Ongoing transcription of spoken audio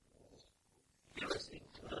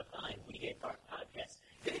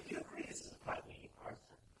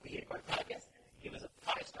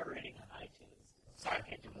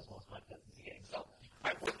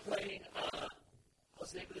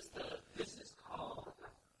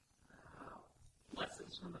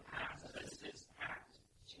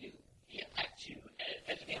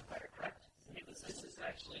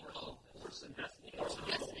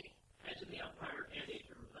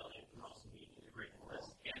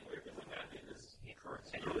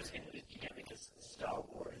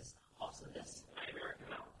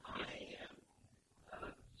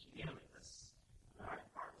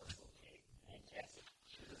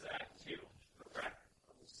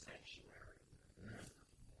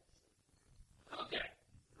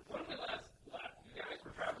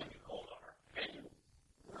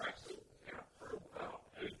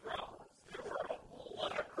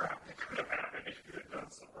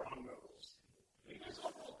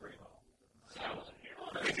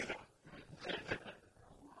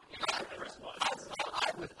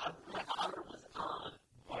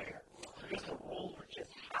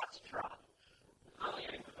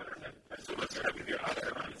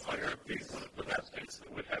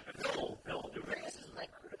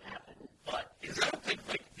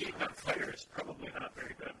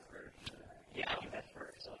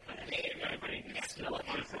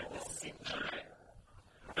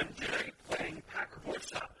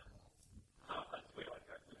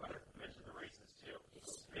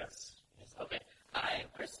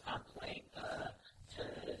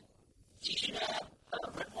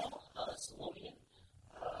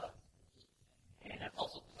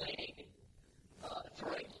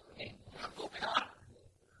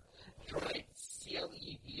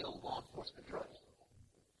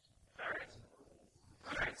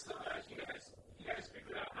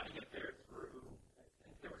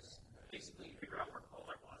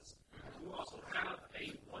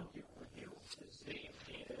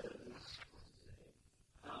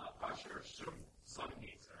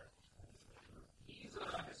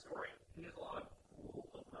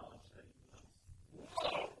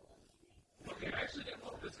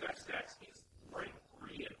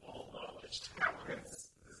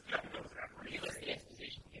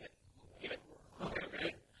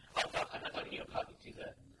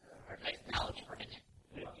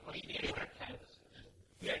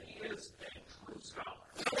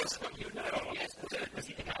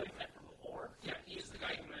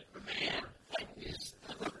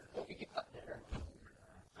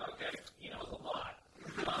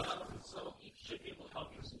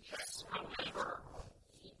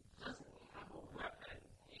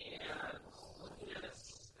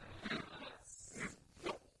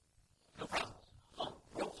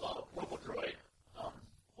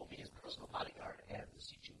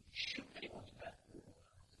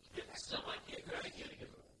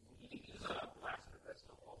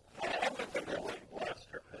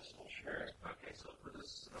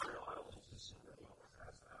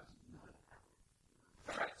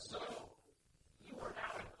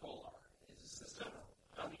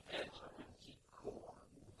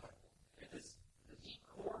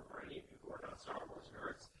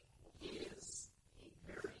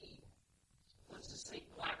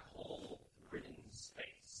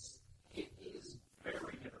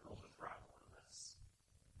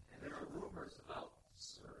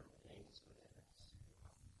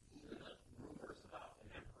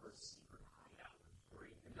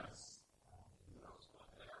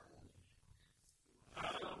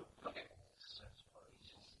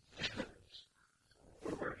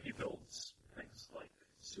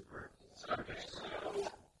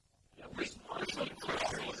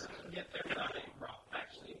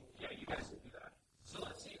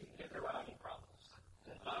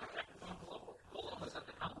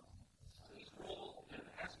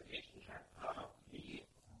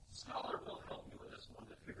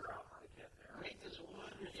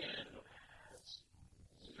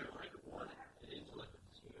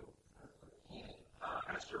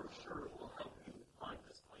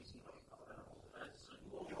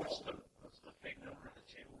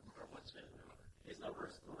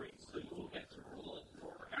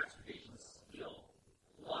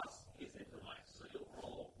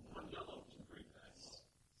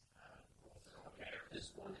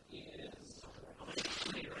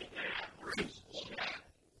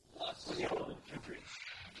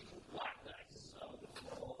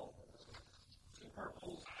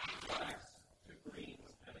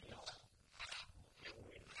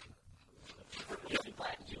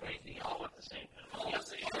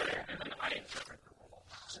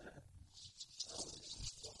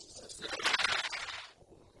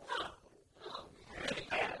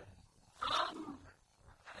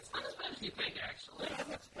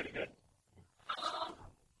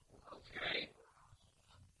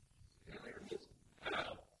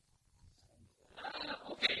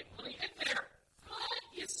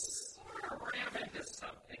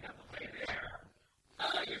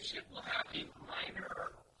ship will have a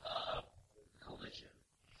minor collision.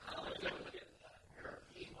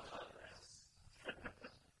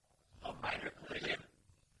 A minor collision.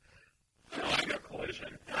 A minor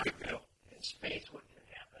collision. How do you feel? In space, what can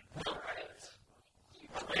happen? All right.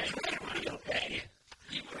 You'll be okay.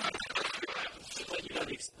 But you know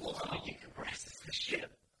the explosion that decompresses the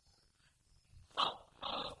ship.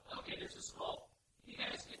 Okay, there's a small, you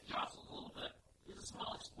guys get jostled a little bit. There's a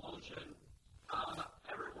small explosion.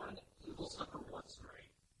 Everyone will suffer one strain.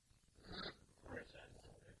 Where is that?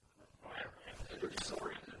 They're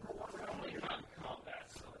disoriented for one round when you're not in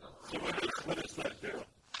combat. So what does that do?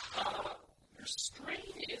 Your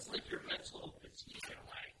strain is like your mental fatigue in a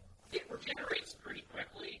way. It regenerates pretty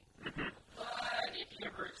quickly, but if you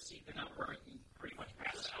ever exceed the number, you pretty much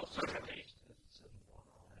pass out.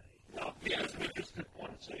 No, yeah, we just took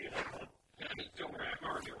one, so you have one. I mean, don't worry, I've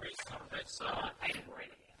already erased some of it, so I didn't write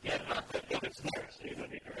it. Yeah, but it's there, so you don't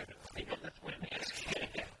need to write it. I know that's what it is.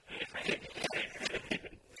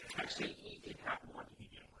 Actually, he did have one to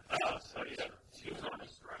begin with. So yeah. He was on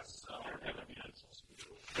his stress, so I don't have any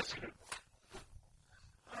That's good.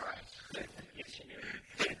 All right. Yes, you do.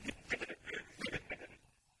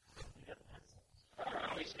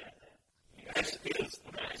 Always get that. It is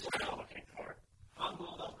the best what I'm looking for.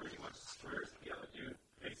 Well, that pretty much squares the other dude,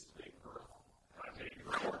 basically, for taking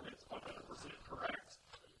coordinates 100% correct.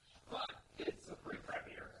 But it's a pretty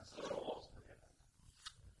crappy area, so it'll always forget it.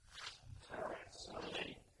 Alright, so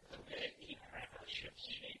they keep track of the ship's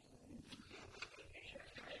shape.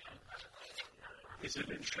 Is it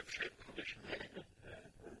in ship-shape condition?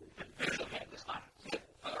 Okay, this time.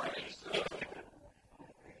 Alright, so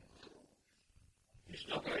you're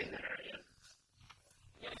still getting there, yeah?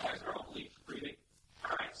 Yeah, you guys are all breathing.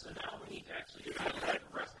 Alright, so now we need to actually do the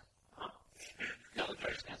rest. No, the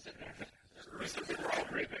judge can't sit there. We're all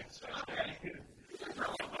breathing, so. Okay. I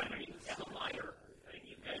mean, it's a minor thing.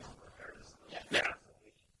 You guys prepare this. Yeah.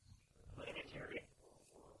 Planetary.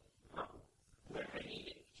 Where I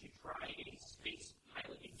need to try a space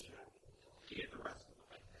piloting check to get the rest of the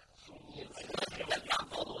way. It's not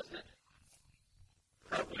Bolo, isn't it?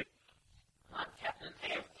 Probably. Captain, I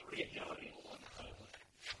have 3 agility.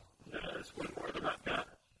 No, there's one more than I've got.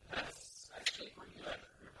 That's actually pretty good.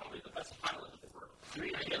 You're probably the best pilot in the world.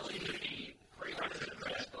 3 agility, 300 and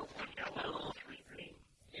red, 1 yellow, 3 green.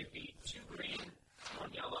 It'd be 2 green,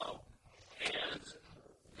 1 yellow, and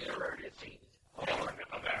they're already defeated. Oh,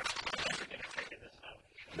 I'm actually going to take this out.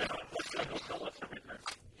 No, let's everything.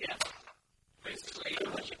 Yeah. Basically, I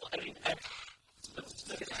mean, look at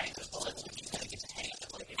the hang of bullets, and you kind of get the hang of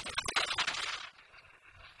it.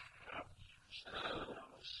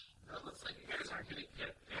 It looks like you guys aren't going to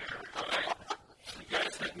get there. Alright. You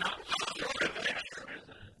guys have not been there, is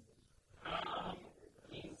it?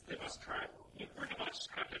 Means they must try. You pretty much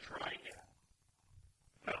have to try again.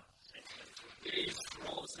 No. They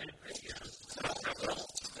roll the same thing again.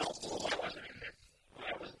 No, I wasn't in there.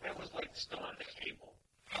 That was like still on the cable.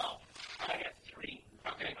 Oh, I got 3.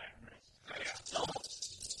 Okay. Oh, yeah. So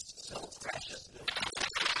precious.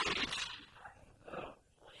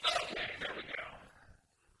 Okay, there we go.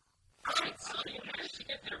 Alright, so you managed to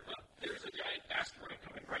get there, but there's a giant asteroid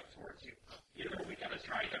coming right towards you. Either we gotta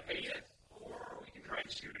try to bait it, or we can try to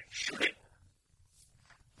shoot it. Shoot it.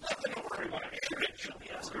 Nothing to worry about. Shoot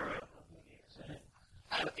the asteroid.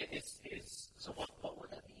 So what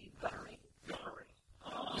would that be? Gunnery?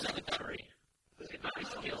 Is that the gunnery? Is it not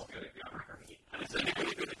skills good at gunnery? Is it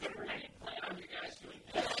really good at gunnery? I didn't plan on you guys doing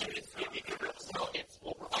that. I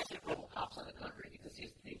think Robocop's on the gunnery because he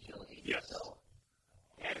has the agility. Yes. So,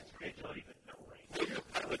 yeah, it's great agility, but no range. Well, you're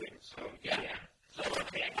piloting, so yeah. So,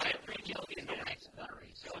 okay, I have 3 agility and no ranks in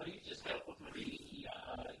gunnery. So, you just got 3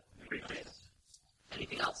 3 range.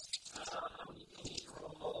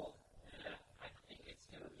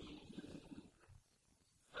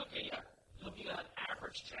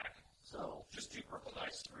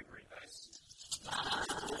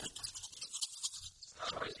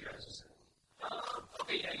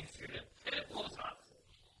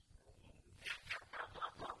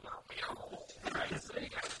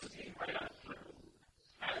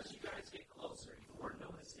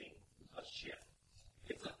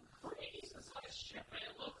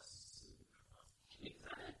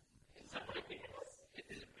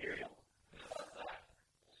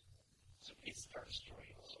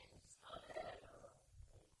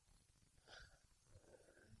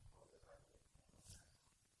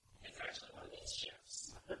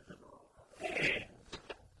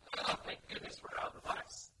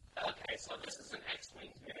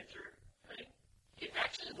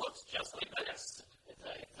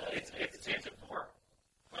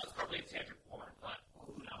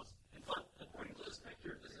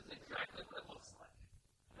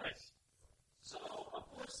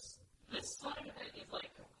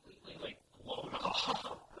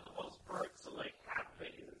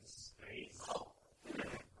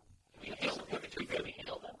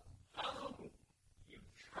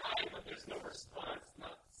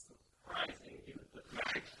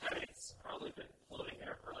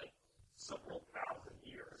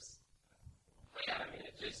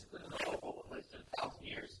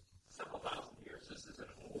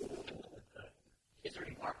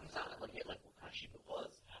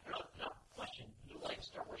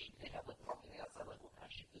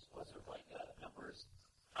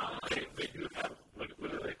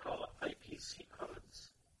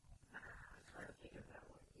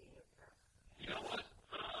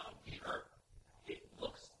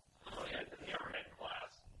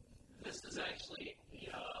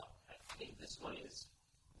 this one is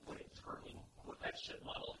what it turned in, what that ship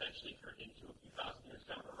model eventually turned into a few thousand years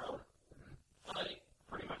down the road. But it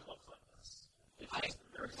pretty much looks like this. It's just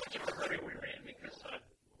very much a hurry we ran because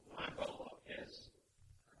my Bolo has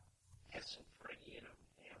some pretty, I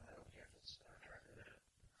don't care if it's Star Trek or not.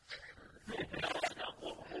 I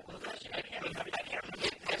can't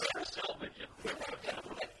get this salvage and we're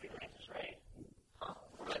like freelancers, right?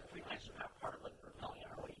 We're like freelancers, not part of like rebellion,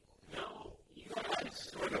 are we? No, you are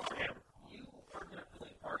sort of him. You are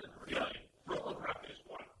definitely part of the rebellion. Roland Rock is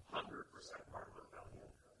 100% part of the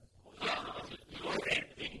rebellion. You're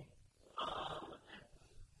Anthony.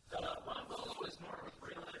 Mongolo is more of a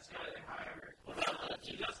freelance guy they hired.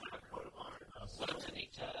 He does have a code of honor, though. So there's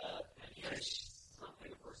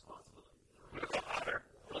something of responsibility. With honor.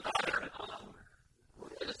 We're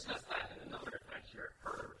going to discuss that in another adventure.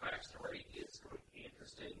 Her backstory is going to be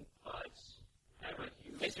interesting, but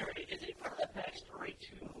is it part of the backstory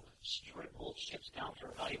to strip old ships down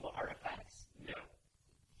for valuable artifacts? No.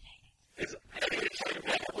 It's a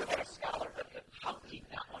scholar, but how do you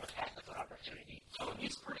not want to pass this opportunity? So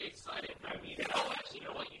he's pretty excited. Actually, you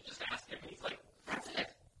know what? You just asked him, and he's like, that's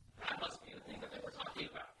it. That must be the thing that they were talking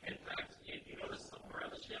about. In fact, if you notice somewhere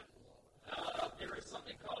on the ship, there is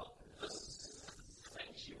something called the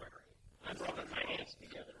Sanctuary. I'm rubbing my hands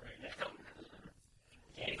together right now.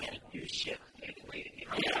 Can't get a new ship.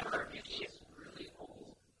 New ship's really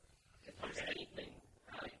old. If there's anything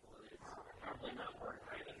valuable,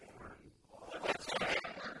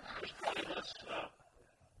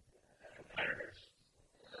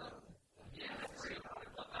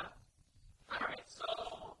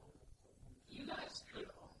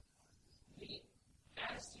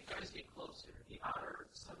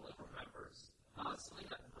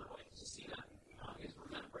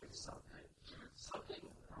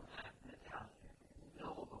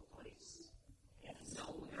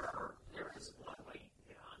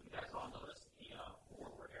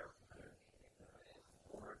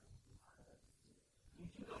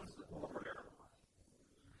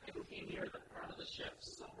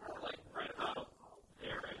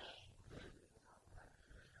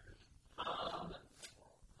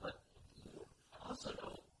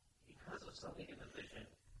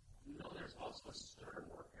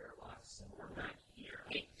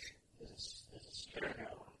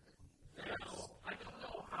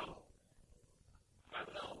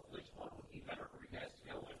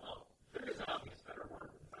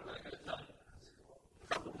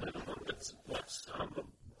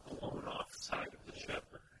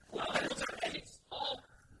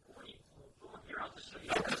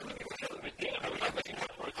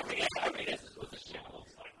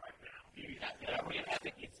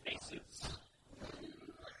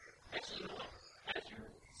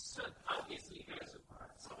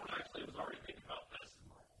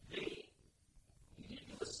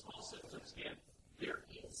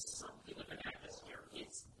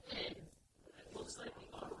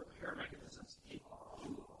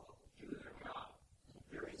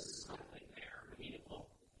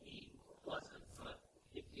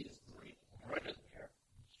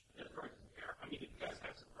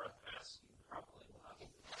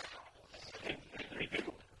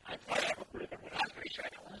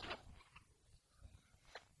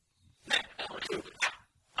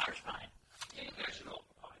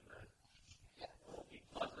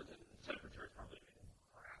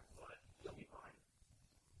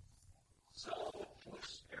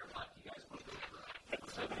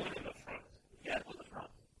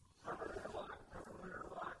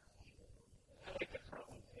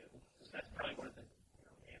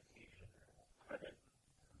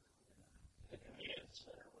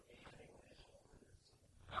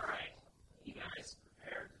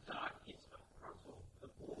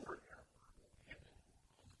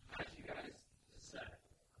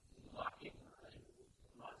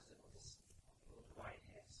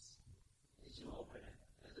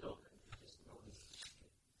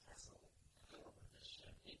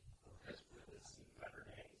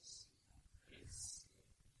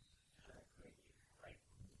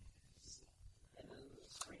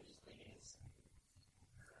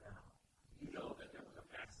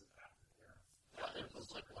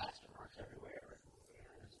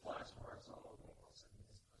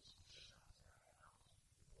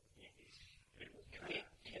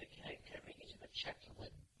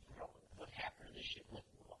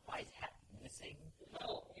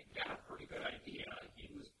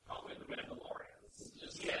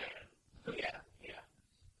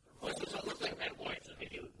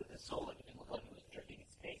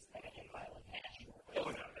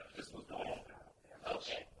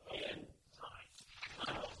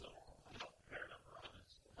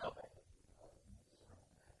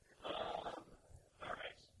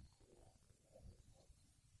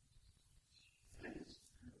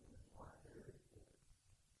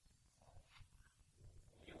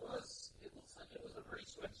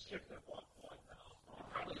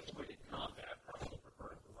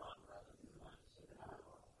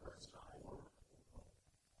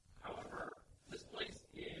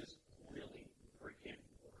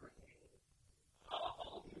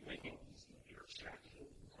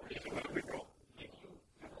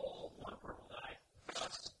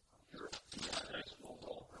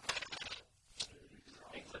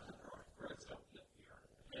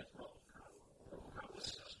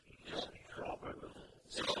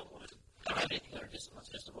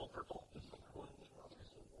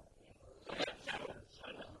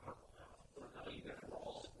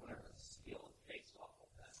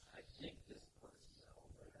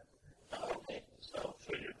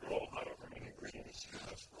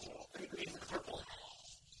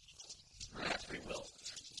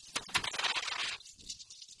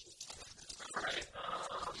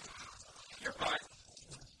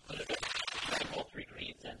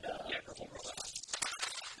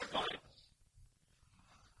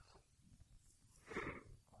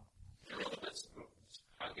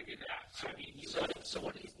 So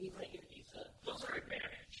what do these regular these? Those are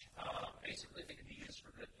Advantage. Basically, they can be used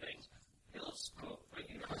for good things. They look smooth, but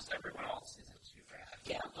you notice everyone else isn't too bad.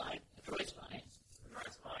 Yeah, fine. The droid's fine. The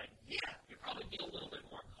droid's fine. Yeah. You'd probably be a little bit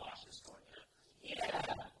more cautious going in. Yeah.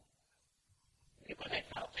 You put that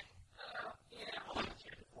out. Yeah, I'll use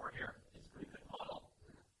it for here. It's a pretty good model.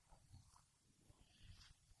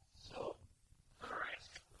 So, all right.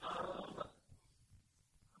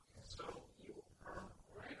 So you are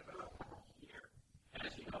right about here. And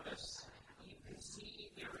as you notice, you can see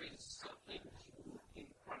there is something in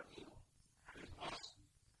front of you. There's us.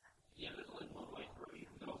 Yeah, there's only one way through. You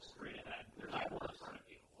can go straight ahead. There's one in front of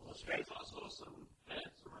you. There's also some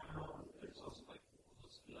beds around. There's also like,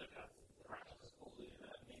 looks to be like a practice building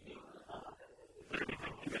that maybe. What do you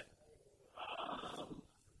think of it?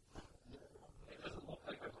 It doesn't look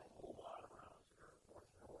like there's a whole lot around here,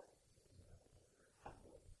 unfortunately.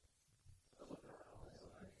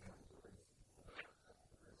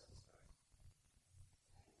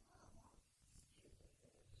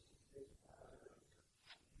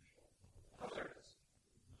 Oh, there it is.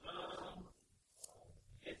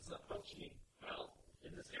 It's a functioning, well,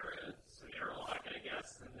 in this area, it's an airlock, I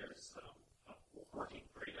guess, and there's a working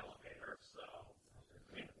freight elevator, so, I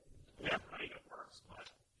mean, we have money that works, but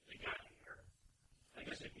they got you here. I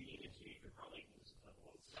guess if you needed to, you could probably use the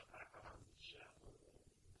load stuff back up on the ship.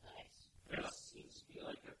 Nice. There seems to be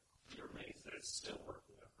like a few remains that it's still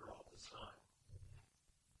working after all this time.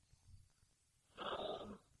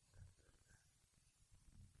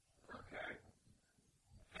 Okay.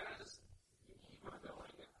 As you keep on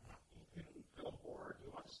going, you can go forward. You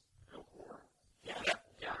want to go forward? Yeah.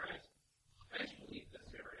 Yeah, right. As you leave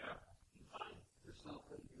this area, you find yourself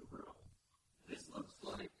in a new room. This looks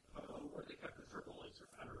like where they kept the triple laser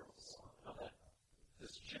federals.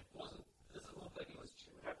 This ship doesn't look like it was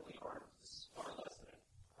too heavily armed. This is far less than it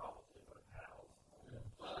probably would have held.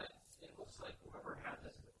 But it looks like whoever had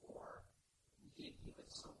this before did keep it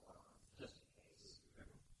somewhere, just in case.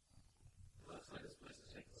 Looks like this place is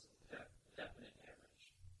taking some definite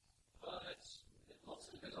damage. But it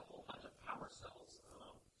looks like there's a whole bunch of power cells.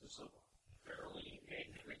 There's some fairly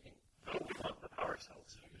big everything. Oh, we want the power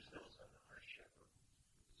cells. Use those on our ship.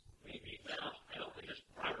 Maybe. No, I don't think there's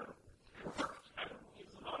power. I don't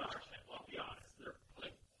use them on our ship, I'll be honest. They're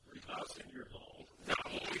like 3,000 years old. No,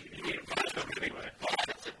 you need to buy them anyway.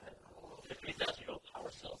 3,000-year-old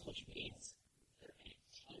power cells, which means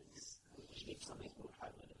somebody's going to try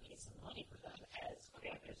to pay some money for them as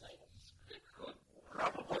collector's items. It could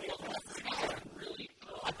probably really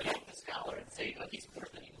I'll pay the scholar and say, he's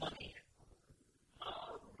worth any money.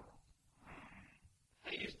 I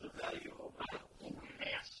use the value of my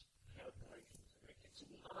mass calculations to make it. To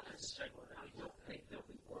be honest, I don't think they'll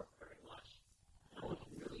be worth very much. No one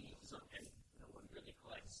can really use them, and no one really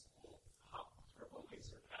collects pop turbo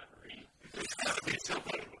laser battery. There's got to be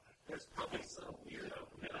somebody. There's probably some weirdo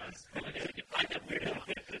who does. If you find that weirdo,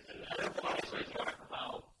 they'll probably talk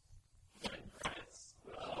about when credits.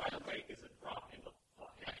 By the way, is it dropped in the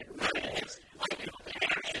fucking credits? Like,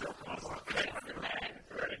 it'll cost a credit for that.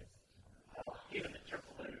 Even the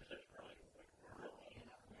triple lasers are probably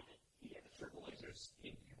the triple lasers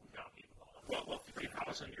you would not be involved. Well,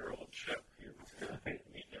 3,000-year-old ship, they're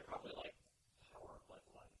probably like power like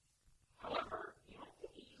light. However, you know,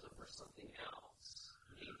 if you use them for something else,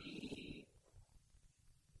 maybe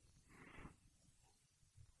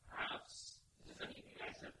perhaps does any of you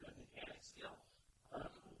guys have good mechanic skill?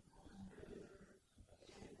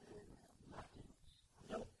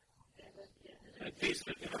 Nope. And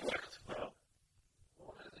basic intellect, well,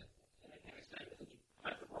 what is it? And I can explain it. I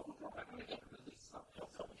could roll the I'm going to get at least some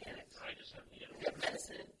mechanics. I just have the intellect.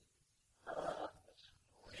 Medicine,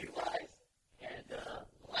 few lives, and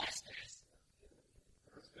blasters.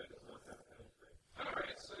 That's good.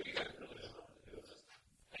 Alright, so you guys really don't know what to do with this.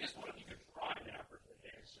 I just wanted you to try that for the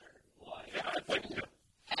day started. Yeah, I'd like to.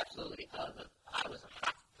 Absolutely. I was a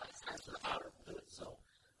hot place to the power to do it, so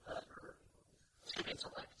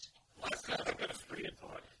intellect. Last time I got a free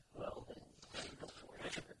intellect.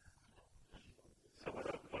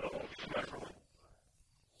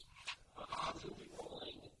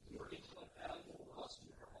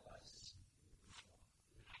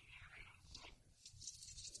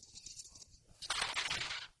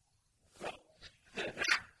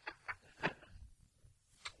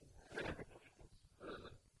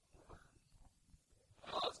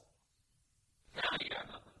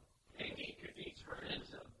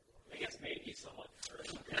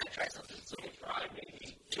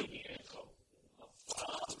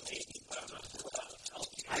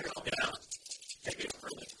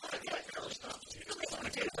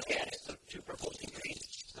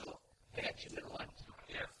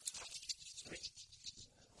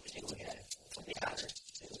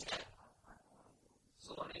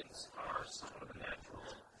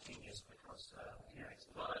 those mechanics,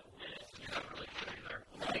 but you're not really sure either.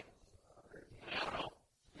 Like, I don't know,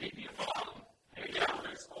 maybe a bomb. Yeah,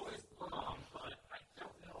 there's always the bomb, but I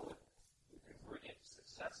don't know if you can bring it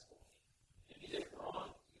successfully. If you did it wrong,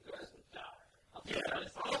 you guys would die. Yeah,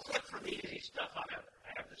 it's also for the easy stuff. I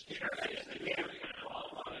have this chair.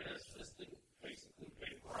 All on it is this thing basically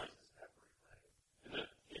vaporizes everything. And it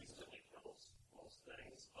instantly kills most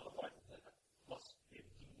things. Otherwise, it must be a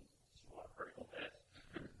key to a critical hit.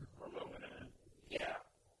 We're moving in. Yeah.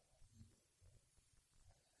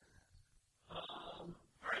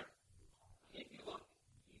 Alright. If you look,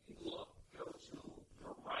 go to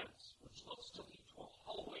your right, which looks to lead to a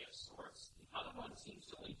hallway of sorts. The other one seems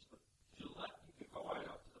to lead to the left. You could go right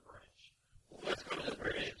up to the bridge. Well, let's go to the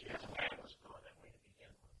bridge. That's why I was going that way to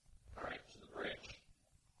begin with. Alright, to the bridge.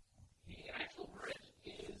 The actual bridge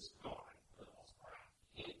is gone for the most part.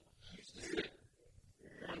 It used to sit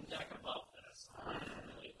one deck above this,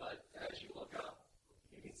 but as you look up,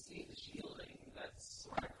 you can see the shielding that's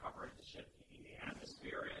sort of covering the ship, keeping the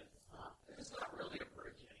atmosphere in. There's not really a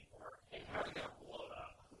bridge anymore. It kind of got blown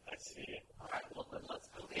up. I see it. Alright, well then let's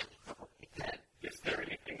go in. Is there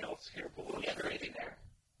anything else here below? Is there anything there?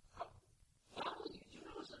 Well, you do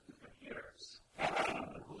know some computers.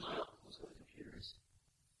 Who's got computers?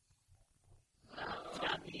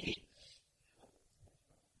 Not me.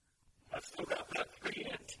 I've still got that pretty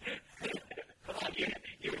hint. Come on,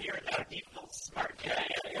 you're a default smart guy.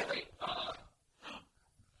 Yeah.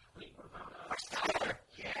 Wait, what about our scholar?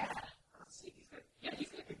 Yeah. Let's see, he's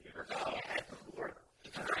got computers. Oh, yeah, cool.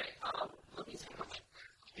 Alright, let me see how much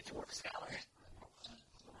it's worth, scholar.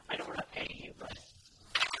 I know we're not paying you, but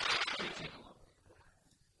let me take a look.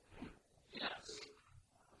 Yes.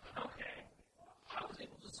 Okay. I was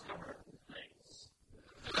able to discover things.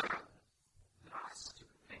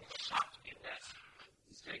 Stupid thing. Shocked me at that.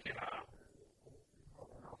 He's taking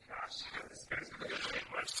oh gosh, this guy's good.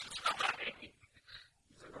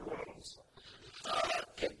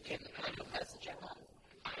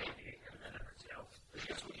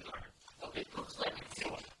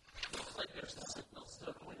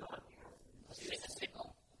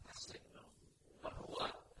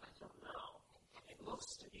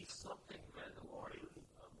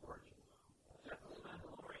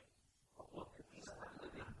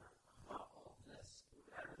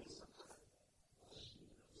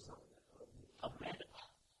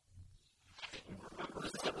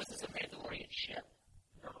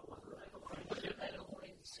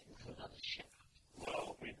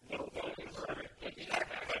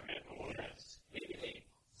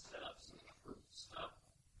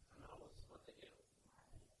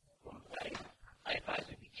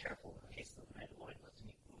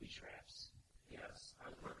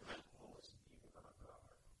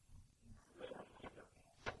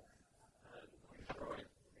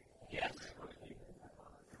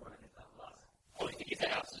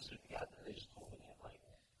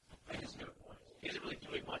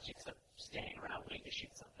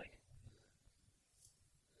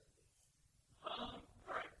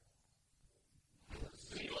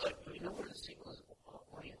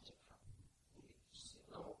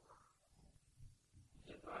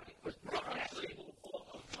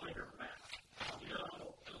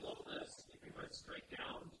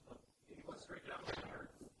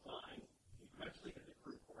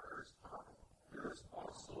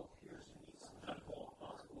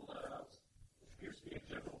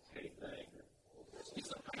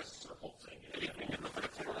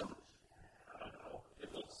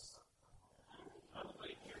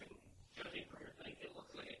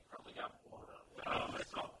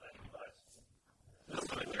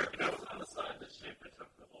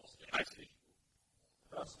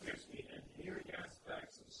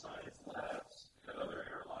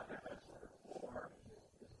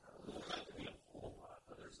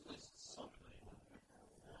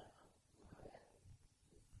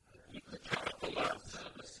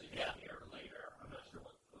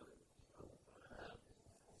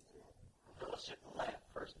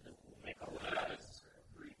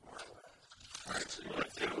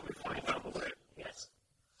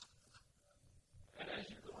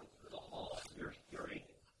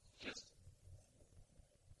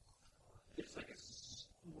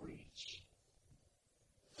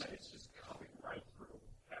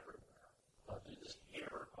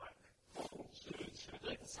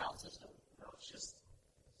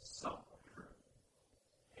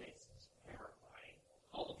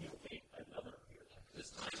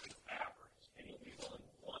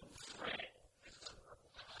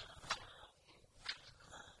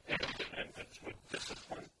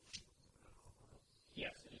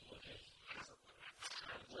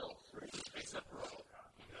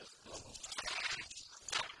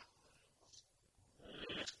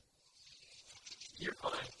 you're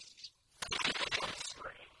fine.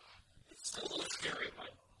 It's still a little scary, but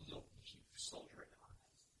you'll keep soldiering on.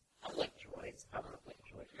 I like droids. I want to play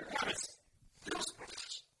droids. You're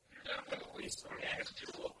definitely sort of has two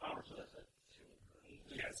low powers with it.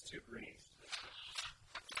 He has two greens.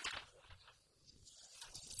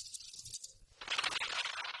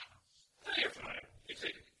 No, you're fine.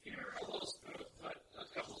 You're a little smooth, but a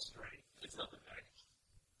couple straight. It's nothing big.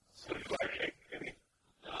 So you are maybe?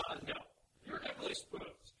 No. You're definitely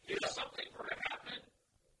smooth. If something were to happen,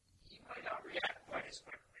 you might not react quite as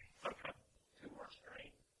quickly. Okay. Two more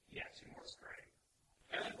straight. Yeah, two more straight.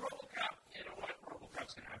 And then Robocop, you know what?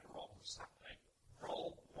 Robocop's going to have to roll for something.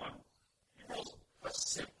 Roll one. He rolls a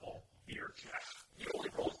simple beer check. He only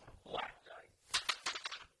rolls black die.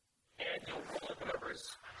 And he'll roll it whatever his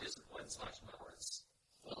discipline/malice.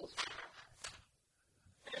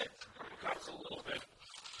 And Robocop's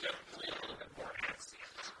definitely a little bit more antsy.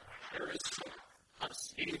 There is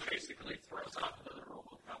he basically throws out another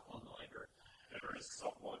Robocop one-liner. There is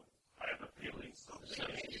someone, I have a feeling, I'm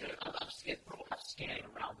scanning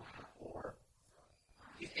around looking for.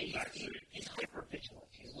 He's hyper vigilant.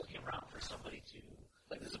 He's looking around for somebody to,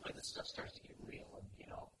 like, this is when this stuff starts to get real and,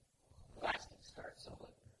 blasting starts. So,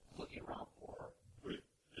 like, looking around for.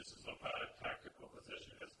 This is about a tactical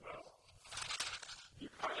position as well.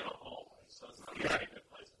 You're kind of always, so it's not a very good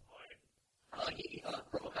place to play.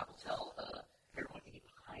 Robocop will tell everyone to get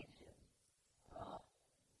behind him.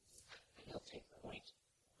 And he'll take point.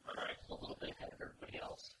 All right. A little bit ahead of everybody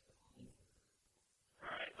else. All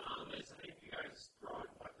right. Is any of you guys throwing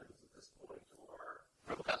weapons at this point, or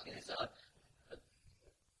Robocop's going to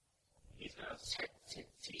he's going to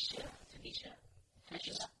Tanisha.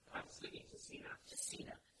 I'm thinking Tacina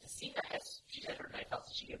she's had her knife out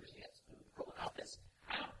since she gave her hands. Robocop is.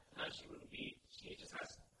 No, she wouldn't be. She just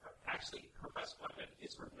has. Actually, her best weapon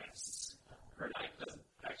is her mace. Her knife doesn't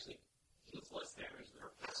actually deals less damage than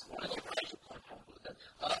her best weapon.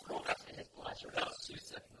 Robocop's in his blaster about 2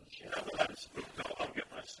 seconds on the show. I'll get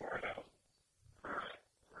my sword out. Alright.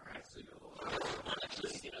 So actually, the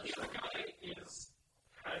other guy is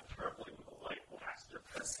kind of troubling with a light blaster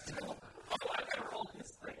pistol. Oh, I rolled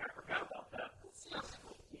his thing. I forgot about that. Let's see how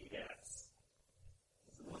much he gets.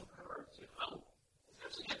 It's a little power too. Oh, it's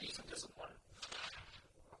actually a decent discipline.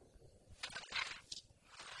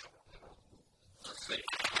 Let's see.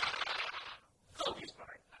 Oh, he's fine.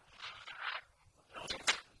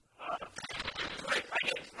 I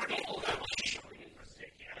get a 20. I will show you the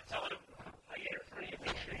mistake. I tell him, I get a 20 and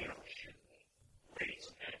make sure you don't shoot me. Wait,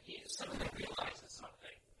 and he suddenly realizes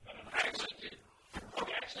something. I actually did.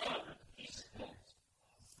 Okay, he's hooked.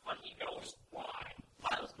 But he knows why.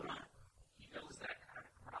 Miles Brown. He knows that kind of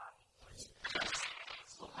cry.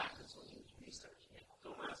 That's what happens when you research it.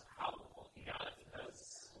 Don't ask how he got it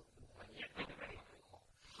because I can't think of anything.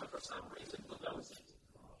 But for some reason, he knows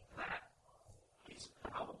that he's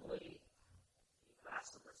probably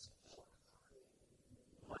Lazarus for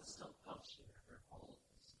what's still functioning after all of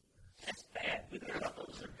this. That's bad.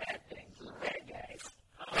 Those are bad things. Those are bad guys.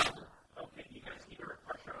 Okay, you guys need a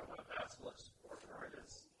refresher on what Basilisk or it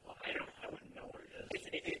is. Well, I wouldn't know what it is.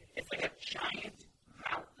 It's like a giant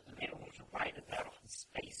mouth that the man was ride about in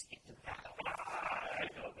space into battle. I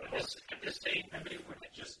know, but I'm just saying, I mean, when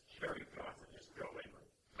it just carry guns and just go in.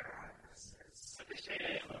 It's like a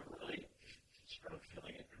shame. I'm really strong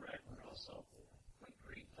feeling incorrect, but also my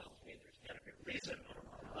brain tells me there's got to be a reason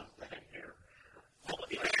I'm back here. Well,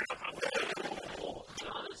 the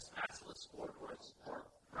honest Basilisk Warlords are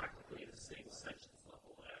practically the same sections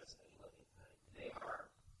level as anybody. They are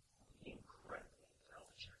incredibly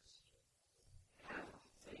intelligent. And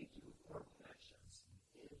they do work connections.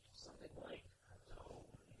 If something like,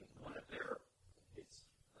 one of their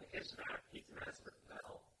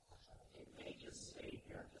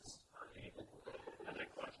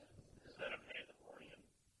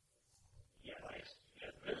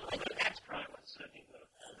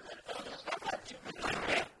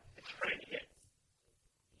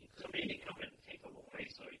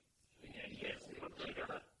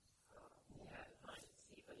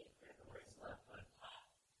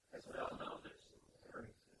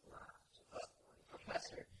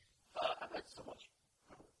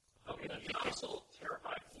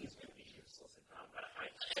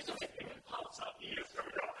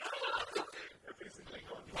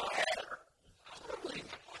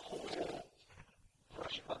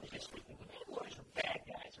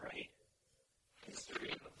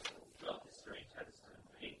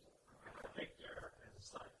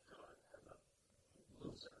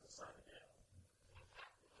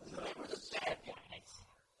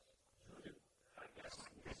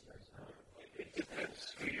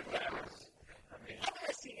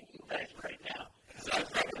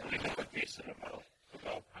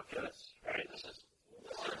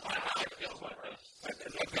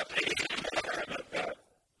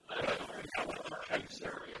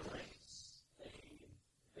adversarial race.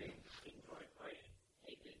 They enjoyed fighting.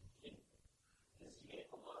 They did instigate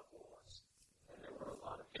a lot of wars. And there were a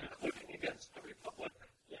lot of including against the Republic.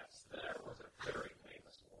 Yes, there was a very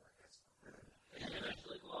famous war against them. And they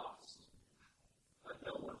actually lost. But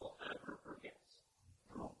no one will ever forget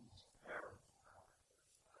Rome's terror.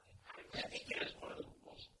 I think that is one of the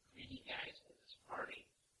most greedy guys in this party.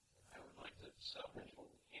 I would like to salvage what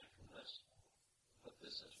we can from this, but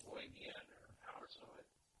this is way beyond our power. So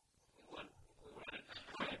we want to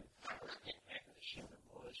try and get back to the ship and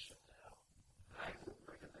blow this ship to hell. I would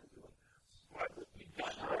recommend doing that. Why would we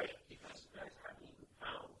destroy it? Because you guys haven't even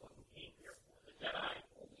found what we came here for. The Jedi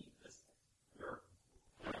will leave this. Your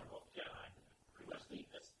Jedi pretty much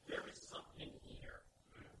leave this. There is something here.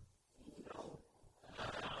 You know.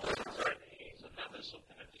 So now there's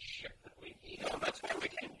something at the ship that we need. Oh, that's why we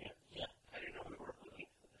came here. Yeah. I didn't know we were looking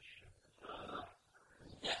for the ship.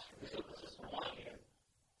 Yeah. So this is the one here.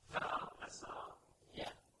 I saw.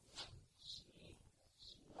 Yeah. See,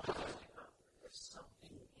 there's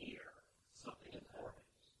something here. Something important.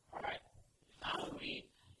 All right. Now we,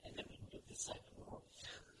 and then we move this side of the world.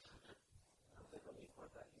 I don't think it'll be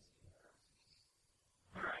quite that easy.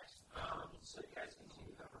 All right. So you guys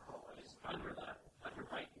continue down the hallways. On your left, on your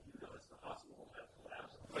right, you notice the hospital has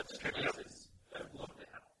collapsed. Let's check it out. That blown to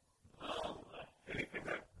hell. Anything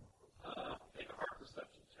that? Make a hard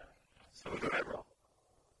perception check. So what do I roll?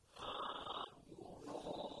 You will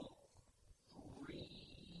roll 3.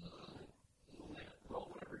 You will roll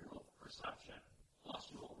whatever you roll for perception.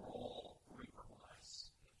 Plus you will roll 3 purple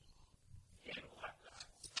dice. And a black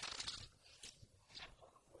die.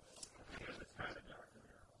 Because it's kind of dark in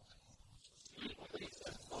here. Equally,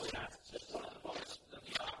 oh yeah, it's just one of the bonus of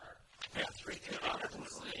the honor. Yeah, 3 to honor to the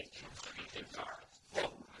slave, 3 to guard.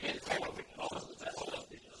 Well, and it's all we can also that's all of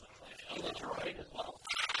the and the droid as well.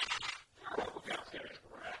 Robocop's got it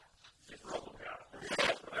correct. It's Robocop.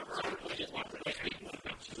 Whatever. So we just want to move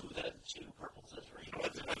the 2 purples as 3.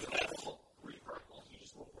 What's the 3 purples? You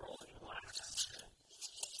just will roll in black.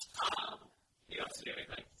 You don't see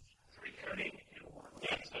anything. 3 cutting and 1.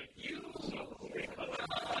 Yeah, so you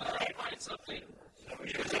find something. So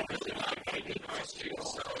you're something like maybe nice too,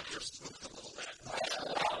 so you're smooth a little bit.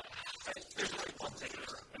 There's like one thing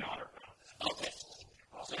an honor found. Okay.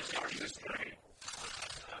 So sorry, this trade.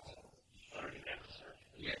 Already necessary.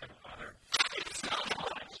 Yeah, honor. It's not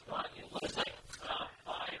much, but it looks like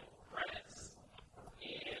 5 credits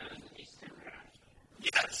and a student.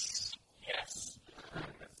 Yes. Yes.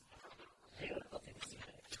 Hey, I'll take a seat.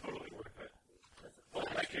 Totally worth it. Well,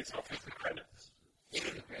 in that case, I'll take the credits.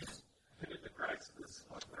 Take the credits. The cracks of this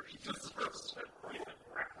one where he just first said, "What do you think?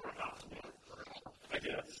 We're about to do it." I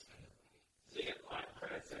guess. So you get 5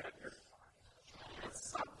 credits and you're fine. It's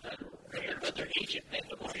something rare, but they're agent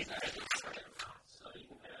mandatory. So you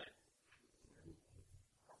can get it.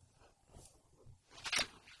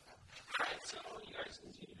 Alright, so you guys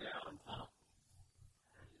continue down.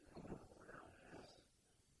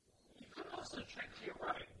 You can also check to your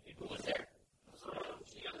right. People in there. So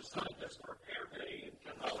to the other side, there's a repair bay.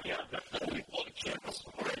 Oh, yeah, definitely full of campus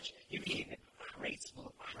storage. You need crates full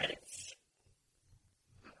of credits.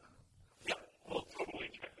 Yeah, we'll totally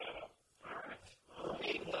check that out. Alright. Be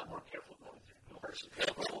a little more careful going through doors.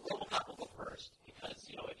 We'll not go first because,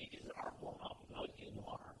 if you get an arm blown off, you know you get a new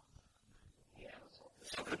arm. Yeah.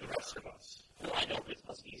 So could the rest of us. Well, I know, but it's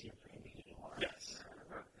much easier for you to get a new arm. Yes.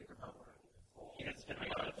 Think about what Yeah, it's been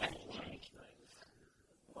like a back tank.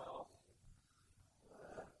 Well,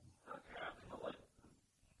 okay, I'll let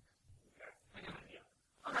I got an idea.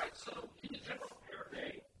 Alright, so in the general repair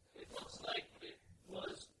bay, it looks like it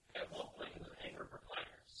was at one point in the hangar for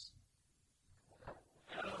fighters.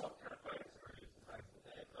 I don't know what kind of fighters were used back in the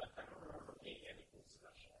day, but I don't remember being anything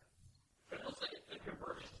special. But it looks like it's been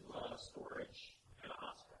converted to storage and a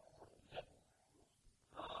hospital. Yep.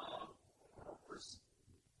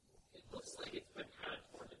 It looks like it's been kind of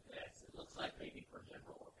torn to bits. It looks like maybe for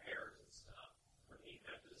general repairs and stuff. For the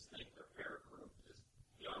this thing, the repair group just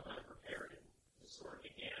beyond what repaired and just sort of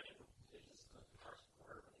began and they just took the parts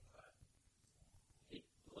apart really cut. It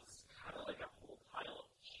looks kind of like a whole pile of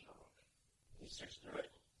junk. You search through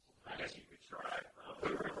it. I guess you could try.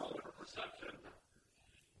 We were rolling for perception.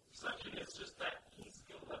 Perception is just that key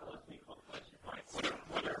skill level as we like you find.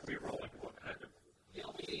 What are we rolling? What kind of?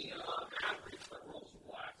 It'll be average that rolls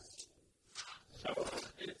blacks. So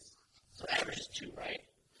it's average is 2, right?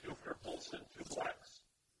 2 purples and 2 blacks.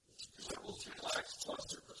 2 purples, 2 blacks plus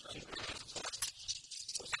 2%.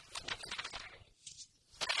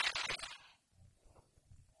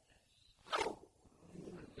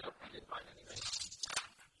 Nope, I didn't find anything.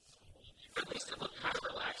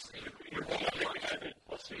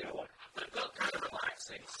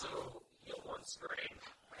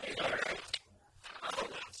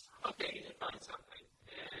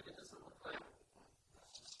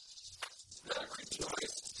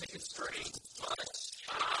 strange, but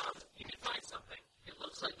you can find something. It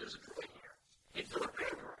looks like there's a droid here. It's a repair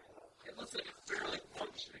droid. It looks like it's barely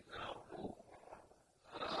functioning now.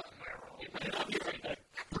 It might not be ready to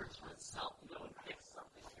convert to itself, and fix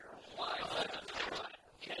something here. Why? I don't know why.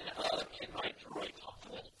 Can my droid talk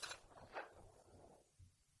to it?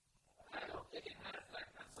 I don't think it has that.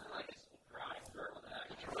 I guess it tries or that.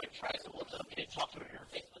 The droid tries to look up and talk to an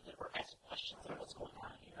interface with it or ask questions on what's going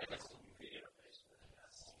on here. I guess you could interface with it,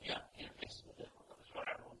 yes. Yeah, interface with it.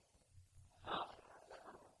 Whatever.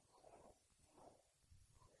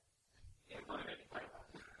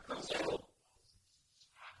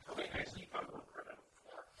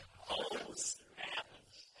 Oh, snap.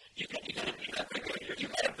 You got to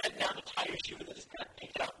bend down to tie your shoe and then just kind of pick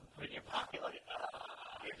it up and put it in your pocket like,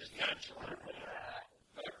 you're just kind of chilling with it.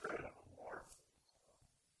 I've heard of it more.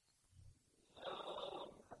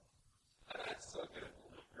 That's so good.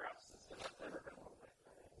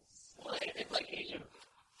 Well, it's like Age of,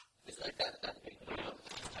 it's like that's big video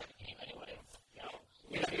type of game anyway.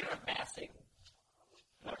 You're amassing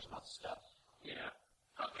large amounts of stuff. Yeah.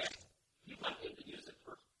 Okay. You might be able to use it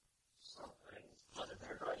for something. Other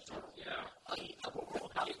than right? Yeah.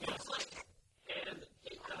 It's like, and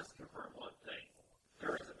it does confirm one thing.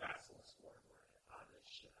 There is a basilisk warrior on this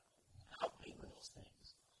ship. How big were those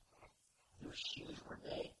things? They were huge, weren't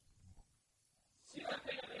they? See that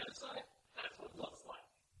thing on the other side? That's what it looks like.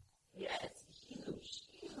 Yeah, it's huge.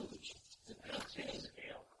 It's a big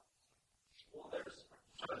scale. Well, there's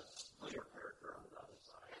just a clear character on the other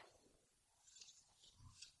side.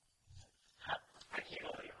 I can't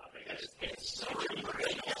believe how big it is. It's so big.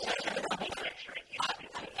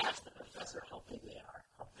 I asked the professor how big they are.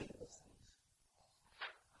 How big are those things?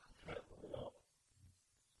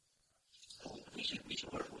 We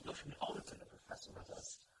should work with them always and the professor with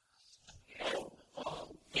us.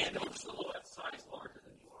 And it's a little size larger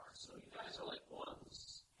than you are. So you guys are like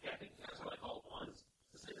ones. Yeah, I think you guys are like all ones.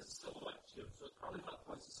 The same as silhouette too. So it's probably about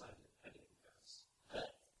twice the size of any of you guys.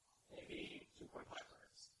 Maybe 2.5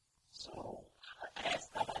 times. So I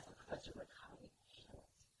asked the professor like how many kilos?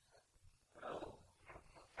 Well,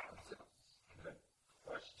 that's a good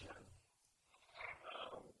question.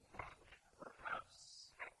 Perhaps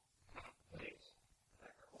wait,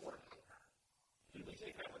 that cord. Did we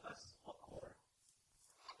take that with us? What cord?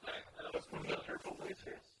 That was from the other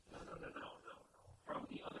completions? No. From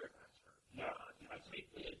the other adventure. Yeah. Did I take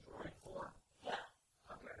the droid for? Yeah.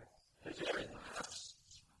 Okay. Did you everything else?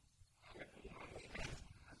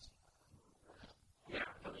 Yeah,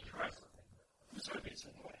 let me try something. This would be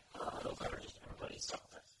some way. No better just everybody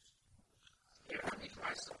something. Here, let me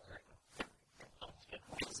try something. Let's get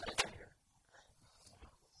one side here.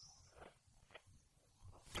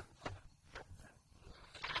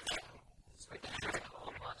 It's like a very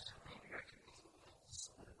cold box. Maybe I can use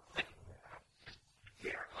something.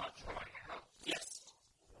 Here, I'll try. Yes.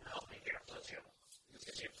 Help me here, let's go.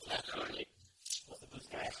 Absolutely. What's the boost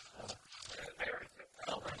guy? Very good.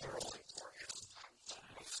 I'll run the rolling for him.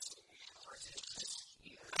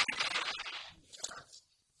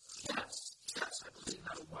 Yes, I believe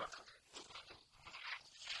that'll work.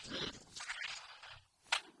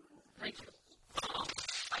 Thank you.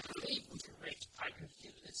 I believe I can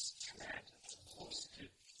give this command close to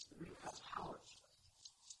 3 power.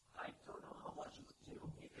 I don't know how much it would do.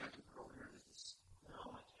 Maybe I could program this. No,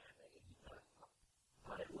 I can't make it do that.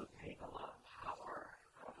 But it would take a lot of power.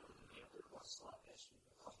 Probably be able to go sluggish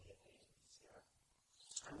because of the agents here.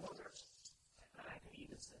 I wonder if I could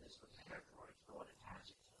even send this repair droid to go and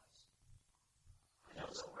attach it to us. I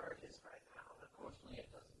don't know where it is right now. Unfortunately, it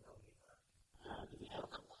doesn't know either. Do we have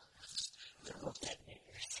a couple? They're both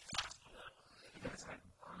detonators. You guys have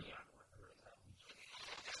money on one for that.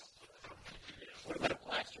 What about a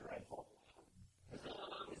blaster rifle?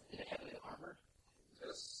 Did it have any armor?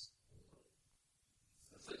 This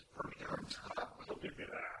is pretty darn tough. I'll give you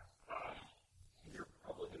that. You're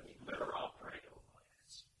probably going to be better off running over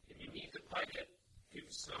plans. If you need to fight it, do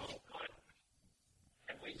so, but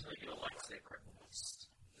and wait until you get a lightsaber at least.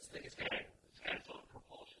 This thing is kind of full of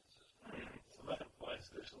propulsion system. So that implies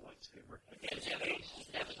there's a lightsaber. It's an ace.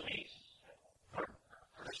 That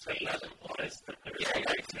implies that there's a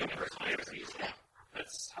lightsaber.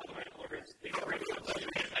 That's how the Mandalorians is. They already know that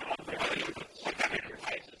you're getting out there. Like I'm in your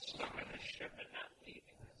eyes and stuck on this ship and not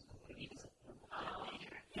leaving.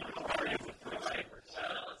 You know, how are you with the lightsabers?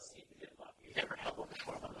 Let's see if you get lucky. You never held one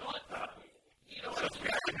before. You know what? It's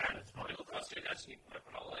very bad. It's funny. Look, I'll say that's but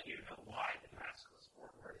I'll let you know why the Basilisk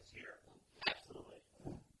Warrior is here. Absolutely.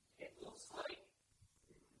 It looks like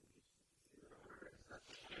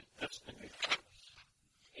that's the new thing.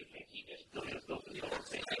 Those are the old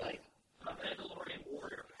things like a Mandalorian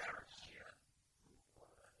warrior barracks.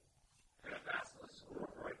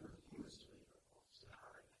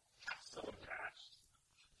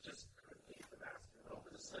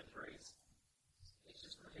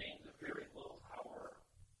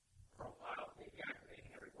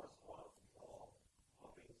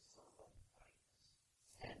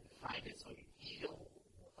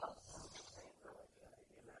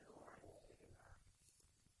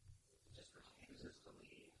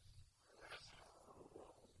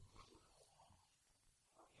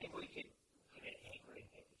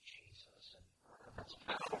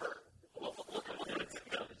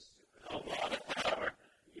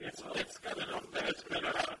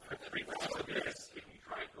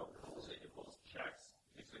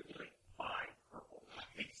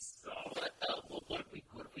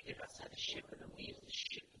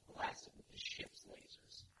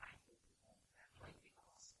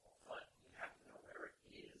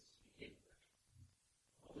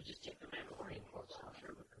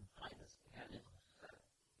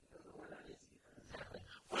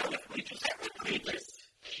 We just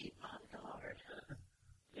keep on guard.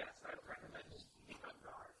 Yes, I would recommend just keep on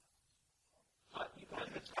guard. But you guys,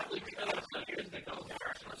 it's probably because years ago,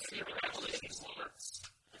 let's see if it actually works.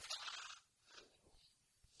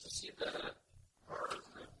 To see the birds,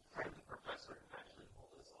 the friendly professor can actually pull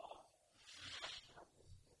this off.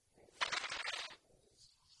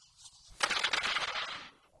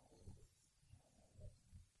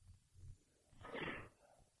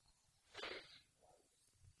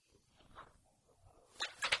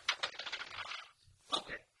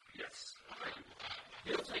 Okay, yes.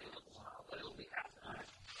 It'll take a little while, but it'll be half-time.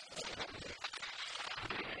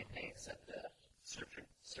 Anything except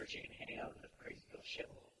searching and hanging out in a crazy little ship.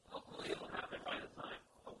 Hopefully it'll happen by the time.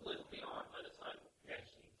 Hopefully it'll be on by the time we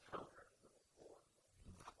actually encounter it.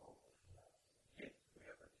 Okay, we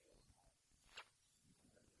have it.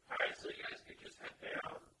 Alright, so you guys could just head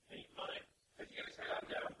down anytime. If you guys head on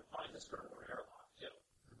down to find the server airlock, too.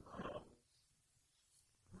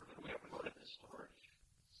 We have to go to the storage.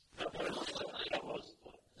 So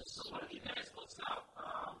what if you guys looks out?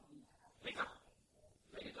 Make a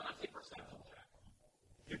Dante perception check.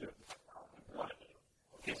 You do. What?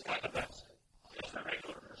 It's not the best. It's a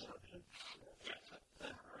regular perception. Yes.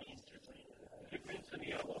 It brings to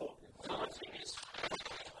me a little. So let's see this.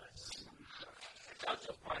 I'll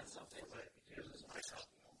just find something that uses myself.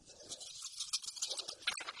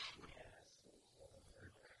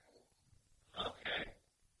 Okay.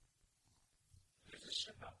 There's a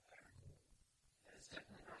ship out there. It's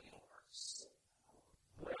definitely not yours.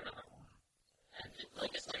 And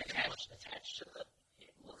like it's like attached to the.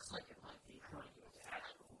 It looks like it might be trying to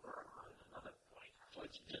attach over on another point, so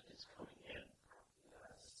it's just it's coming in.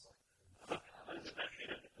 Yes. How does that fit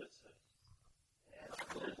into this?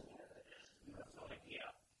 You have no idea.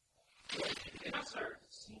 The answer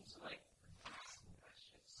seems like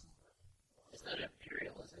It's not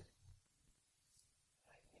Imperial, is it?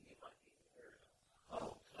 I think it might be Imperial.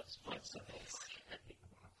 Oh, let's find something.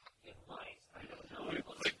 It might. I don't know. It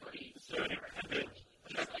looks like pretty soon. I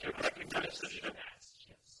recognize the ship.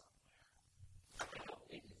 I don't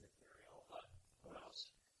think it's Imperial, but who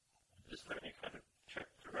knows? Just let me kind of check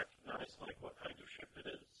to recognize like what kind of ship it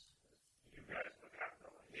is. You guys would have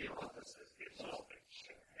no idea what this is. It's all big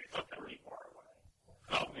ship. It's not pretty far away.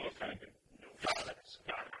 Oh, okay. Got it.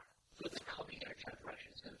 So it's coming in our direction.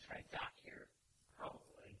 It's going to try and dock here.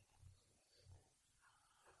 Probably.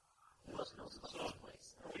 Who else knows about this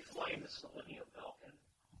place? Are we flying the Selenium Falcon?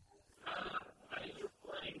 I think you're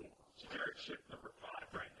flying generic ship number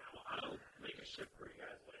 5 right now. I'll make a ship for you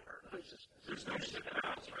guys later. There's no ship in the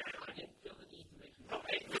house right now. I didn't feel the need to make it.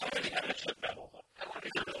 Okay, we already have a ship battle. I want to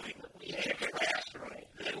get building the we-headed craft, right?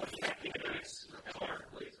 Then we have to get these car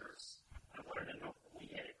lasers. I wanted to know if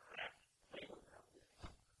we-headed craft.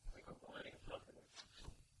 Like a flying something.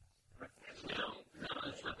 No,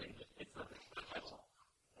 it's nothing. It's nothing. That's all.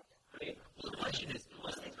 I mean, the question is,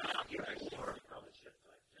 unless they found out here, actually already found the ship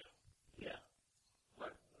type too. Yeah.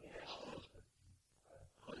 What? Yeah.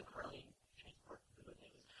 Oh, the Crowley transport.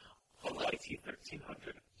 Oh,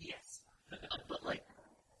 YT-1300. Yes. But like,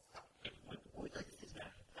 like this is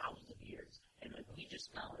back thousands of years, and then we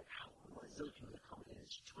just found how these other people that come in,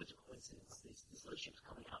 it's just a coincidence. These other ships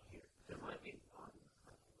coming out here. There might be one.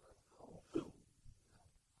 Who?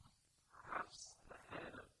 Perhaps the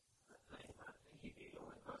head of the thing. I think he'd be the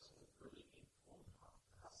only person who really informed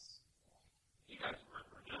us. You guys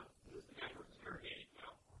remember him? He was the guy who was interrogating you.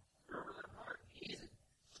 Remember that part? He's a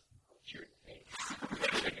jerk face.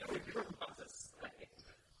 We were about to say.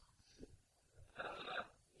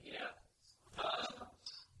 Yeah.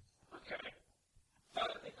 Okay.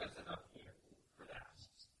 I think that's enough here for that.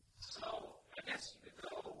 So, I guess you could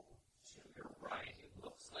go to your right. It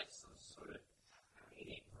looks like some sort of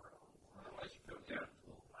meeting room. Otherwise, you go down to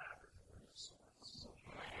a laboratory of sorts.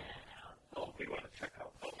 Oh, we want to check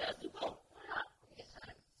out. What do you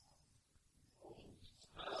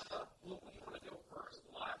want to do first?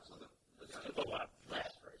 Lab. So let's do the lab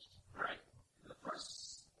first. All right. The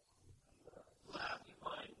first lab, you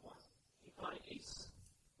find one. You find Ace.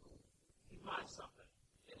 You find something.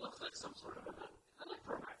 It looks like some sort of an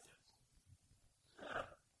electromagnet.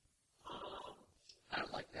 I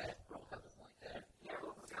don't like that. Robocop doesn't like that. Yeah,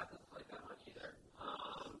 Robocop doesn't like that much either.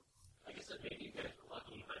 Like I said, maybe you guys were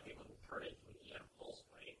lucky. You might be able to turn it into an EM pulse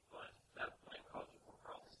wave, but that might cause you more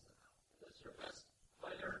problems than that. Because your best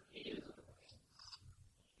fighter is a device.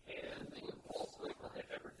 And the impulse wave will hit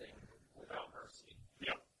everything without mercy.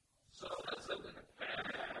 Yep. So that's like a bad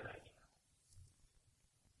idea.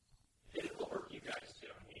 It will hurt you guys too.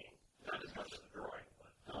 I mean, not as much as the droid,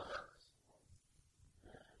 but it'll hurt.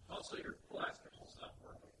 Also, your blasters will stop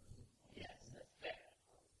working. Yes, that's bad.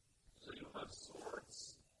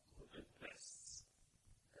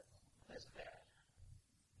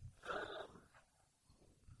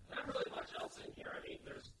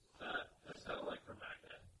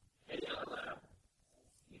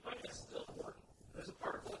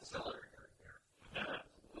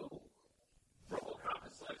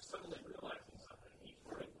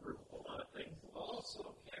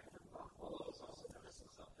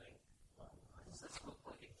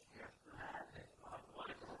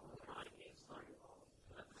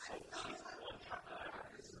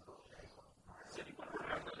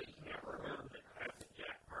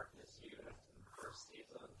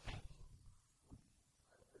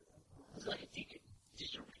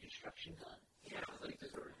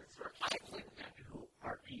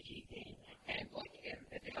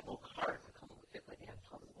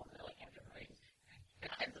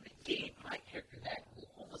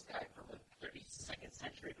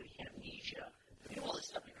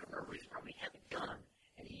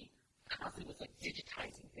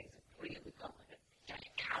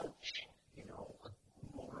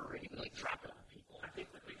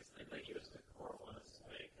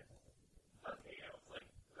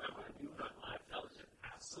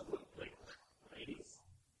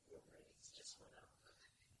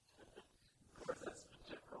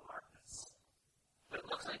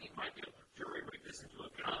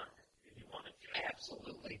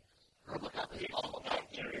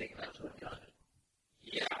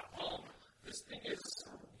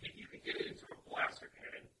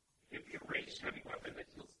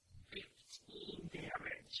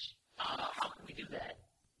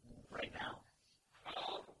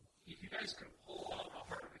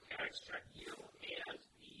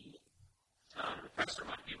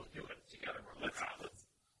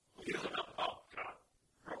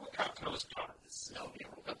 those guns. No,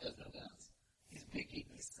 Robocop does no guns. He's big,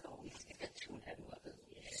 he's got two heavy weapons.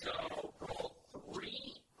 Yeah. So roll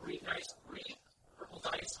three dice, three purple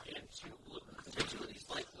dice, and two blue. Two of these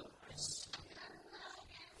light blue dice.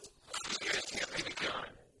 You guys can't make a gun.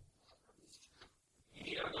 You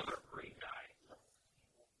need another green guy.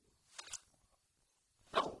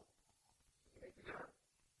 No. Make the gun.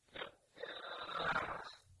 Yeah.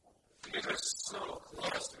 You guys are so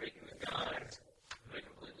close to making the gun. It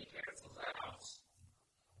completely cancels out.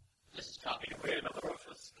 This is probably Any way another of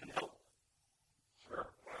us can help? Sure.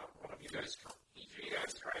 One of you guys, each of you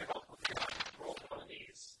guys try to help with the gun. Roll one of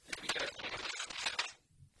these. If you guys can.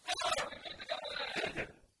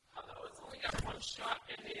 Although it's only got one shot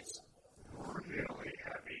and it's really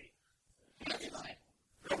heavy. That's fine.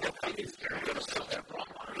 Robocop is carrying us to that wrong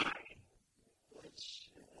line, which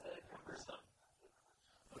covers them.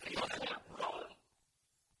 Okay, on that roll,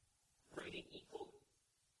 rating equal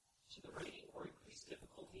to the rating or increased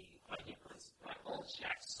difficulty by difference by all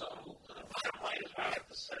checks. So the bottom line is I have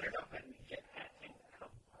to set it up and get that thing to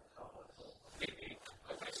come. Maybe,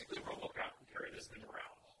 basically Robocop can carry this thing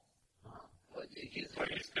around. But he's going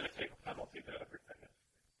to take a penalty to everything.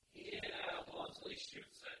 Yeah, well, until he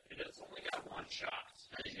shoots it. It has only got one shot.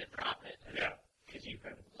 and he's going to drop it. Yeah. Because you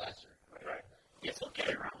can lesser. Right. Yes, he'll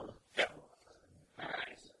carry around with him. Yeah.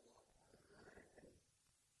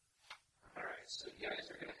 All right, so you guys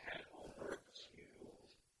are going to head over to.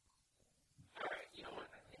 All right, you know what?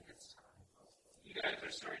 I think it's. You guys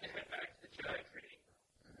are starting to head back to the Jedi training.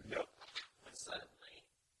 Yep. But suddenly,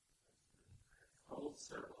 cold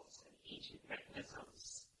circles and ancient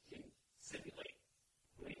mechanisms can simulate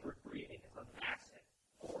labor breathing as a massive,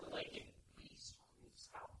 four-legged beast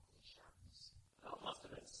moves out of the shadows. Now, it must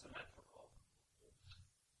have been symmetrical.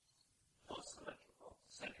 Most symmetrical.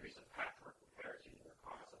 Centuries of patchwork repairs using the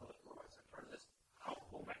cause of other droids in front of this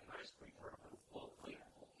powerful mechanized creature of a full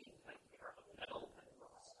flavorful nightmare of metal and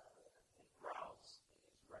rust. It growls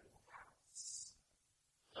in its ready pounce.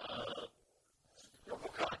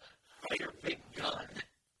 Robocop, fire big gun.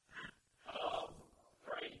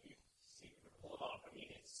 Right, you see if you can pull it off. I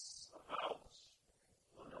mean, it's about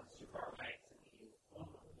not too far away.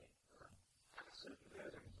 It's in the so you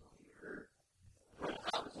guys are here.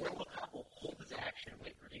 Robocop will hold his action,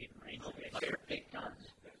 wait for the range. Fire big gun.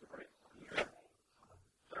 Right here.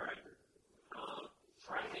 All right.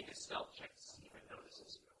 Try to make a stealth check to see if it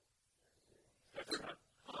notices you. Everyone.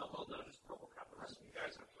 Well, notice Robocop. The rest of you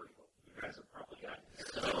guys are pretty good. You guys have probably got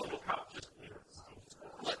Robocop just clear the stage.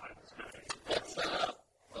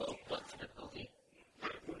 What's the difficulty?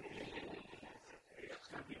 It's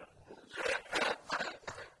going to be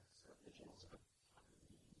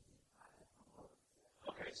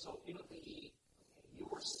okay, so it'll be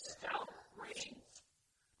your stealth rating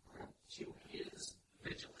to his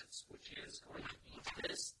vigilance, which is going to be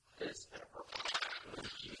this, and a purple.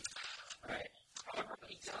 Right. However,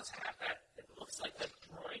 he does have that. It looks like the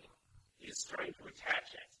droid is trying to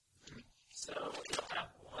attach it. So it'll have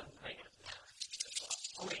one thing.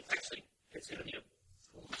 Oh wait, actually, it's going to be a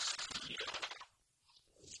boost to you.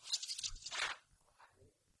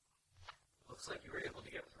 Looks like you were able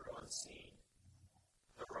to get through unseen.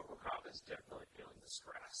 The Robocop is definitely feeling the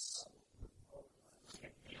stress. You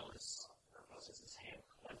can feel his hand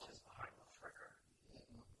clenches behind the trigger.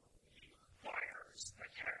 He fires the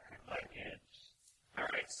cannon again.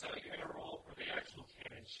 Alright, so you're going to roll for the actual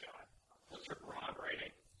cannon shot. What's your broad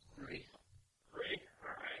rating? 3. 3?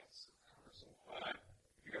 Alright. So 5.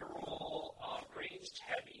 You're going to roll ranged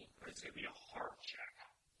heavy, but it's going to be a hard check.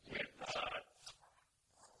 With,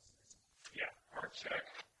 hard check.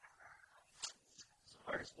 So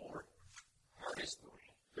hard is 4. Hard is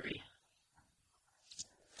 3.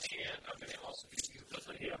 And I'm going to also give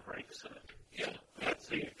you right? So,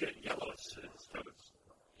 so you get yellows instead of.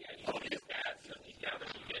 Yeah, you get that. Then you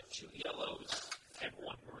get 2 yellows and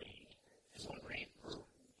 1 green. Is 1 green?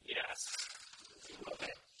 Yes.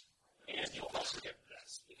 Okay. And you'll also get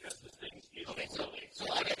this because the thing is. Okay, so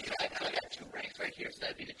I got 2 greens right here, so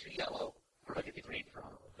that'd be the 2 yellow. Where do I get the green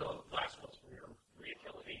from? The last one's for your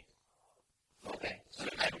utility. Okay, so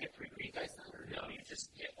I don't get 3 green dice then? Or no, you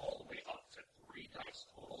just get all the way up to 3 dice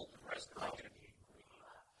total. The rest are all going to be green.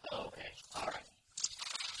 Okay, alright.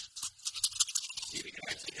 See if you can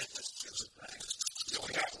actually get this stupid thing. You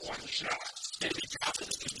only got 1 shot. Maybe drop it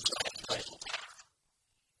in the rifle.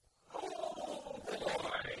 Oh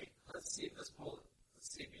boy! Let's see if this bullet. Let's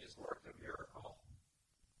see if you just worked a miracle.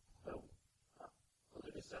 Oh. Well,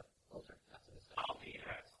 there is a filter after this. I'll be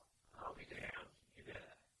damned. You did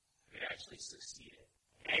it. You actually succeeded.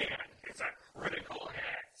 And it's a critical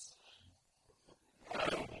hit.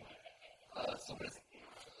 So what is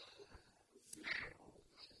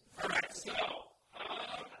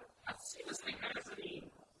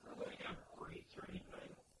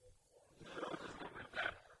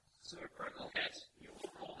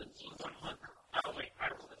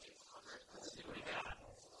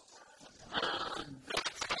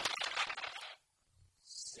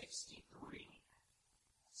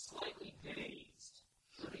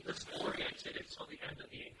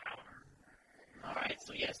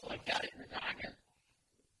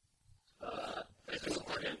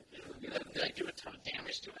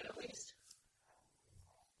damage to it at least?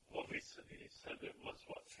 Well, he said it was,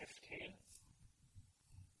 what, 15?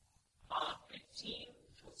 15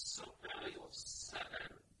 with some value of 7.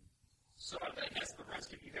 So I guess the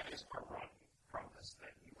rest of you guys are run from this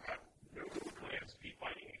thing. You have no plans to be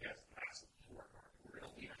fighting against massive Thor.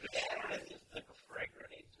 Really? Yeah, it's just like a frag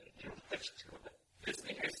grenade to do to it. This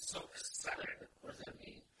thing has soaked 7. What does that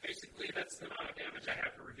mean? Basically, that's the amount of damage I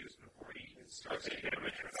have to reduce before he even starts a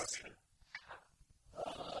damage reduction.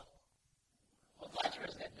 Well,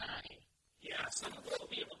 Ledger's at 9. Yeah, so we'll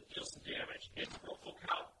be able to deal some damage. It's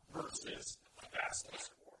RoboCop versus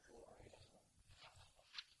Fastest.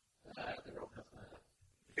 The RoboCop.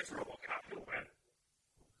 It's RoboCop who win.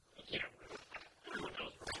 He can't lose. Everyone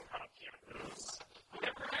knows RoboCop can't lose.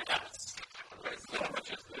 Whatever happens. How much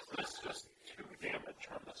is this? This is just 2 damage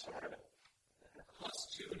on the sword. Plus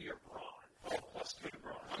 2 to your brawn. Oh, plus 2 to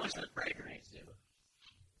brawn. How much does frag grenades do?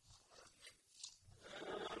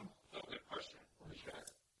 Good question.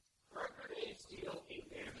 Frag grenades deal 8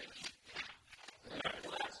 damage. They have a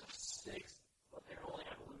class of 6, but they only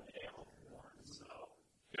have limited ammo for 1, so.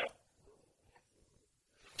 Yep.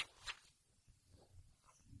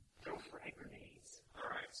 Go frag grenades.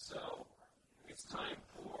 Alright, so it's time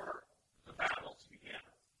for the battle to begin.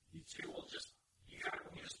 You two will just,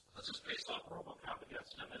 let's just face off RoboCop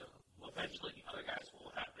against him, and eventually the other guys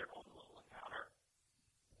will have their own little encounter.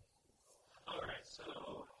 Alright,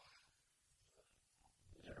 so.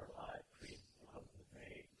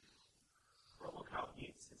 RoboCop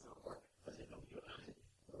needs his own work. Does it know you?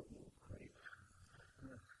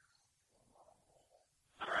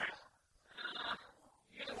 Alright.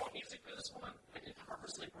 You guys want music for this one? I did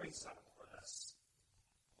purposely bring something for this.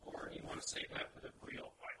 Or do you want to save that for the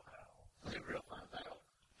real final battle? The real final battle.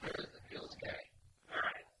 Where does it feel today?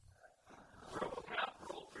 Alright. RoboCop,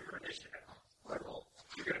 roll for your initiative. Roll.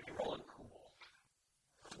 You're going to be rolling cool.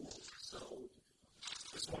 So,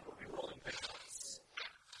 this one will be rolling vigilance.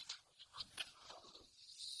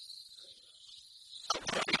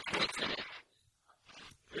 What's in it?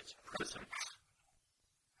 It's presence.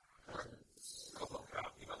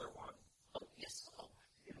 RoboCop, the other one. Oh, yes. Oh,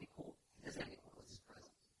 it'd be cool. Does that equal what's his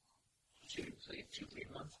presence? 2. So you have 2 big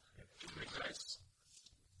ones. You have 2 big dice.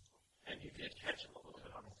 And you did catch him a little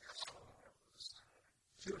bit on the first.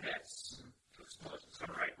 2 hits. 2 explosions.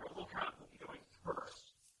 Alright, RoboCop will be going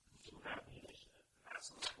first. You have the initiative.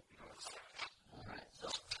 Absolutely will be going second. Alright, so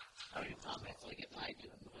how do you combat? So I get my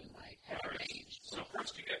doing my head range. So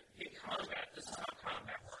first you get in combat. This is how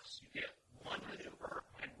combat works. You get 1 maneuver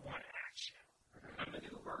and 1 action. A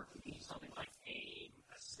maneuver could be something like aim,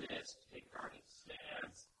 assist, take guarding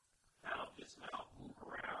stance, mount, dismount, move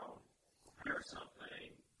around, prepare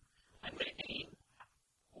something. I'm going to aim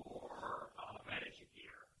or manage your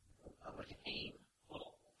gear. I'm going to aim.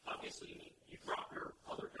 Well, obviously you drop your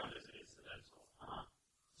other gun as an incidental.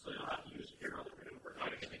 So you'll have to use your other maneuver.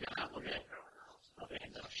 Okay,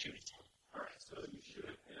 and then I'll shoot it. Alright, so you shoot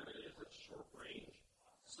it, and it is at short range.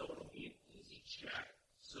 So it'll be an easy check.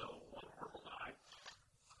 So 1 purple die.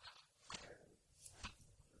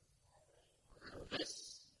 So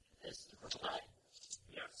this is the purple die?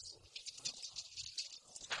 Yes.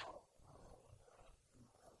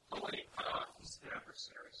 Oh wait, he's the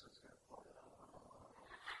adversary, so it's going to fall down.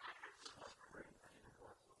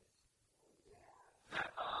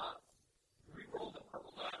 That, re-roll the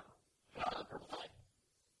purple die. Purple die.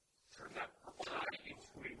 Turn that purple die into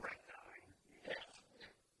a red die. Yeah.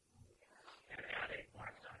 And add a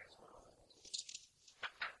black die as well.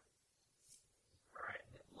 Alright,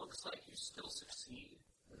 it looks like you still succeed.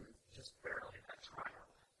 Just barely. That's right.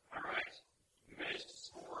 Alright. You managed to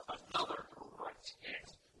score another correct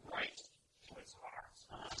hit right to its heart.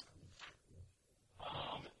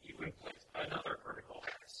 You inflict another critical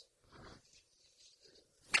hit.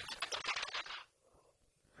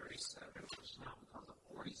 37, which now becomes a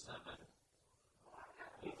 47.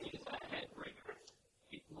 It is a head breaker.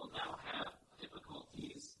 It will now have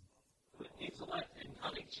difficulties with intellect and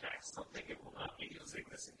cunning checks, something it will not be using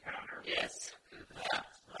this encounter. Yes.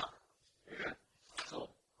 Yeah. So,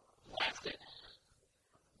 blast it.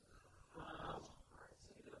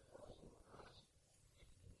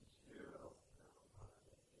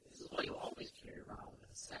 This is why you always carry around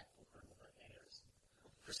a set of purple containers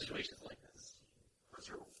for situations like this. What's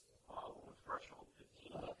your threshold?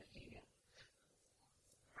 15? 15, yeah.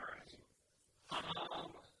 Alright. I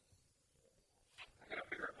gotta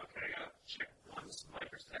figure out, okay, I gotta check one's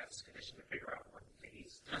microstats condition to figure out what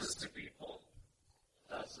phase does to people.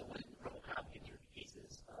 So when RoboCop gets your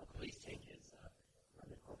pieces, please take his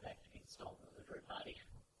go back to being stolen with a dead body.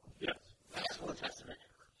 Yes. That's Old Testament.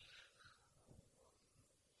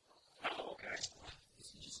 Oh, okay.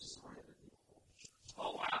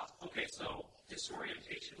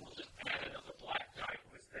 disorientation, we'll just add another black die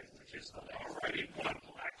to his thing, which is already one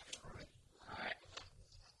black. Alright.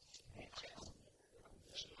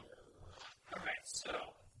 Alright, so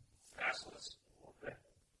Basilisk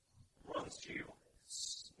runs to you,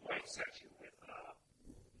 swipes at you with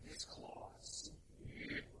his claws.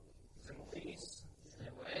 Some of these.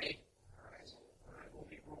 Away. Alright, I will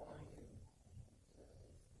be rolling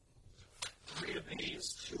 3 of these,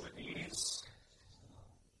 2 of these,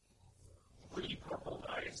 3 purple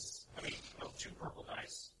dice. I mean, no, 2 purple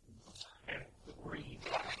dice, and 3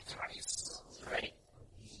 black dice. Right.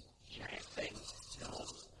 Giant thing.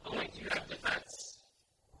 Oh, wait, do you have defense?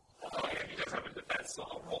 Oh, yeah, he does have a defense, so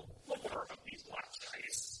I'll roll 4 of these black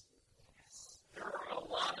dice. There are a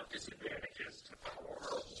lot of disadvantages to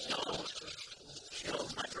 4.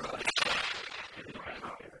 Kills my droid.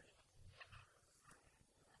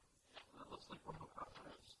 That looks like one of the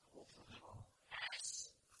problems.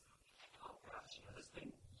 Yes. Oh, gosh, yeah, this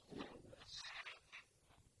thing.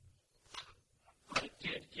 But it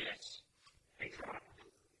did get a drop.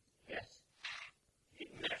 Yes. It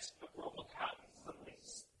missed, but Robocop suddenly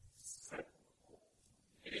said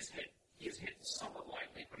it is hit. He is hit somewhat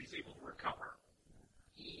lightly, but he's able to recover.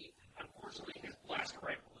 Unfortunately, his blaster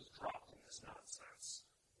rifle was dropped in this nonsense.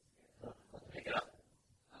 Let's pick it up.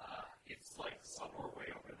 It's like somewhere way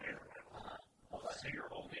over there. So your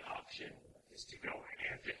only option is to go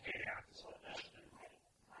hand to hand.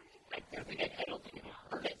 I don't think I can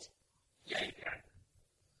hurt it. Yeah, you can.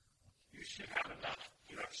 You should have enough.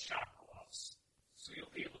 You have shock gloves, so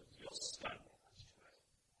you'll be able to deal stun damage to it.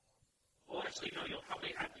 Well, actually, no. You'll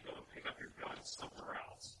probably have to go and pick up your gun somewhere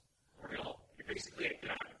else, or you're basically a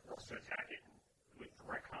gun forced to attack it with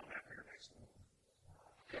direct combat for your next move.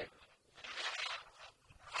 Okay.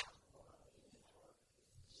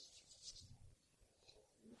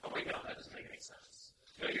 Oh wait, no, that doesn't make any sense.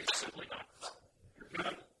 No, you're simply not. Your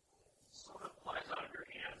gun sort of flies out of your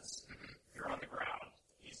hands. You're on the ground.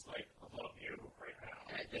 He's like above you right now.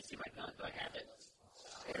 I did see my gun. Do I have it?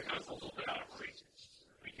 Your gun's a little bit out of reach.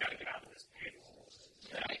 We gotta get out of this pit.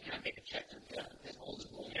 Can I make a check and hold it?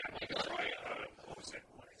 Yeah, my gun. Try what was it?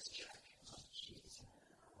 Athletics check. Oh, jeez.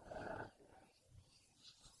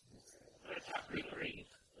 Attack retrieve.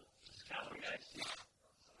 Count guys.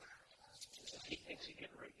 He thinks he can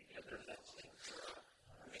rig together that thing.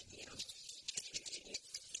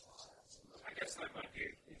 I guess that might be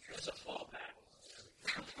just a fallback.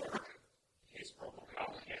 His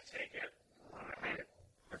Robocop can't take it. I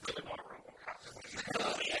really want Robocop to win.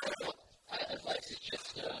 I'd like to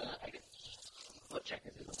just, I guess, foot check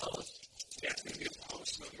is in the post. Yeah, maybe a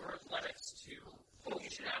post of your athletics to. Oh, you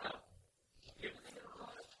should have a.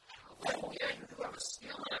 Oh, yeah, you do have a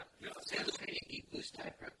skill. Yeah, There's a boost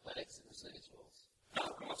type for athletics in the Slingers rules. no,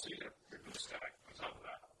 also you get your boost die on top of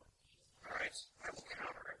that. Alright, I will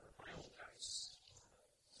counter it with my own dice.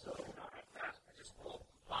 So, not like that. I just rolled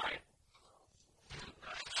 5.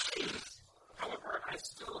 However, I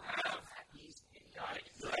still have these idiotic.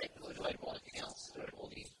 Right. Do I roll anything else? Do I roll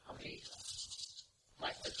these? How many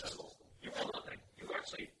life points do I roll? You roll nothing.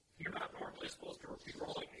 You're not normally supposed to be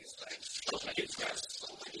rolling these things. It's got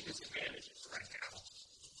so many disadvantages right now.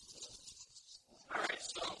 Alright,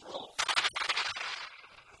 so roll.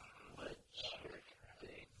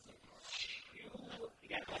 You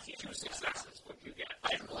got 2 successes. What do you get? I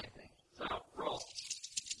didn't roll anything. So, roll.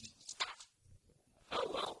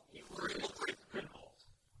 Oh, well, you were able to break the pinhole.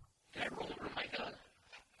 Can I roll it with my gun?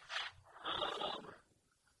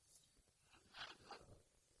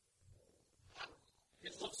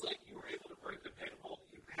 It looks like you were able to break the pinhole.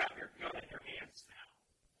 You have your gun in your hands now,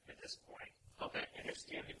 at this point. Okay. And you're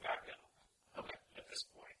standing back up. Okay, at this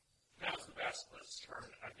point. Now's the Basilisk's turn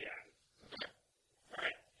again. Okay.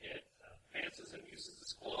 Alright, it advances and uses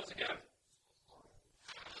its claws again.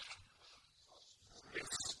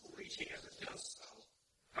 It's screeching as it does so.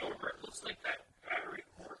 However, it looks like that battery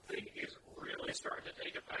core thing is really starting to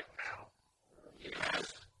take effect now. It has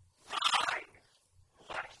 5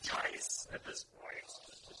 black dice at this point.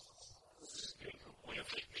 This is getting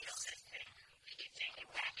completely basic. We can take it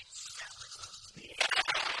back and sell it.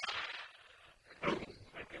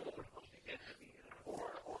 Might be a little bit to get to be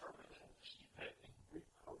or I think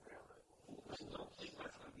reprogram it. I don't think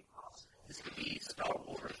that's going to be possible. This could be Star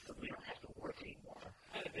Wars, but we don't have to work anymore.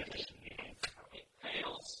 And it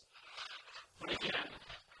fails. But again,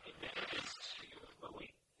 advantages to you, but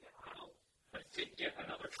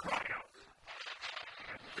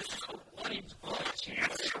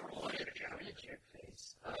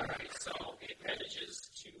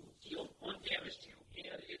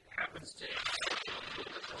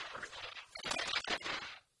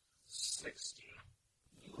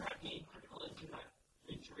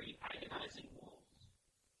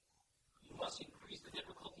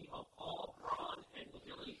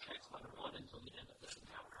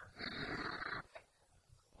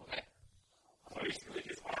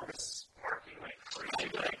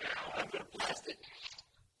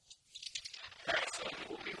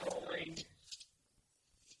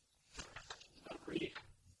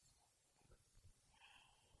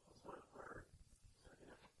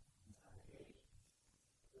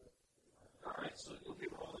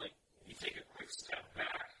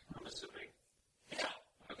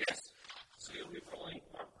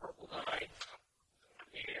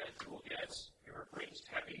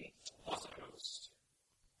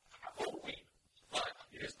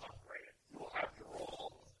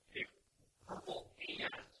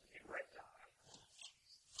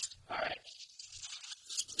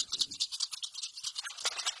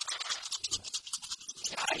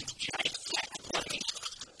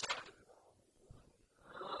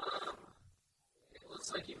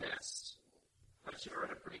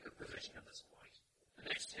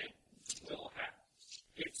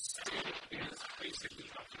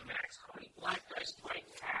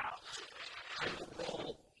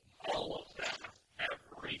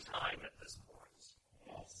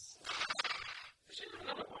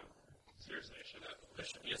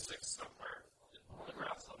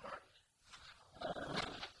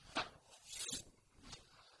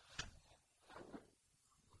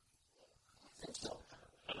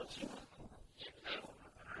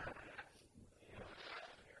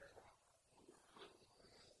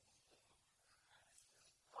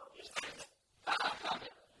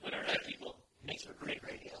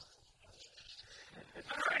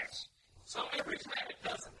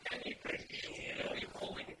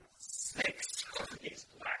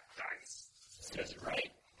does it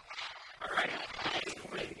right. All right.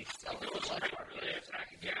 Maybe still It looks like really attack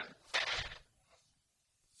again.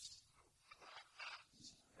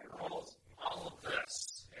 And all of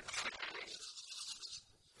this.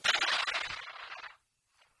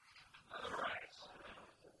 All right.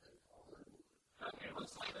 Okay,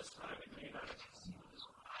 looks like this time it may not have succeeded.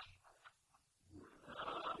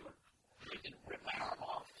 You can rip my arm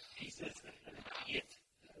off pieces and eat it.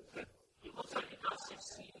 But it looks like it does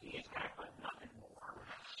succeed the attack, but not anymore.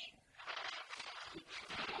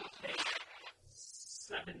 Take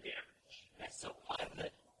 7 damage. that's so 5 of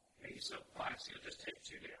it. Okay, so 5, so you'll just take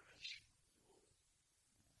 2 damage.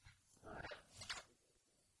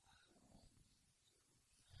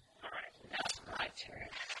 Alright. Now it's my turn.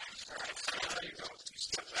 Alright, so now you go. You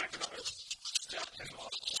step back another step and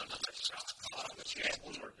off another shot. But you have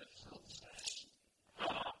one more difficult.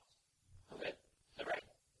 Okay. All right.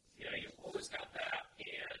 Yeah, you've always got that,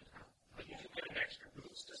 but you can get an extra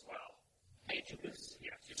boost as well. I get 2 boosts.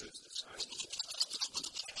 Yeah, 2 boosts this time.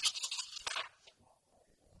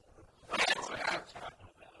 That's what I'm talking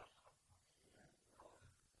about.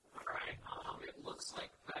 Alright, it looks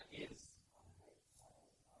like that is.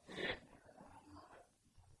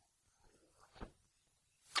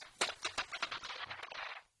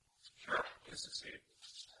 Sure, you succeed.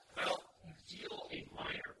 Well, you deal a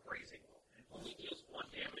minor grazing wound. It only deals 1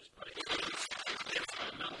 damage, but it gets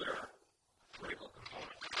another critical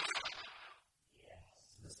component.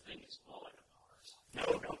 Yes. This thing is falling apart.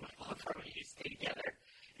 No, both of you stay together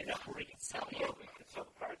enough where we can sell you. We can sell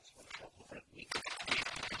the parts. We can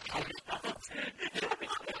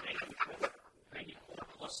 94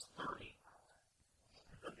 plus 30.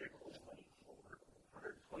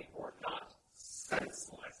 124. Not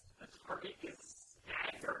senseless. The target is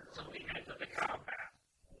staggered until the end of the combat.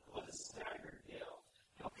 What a staggered deal.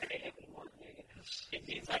 Okay, it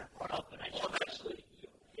means I run up and I Well, eventually,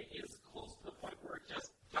 it is close to the point where it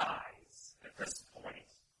just dies at this point.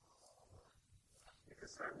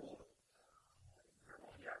 Because I rolled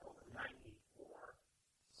a 94.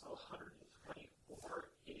 So 124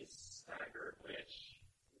 is staggered, which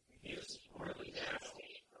is really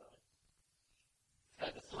nasty.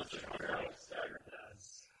 That's a punch That's what a stagger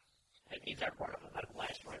does. It means I run up with my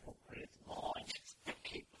blast rifle, but it's small, and just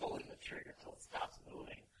keep pulling the trigger until it stops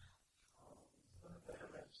moving.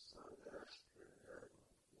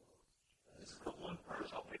 This is the one part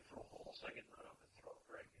I'll wait for a hole so I can run up and throw a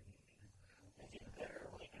break. It's even better,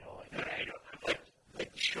 I'm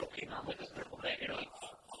like choking on like a purple bag,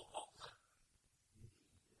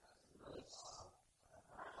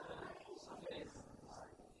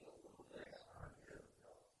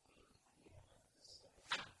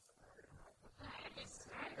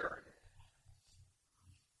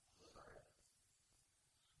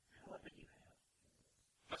 What did you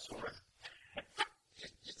have? A sword.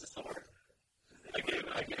 Just a sword. I gave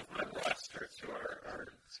my blaster to our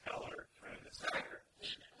scholar friend, the stagger.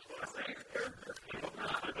 I was saying,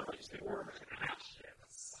 I don't use the word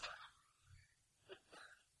actions.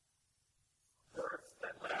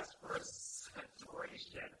 That lasts for a set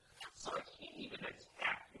duration, so I can't even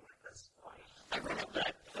attack you at this point. I run up and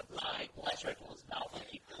I put my blast rifle in his mouth and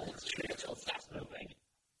he pulls the trigger until it stops moving.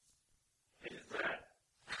 Is that?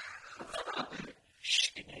 Shh,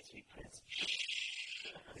 good night, sweet prince.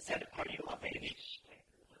 Shh. Is that a part you want, baby?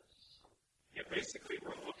 Yeah, basically,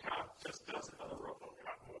 RoboCop just does another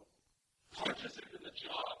RoboCop move. Punches it in the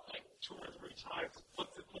jaw like 2 or 3 times,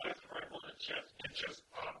 puts the blast rifle in the chest, and just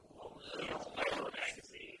unloads the entire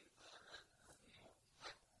magazine.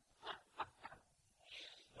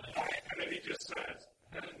 And then he just says,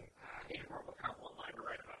 hey, RoboCop one-liner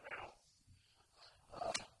right about now.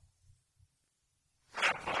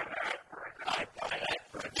 I buy that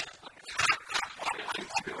for a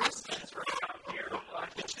It's your sense right out here.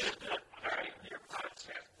 Alright, your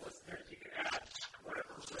podcast listeners, you can add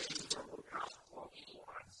whatever rating RoboCop book you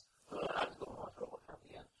want. I'm going to watch RoboCop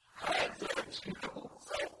again. I have 2 rules.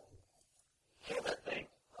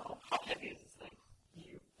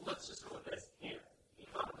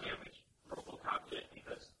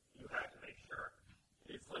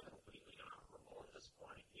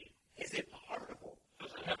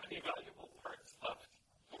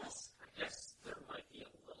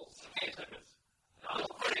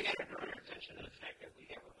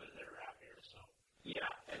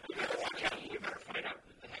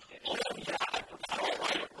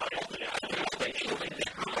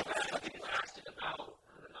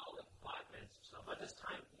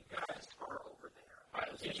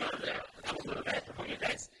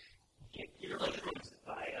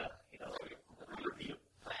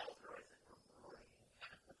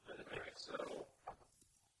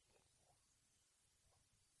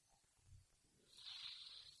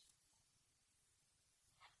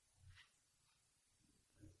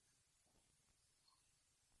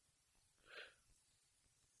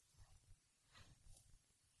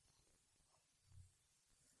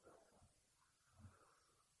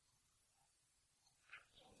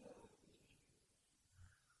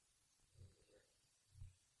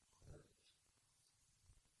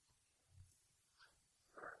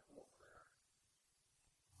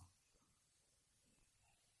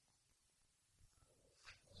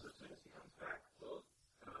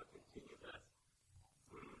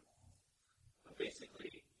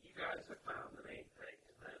 basically, you guys have found the main thing,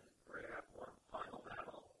 and then we're going to have one final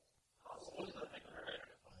battle. What is the thing that we're going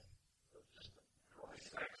to find? Just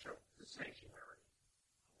the sanctuary.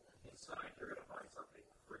 Inside, you're going to find something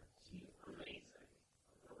pretty amazing.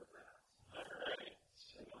 I'll go with that. Alright.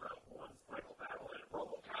 So you'll have one final battle, and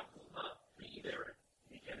RoboCop will not be there at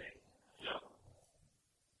the beginning. Yep.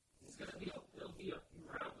 There'll be a few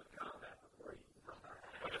rounds of combat before you come back.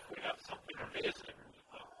 But if we have something amazing,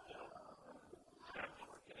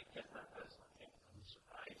 We're going to get that as something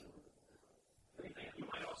surprising. You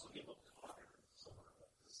might also be able to talk to someone about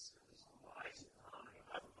this wise time.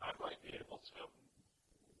 I might be able to.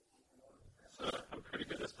 So I'm pretty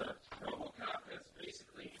good at that. RoboCop is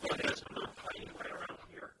basically fighting right around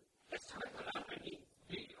here. It's time for that. I mean,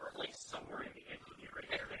 or at least somewhere in the engineering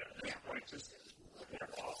area at this point. Just they're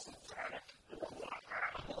awesome.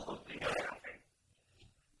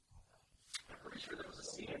 I'm pretty sure there was a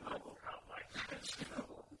scene in RoboCop like that.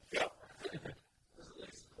 Yeah. There's at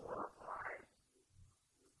least 4 or 5.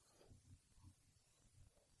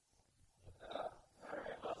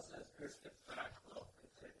 Alright, well, since Chris gets back, we'll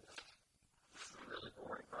continue. This is a really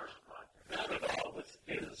boring part of the podcast. Not at all. This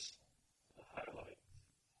is the highlight.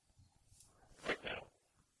 Right now.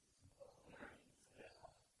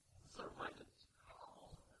 So reminded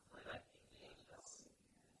play that game.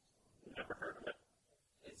 Never heard of it.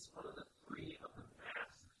 It's one of the 3 of the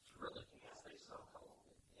masked trilogies they so-called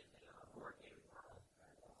in the board gaming world.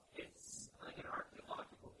 It's like an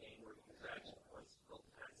archaeological game where you use action points to build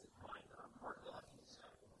tanks and find archaeological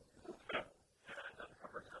stuff. And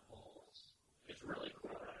uncover temples. It's really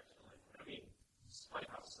cool, actually. I mean,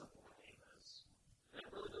 despite how simple the game is, it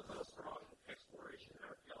really does have a strong exploration and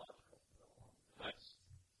archaeological. Nice.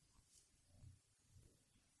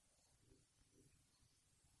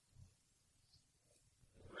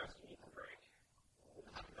 I'm asking you to break. Oh,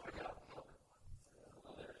 my God. Oh,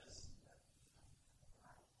 there it is.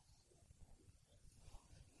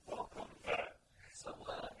 Welcome back. So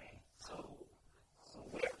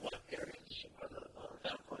What areas should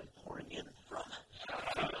that point pouring in from?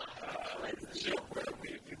 So where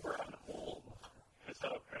we were on hold, I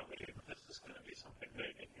thought apparently this is going to be something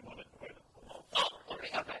big and you wanted to wait a little. Oh, okay,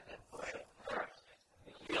 I'm back then.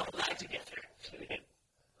 We all lie together.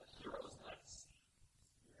 Heroes Nights.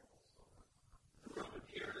 The room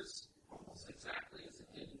appears almost exactly as it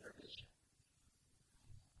did in your vision.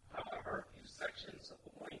 However, a few sections of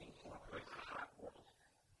the waiting walkway to the platform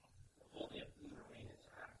only a few remain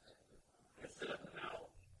intact. Instead of the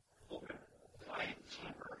now open, quiet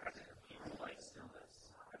chamber has a confusing light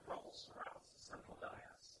stillness and rubble surrounds the central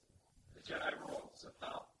dais. The Jedi robes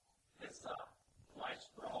about this lie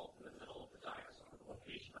sprawled in the middle of the dais on the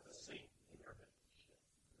location of the seat in your vision.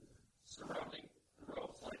 Surrounding the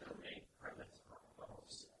robes like the main premise of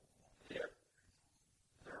robes. There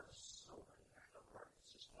are so many backup parties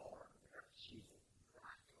just all around there. She's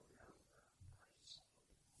going down the place.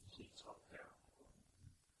 She's up down.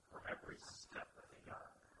 For every step that they got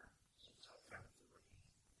on there, she took down 3.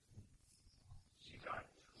 She got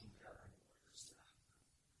 2 got anywhere to step.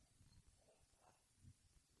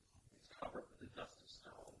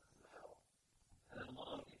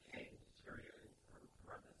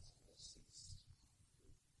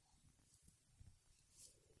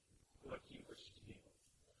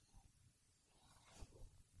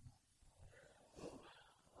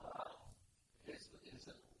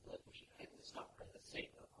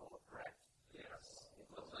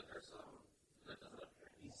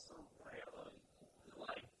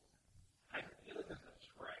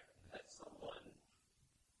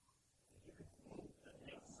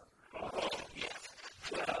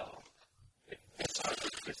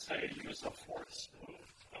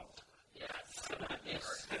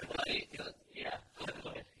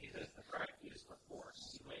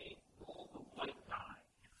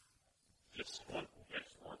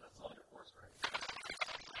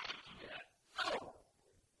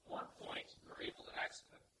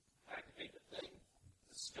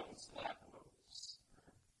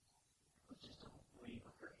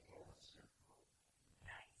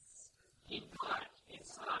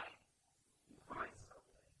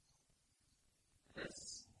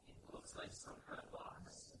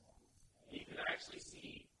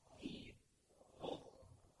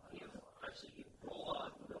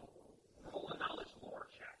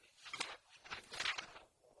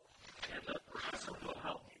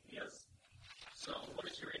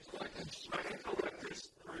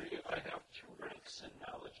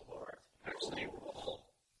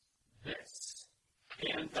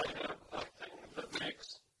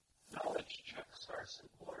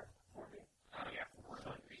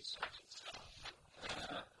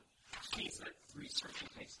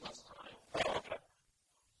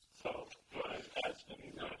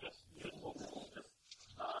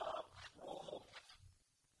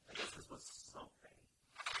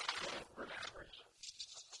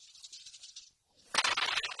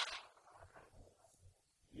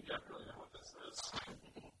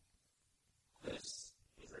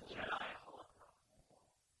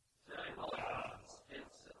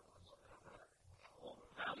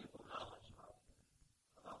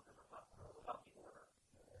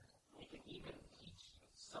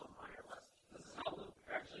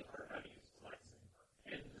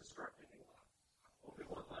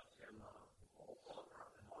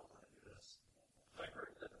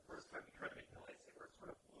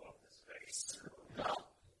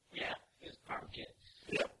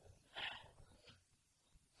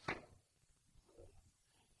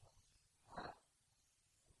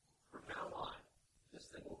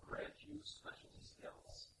 specialty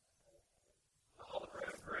skills. The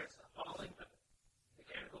hologram grants the following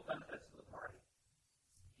mechanical benefits to the party.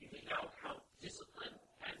 You may now count discipline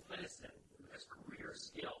and medicine as career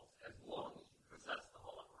skills as long as you possess the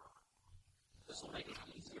hologram. This will make it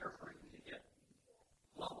easier for you to get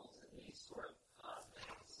levels in these sort of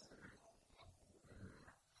things.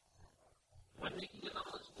 When making a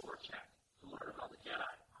knowledge lore check to learn about the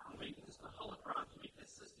Jedi, you may use the holocron to make an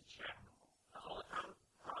assisted check. The holocron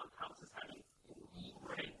counts as having 3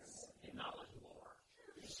 ranks in knowledge lore.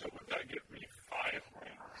 So would that give me 5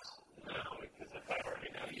 ranks? No, Because if I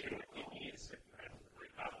already have 2, it needs if you have 3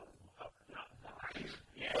 not 5.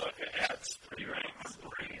 yeah, well, if it adds 3 ranks,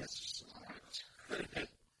 3 is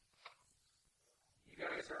You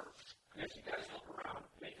guys are, as you guys look around,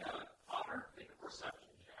 make a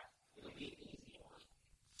perception check. It'll be an easy one.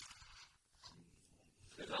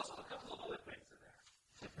 There's also a couple of other things in there.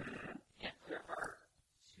 Yeah. There are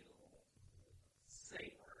 2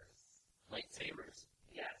 sabers. Lightsabers.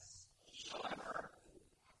 Yes. However,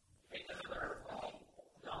 make another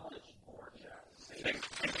knowledge lore check. Okay,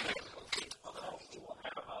 although you will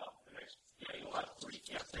have you'll have 3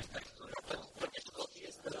 same things. So What difficulty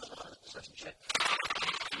is the perception check?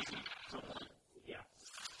 yeah.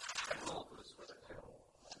 And roll for this with a 2.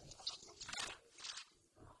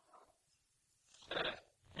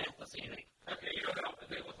 Let's see anything. Okay, you don't know, but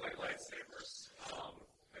they look like lightsabers. I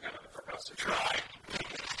got the professor try.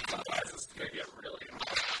 Otherwise, it's going to get really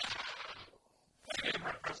annoying. Okay,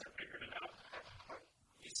 my professor figured it out.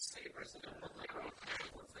 These sabers, they don't look like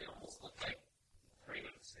lightsabers ones. They almost look like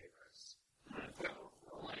training sabers. So,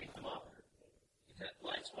 lighting them up. He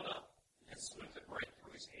lights one up and swings it right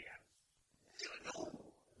through his hand.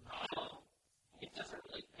 It doesn't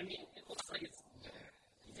really, it looks like he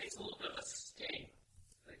takes a little bit of a sting.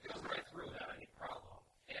 It goes right through without any problem.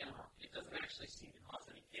 And it doesn't actually seem to cause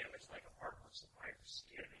any damage like a part of your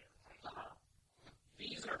skin.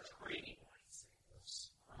 These are training lightsabers.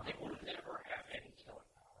 They will never have any killing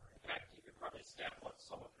power. In fact, you could probably stab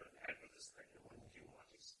someone through the head with this thing. It wouldn't do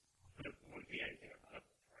much. It wouldn't be anything about a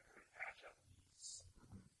patch up.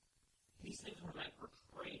 These things were meant for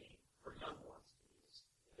training for young ones to use.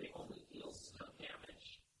 They only deal some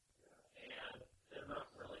damage, and they're not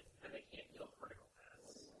really, and they can't deal critical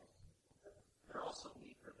hits. They're also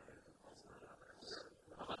weaker than others.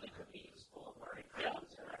 But they could be useful in learning how to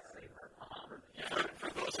use a lightsaber. For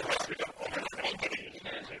those of us who don't own anybody,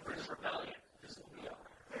 And if there's rebellion, this will be a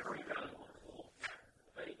very valuable tool.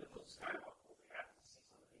 But even with Skywalker, we have to see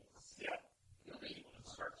some of these. yeah. You'll be able to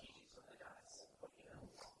start teaching some of the guys.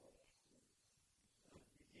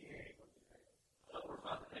 But we're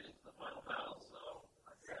about to head into the final battle, so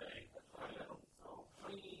I'd say 25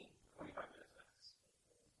 minutes max.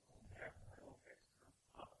 Yeah, okay.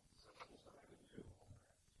 So here's what I would do.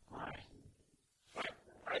 Alright.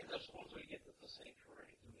 Alright, now suppose we get to the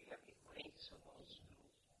sanctuary. Do we have any ranks of those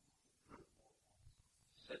schools?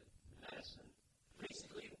 Said medicine.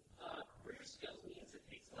 Basically, career skills means it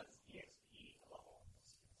takes less EXP level.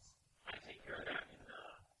 I take care of that in the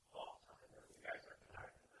fall time where you guys are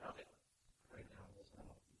tired of it. Right now,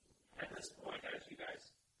 at this point, as you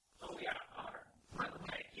guys, by the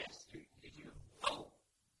way, yes, did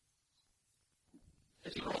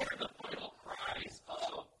you order the final prize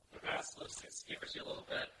of the Basilisk? It scares you a little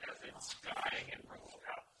bit as it's dying and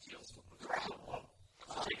Robocop deals with the problem.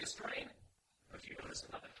 So take a strain, but you notice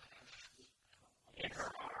another thing. In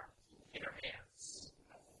her arm, in her hands,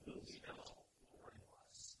 you know where it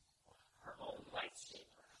was. Her own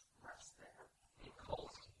lightsaber rests there. It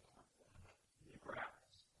calls to you. You grab it.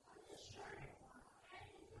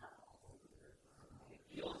 It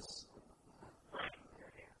feels right in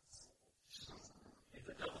your hands. It's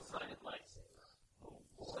a double-sided lightsaber.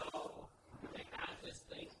 So, you may add this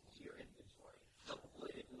thing to your inventory.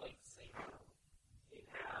 Double-bladed lightsaber. It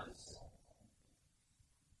has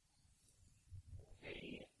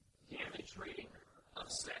a damage rating of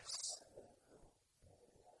 6.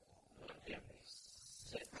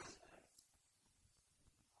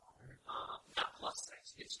 Not plus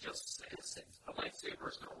 6. It's just 6. A lightsaber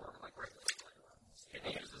is going to work like regular lightsabers. It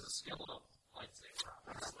uses a skill of lightsaber,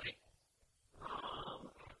 obviously.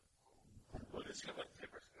 What is your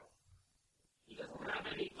lightsaber skill? He doesn't have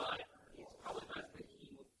any, but it's probably best that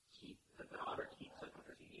he would keep the daughter keeps it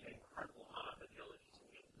because you need an incredible amount of agility to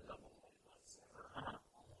make the double-bladed lightsaber.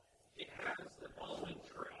 It has the following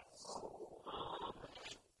traits.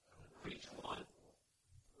 For each one,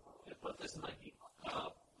 but this might be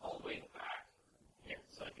all the way in the back. Here,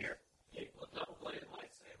 so here, you put double-bladed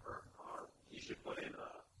lightsaber, or you should put in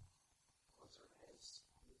what's her name?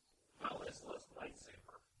 Well, this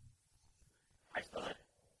lightsaber. I thought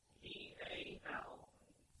he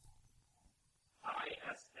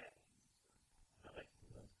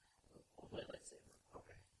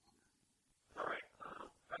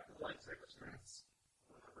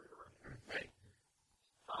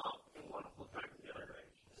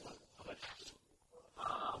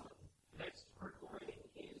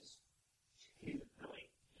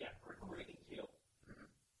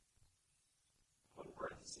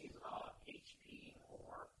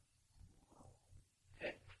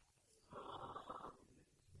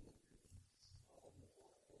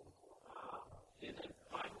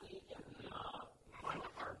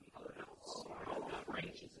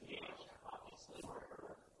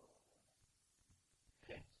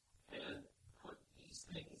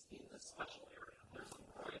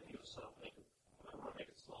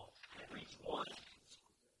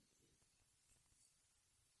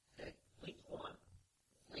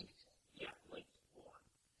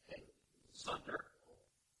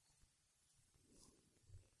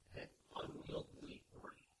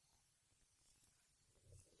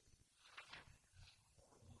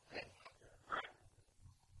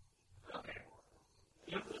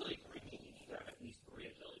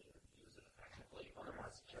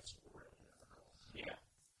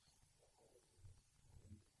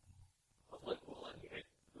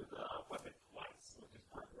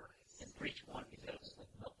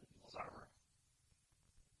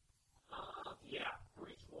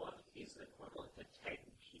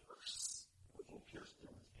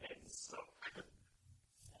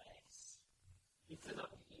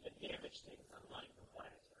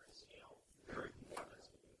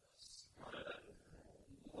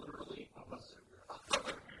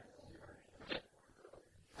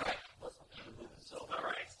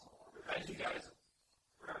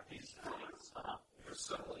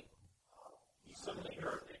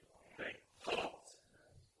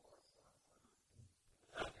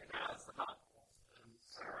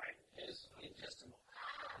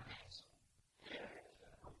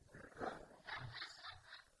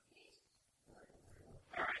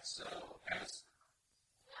So as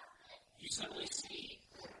you suddenly see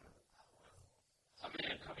a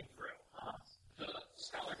man coming through, the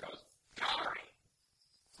scholar goes, "Gary,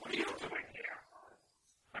 what are you doing here?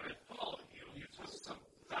 I've been following you. You took some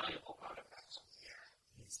valuable artifacts from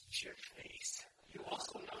here." His jerk face. You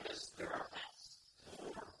also notice there are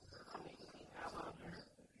four amazing on here.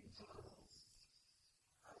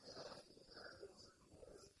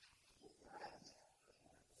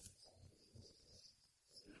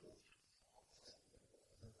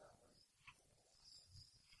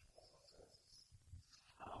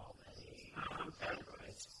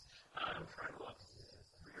 I'm trying to look.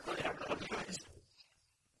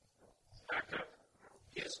 Back up.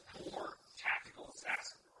 He has four tactical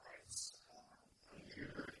assassin rights.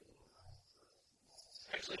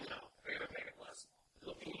 Actually, no. I gotta make it less.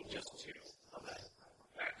 It'll be just two. Okay.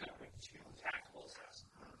 Back up with two tactical assassin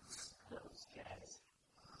rights. Those guys.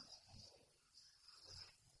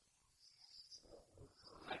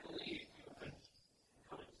 I believe you've been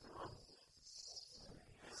coming from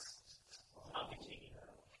Albuquerque.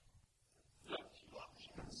 You have a few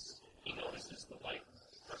options. He notices the light.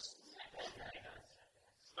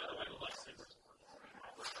 By the way, the lightsaber's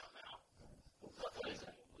now. What is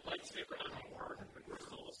it? Lightsaber doesn't work, but you're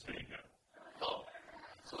still a Sega. Oh,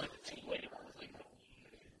 so like the two-way thing.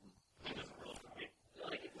 He doesn't really forget.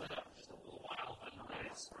 Like it went up just a little while, but then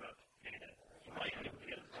it's sort of ended. You might even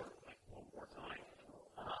get it for like one more time.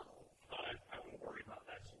 But I wouldn't worry about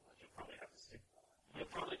that too much. You'll probably have to stick. You'll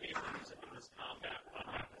probably be able to use it in this combat, but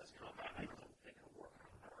not in this combat. I don't think it'll work.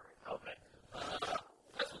 Okay.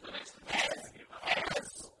 That's what the next thing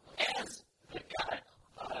As the guy,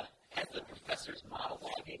 as the professor's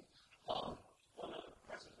monologuing, one of the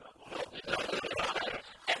professors got one.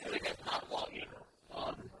 as the guy's monologuing,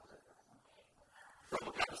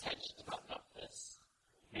 Robocop's head just popped up this.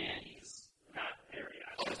 And he's not there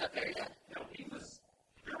yet. Oh, he's not there yet? No, he was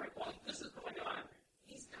very well. This is going on.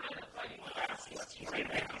 He's kind of fighting fast. He's right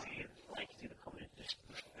back. Like, see the comment. It's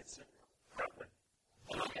probably.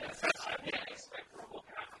 Okay. I expect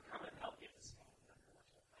Robocop to come and help you this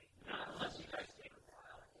game. Not unless you guys take a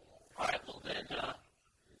while. All right, well then,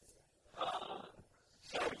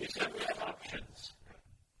 So you said we have options.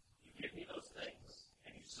 You give me those things,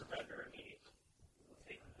 and you surrender immediately. We'll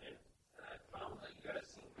take them in. And I found that you guys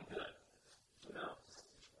seem to be good. Who knows?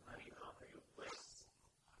 I can offer you a place.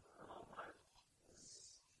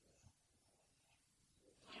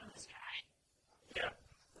 you know this guy. Yeah.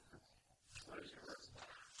 What is your first?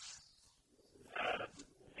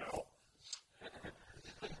 No.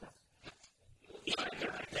 I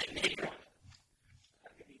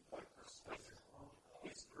can be quite persuasive.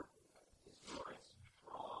 His stories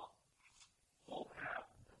draw full path.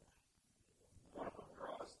 One of them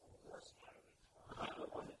draws the horse out of it. Another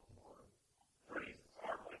one brings his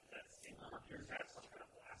arm like this. Here's that some kind of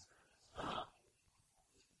blaster.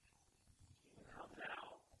 You can come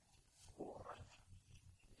now, or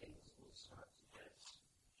things will start to get.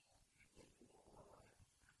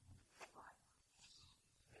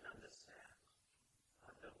 And understand.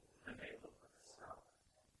 I may look for the stuff.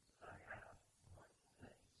 I have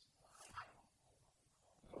things.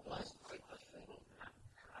 Well, that's quite the thing.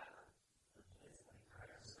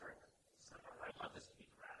 I want this to be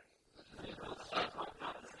dramatic.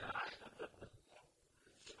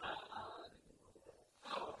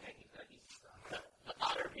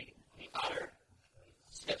 Okay, The otter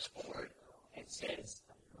steps forward and says,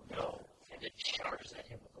 no, and then charges at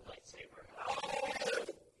him with a lightsaber.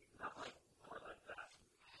 not like more like that.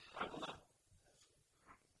 I will not.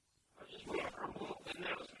 I'll just move for a move, and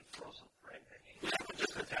then I was going to throw some frame at me. Yeah, but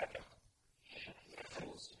just attack him.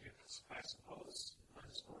 Fools to do this, I suppose. I'm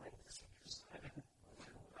just going to this understanding.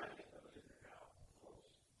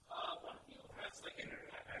 One of you has like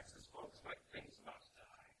internet access, folks, my thing's about to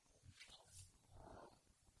die.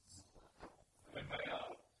 I mean,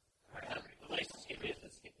 The license give is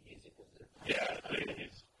let's get music with it. yeah, it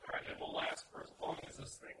is. Alright, it will last for as long as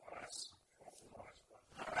this thing lasts.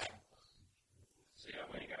 Alright. So yeah,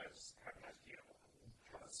 when you guys have an idea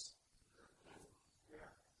of this.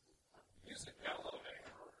 Music downloading.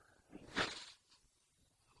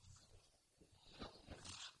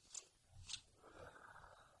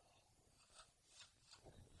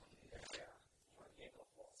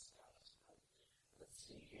 Let's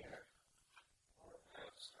see here.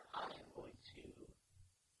 I am going to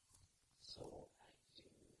soul do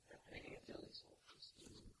everything I feel these soldiers do.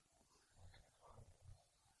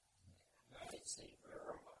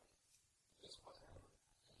 Lightsaber. This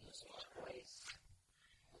one twice.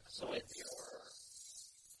 So it's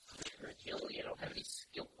your agility. I don't have any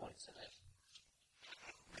skill points in it.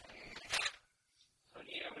 So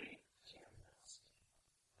yeah, when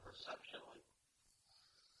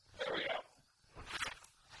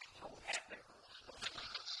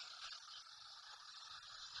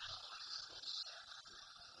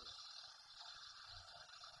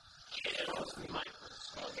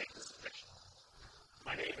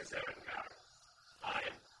 27 guy.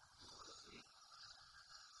 I'm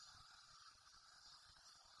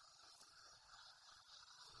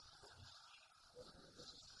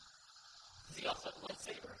Does he also have a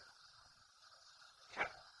lightsaber?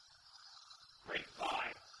 grade 5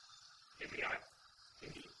 in the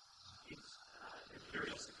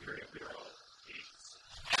Imperial Security Bureau agents.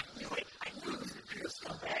 Wait, I knew he was an Imperial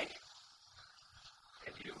scumbag.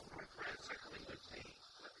 And you, my friends, are coming with me.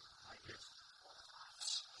 Like this.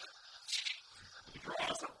 He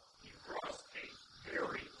draws a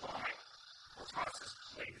very fine Cortaz's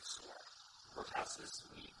bladed sword. Cortaz's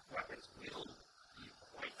weak weapons will be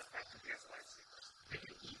quite effective against lightsabers. They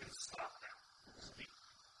can even stop them.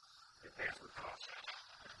 Advance with caution.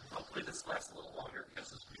 Hopefully this lasts a little longer because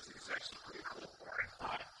this music is actually pretty cool for it.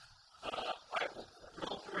 I will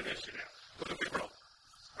roll through initiative. What do we roll?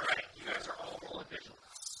 Alright, you guys are all rolling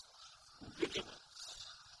vigilance. Vigilance.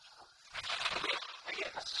 I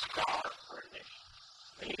get a star for initiative.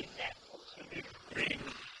 Maybe that will Green.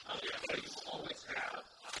 Oh yeah, so you always have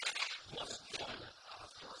 +1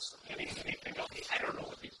 for some. Anything else? I don't know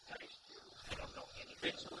what these dice do. I don't know any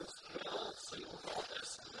Vigilance will, so you'll roll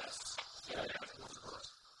this and this. Yeah, who's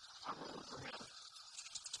first? I'm rolling for him.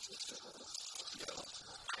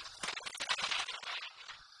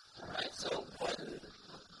 Alright, so one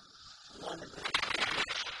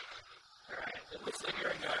Alright, it looks like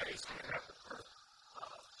you're a guy who's going to have the first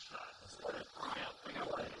shot. Let's let it bring out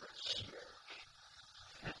what here.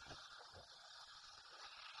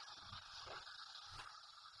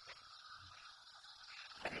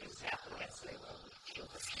 I know exactly what I'd say when we kill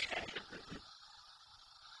this guy.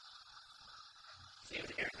 See if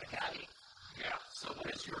there's a guy. Yeah, so what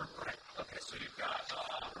is your right? Okay, so you've got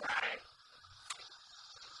right.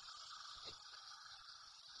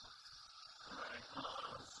 Alright,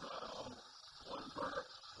 so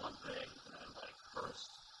one thing, and then like first.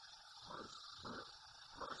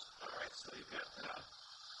 Alright, so you've got that.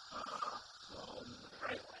 So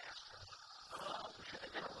right last.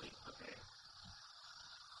 Generally, okay.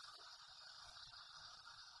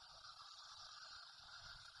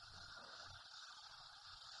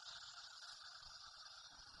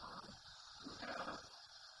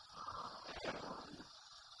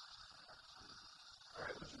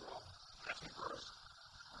 Alright, what'd you roll? That's me first.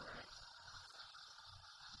 Alright.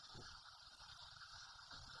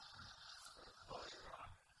 Oh, you're on.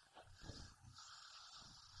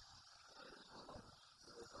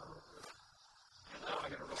 And now I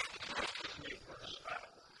gotta roll me first.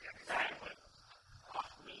 Yeah, exactly.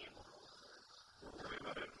 Off me. We'll worry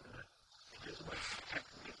about it in a minute. Here's what's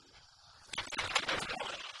technically. That's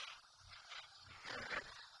one. Alright.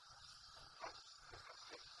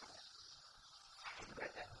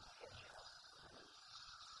 Right there.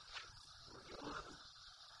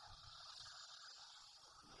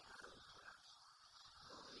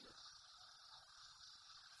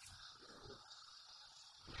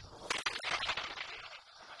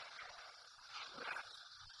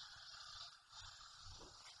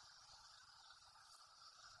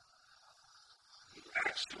 The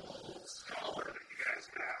actual scholar that you guys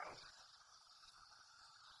have.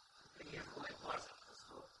 He has really wasn't.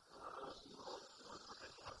 So, you rolled one for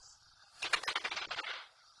hit plus.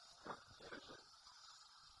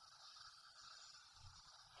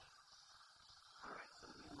 Alright, so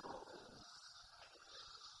you roll.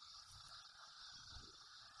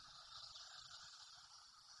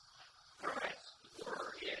 Alright, your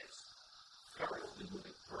is. Garrett will be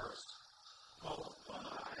moving first, followed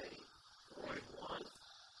by Roy 1,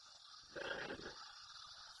 then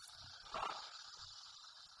Pop,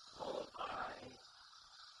 followed by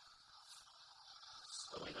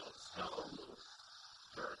Stone move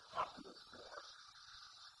third, Pop move 4.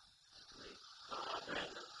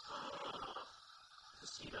 Then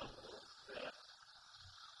Casino move 5th.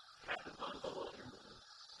 Captain Von Bullinger move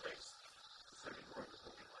 6th. Second Roy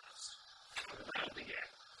will be last. And that'll begin.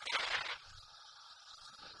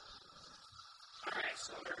 Alright,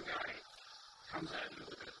 so every guy comes at you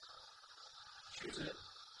with it, shoots it,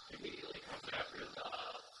 immediately comes after the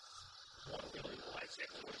one wielding the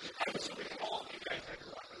lightsaber. I'm assuming all of you guys have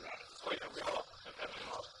your weapons out. So you know, we all have them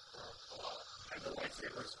off. And the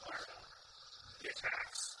lightsaber is fired up. The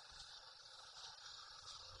attacks.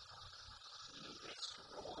 Let's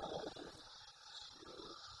roll.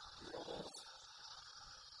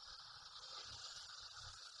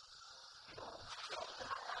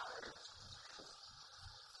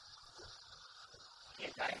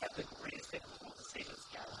 Can't I have the greatest thing to say this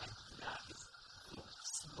guy? Not his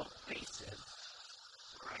smug faces.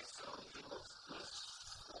 Alright, so he looks good.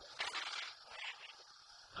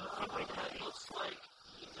 Oh my god, It looks like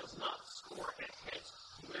he does not score a hit.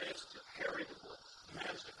 You may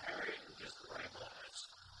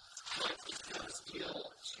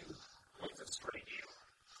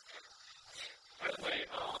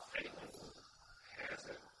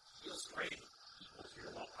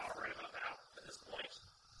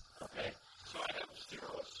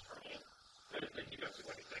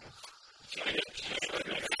The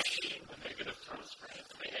negative comes from it.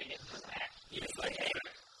 They hang it to that. It's like, hey,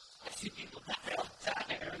 I see people die all the time.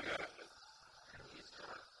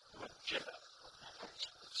 Shut up.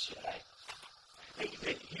 Should I? Hey,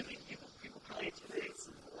 you play today, so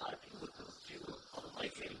a lot of people do all the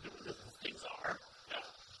lightsaber doing different things are. Yeah.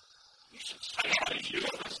 You should try how to use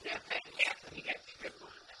them. Snap that half and you got triple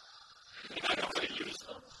on that. I know how to use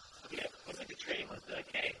them. Yeah, it's like a train with like,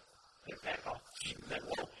 hey, get back off. Then,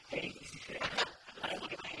 well, hey, easy thing. I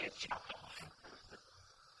look at my hands chopped off.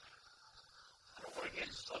 I don't want to get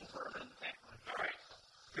sunburned in that one. All right,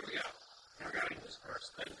 here we go. Now we're going to do this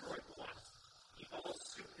first. Android 1. He all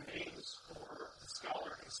suit names for the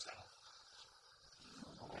scholar himself.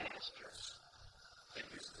 Masters. And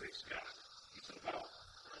uses a Scott. He's about,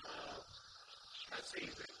 let's say,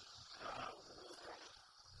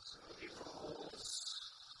 so he rolls.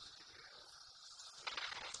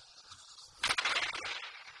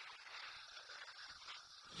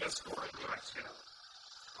 Just score a direct skill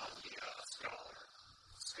on the scholar.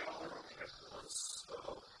 Scholar only has one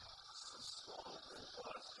slow, some small and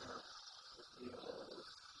blaster.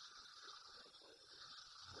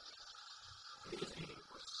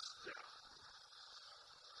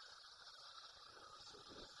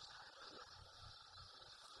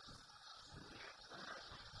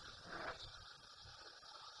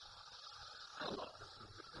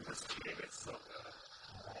 This game is so good.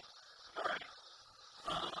 All right.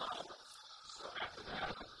 So after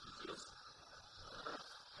that, just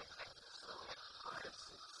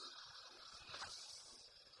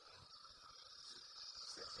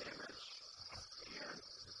 6 damage, and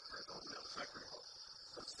so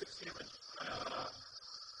 6 damage.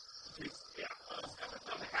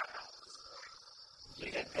 I'm a half out at this point. You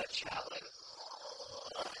got that shot like,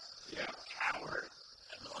 yeah, coward.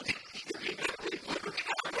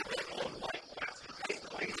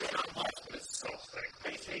 It's so thick.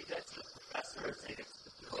 They say that's the professor. They get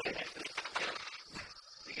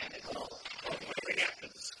they go after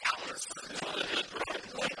the scholars.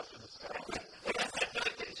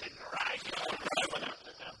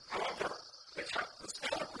 However, the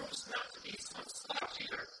scholar proves not to be some slouch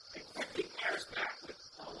either. They quickly fires back with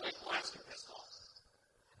a light blaster pistol.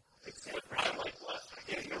 They say probably light blaster.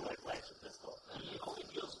 Yeah, your light blaster pistol. And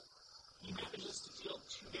he manages to deal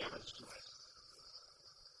 2 damage to it.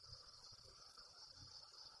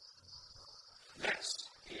 Next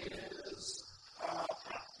is, you're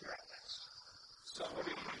up next. So what are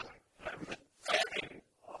you doing? I'm attacking.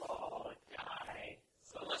 Oh, guy.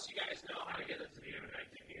 So unless you guys know how to get into the internet,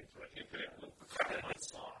 get me into it. Infinite Loop, my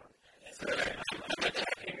song. I'm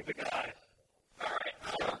attacking the guy.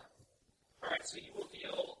 Alright, so you will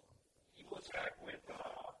attack with,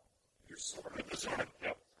 your sword. With the sword,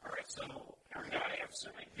 yep. Alright, so your guy, I'm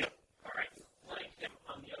assuming. Yep. Alright, flank him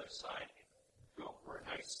on the other side. Go for a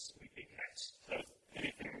nice sweeping hit. So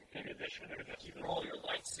anything in addition to this? You can roll your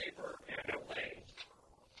lightsaber and away.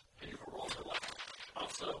 And you can roll your light.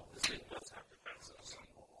 Also, this thing does have defensive, so you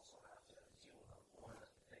will also have to deal with one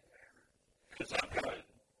thing there. Because I've got it.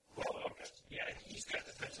 Well, okay. Yeah, he's got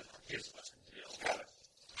defensive for his weapon too. Got it.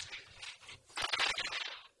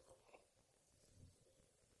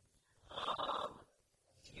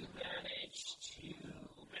 You manage to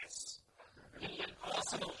miss. And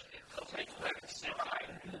also, he'll take a back step high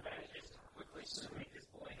and manages to quickly swing his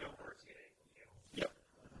blade over to you. Yep.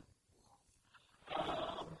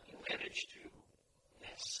 You manage to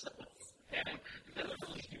miss. And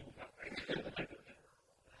literally do nothing.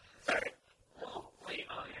 Sorry. Well, wait,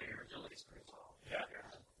 yeah, your agility's pretty tall. Yeah.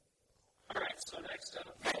 Alright, so next up,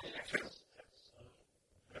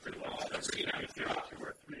 everyone, that's 2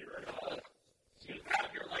 or 3, right? You have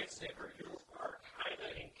your lightsaber, you are kind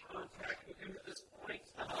of in contact with him at this point.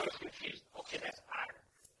 Okay, that's honor.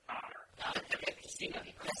 Casino,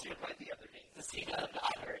 he calls you by the other name. Casino, the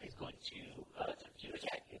honor, is going to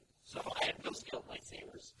attack you. So I have no skilled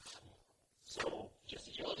lightsabers. So, just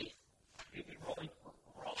agility. You'll be rolling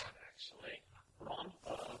wrong, actually. Wrong,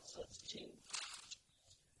 so it's 2.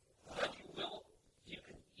 You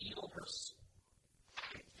can heal her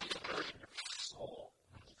in your soul.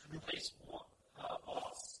 You can replace one.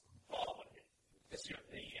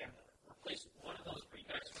 Replace one of those green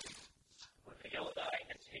dice with a yellow die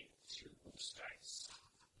and take 2 boost dice.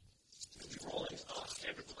 You'll be rolling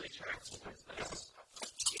standard blade tracks with these dice.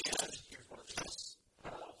 And here's one of these.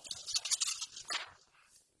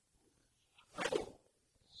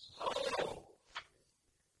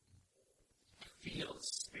 Feel the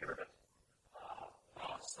spirit of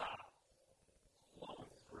Rasa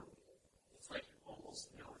flowing through. It's like you almost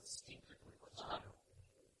know instinctively what's on.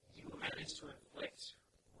 You manage to inflict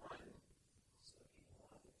 1, so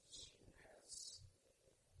 1, 2,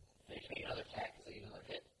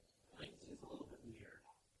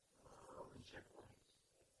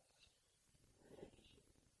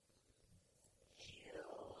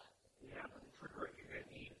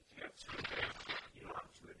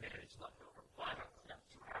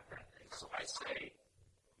 say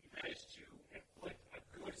you managed to inflict a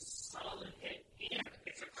good solid hit, and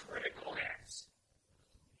it's a critical hit.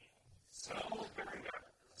 So, very good.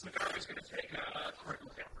 So Garvey's going to take a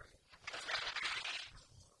critical hit rate.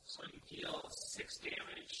 So you deal 6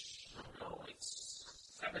 damage. No,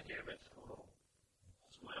 it's 7 damage total.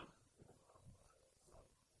 Swim.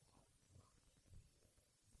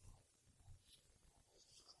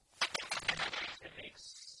 It makes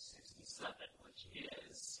 67, which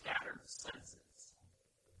is scattered senses.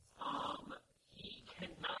 He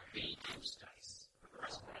cannot be use dice for the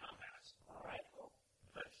rest of the combat. All right. Cool.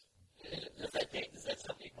 Does that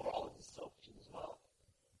something for all of the soap too as well?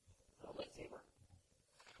 The lightsaber.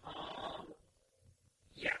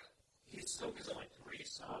 Yeah. His soak is only 3,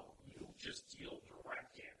 so you just deal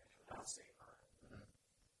direct damage without saber.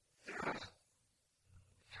 Mm-hmm.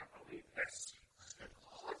 Can't believe this.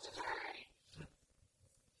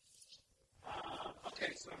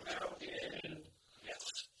 Okay, so now in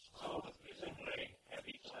so using a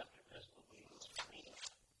heavy blaster pistol, we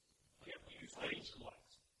have to use range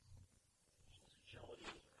light. Agility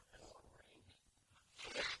and 1 range. So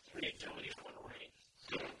that's 3 agility and 1 range.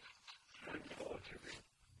 So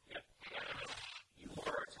you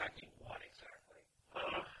are attacking what exactly?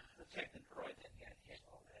 Attack the droid that got hit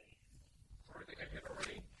already. Droid that got hit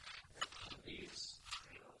already? These.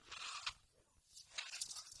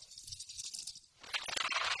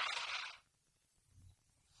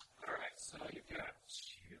 Alright, so you've got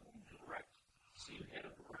 2 direct. So you hit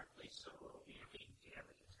them directly, so it'll be an 8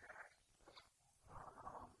 damage attack.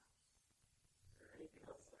 Is there anything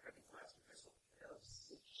else the heavy blaster pistol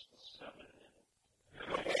does? 7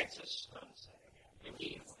 and it's a stun setting. It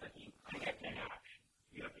means that you have the option.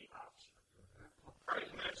 You have the option. Alright,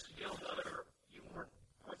 you managed to deal another few more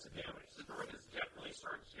points of damage. The droid is definitely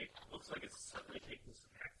starting to take, looks like it's suddenly taking some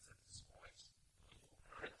hits at this point.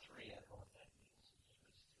 Crit 3, I don't know what that means.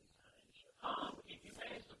 If you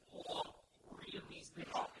manage to pull off 3 of these things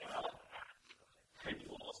off the top, then you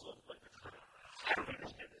will also inflict a crit. I don't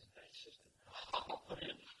understand this dice system.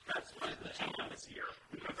 That's why the team is here.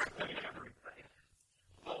 We have to play everything.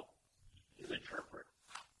 Well, you interpret.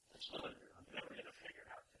 I'm never going to figure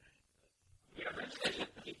it out today. Yeah,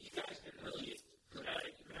 if you guys can really good at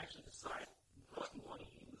it, you can actually decide what you want to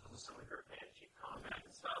use with some of your advantage in combat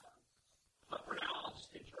and stuff. But for now, I'll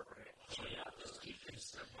just interpret it. So yeah, just keep things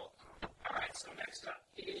simple. Alright, so next up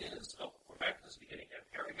is, we're back to the beginning of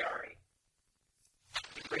Harigari.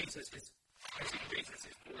 He raises his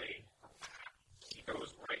blade. He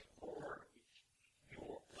goes right for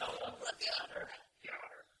your The honor.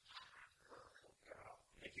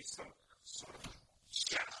 Make you some sort of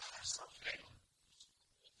Jedi or something.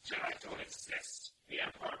 Jedi don't exist. The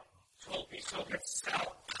Emperor told me so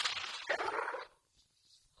himself.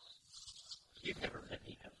 You've never met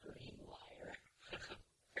the Emperor, you liar.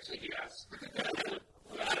 Actually, yes.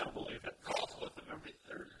 I don't believe it. Also, with the memory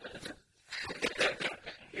third.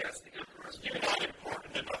 Yes, the Emperor is not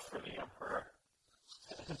important enough for the Emperor.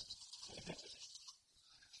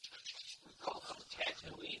 We call them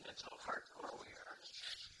Tatooine, that's how hardcore we are.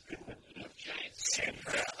 Giant sand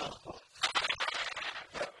crab.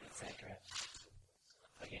 Sand crab.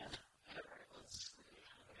 Again.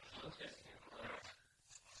 Okay.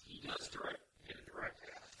 He does get a direct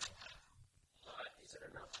hit. Is it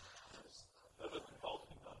enough? That was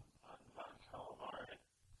involving on calamari.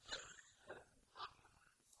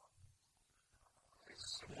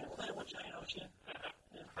 What giant ocean?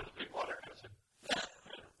 For the big water hazard.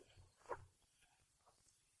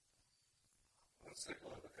 Let's take a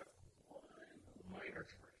look at minor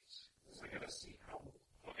traits. So I gotta see how.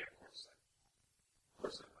 Okay, of course I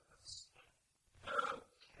put this.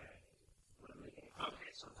 Okay. What am I getting?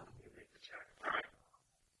 Okay, so I'm going to read the check. Alright.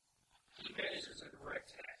 He manages a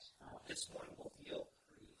direct hit. This one will deal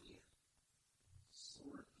 3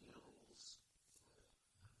 sword deals.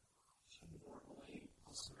 Normally,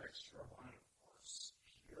 some extra line for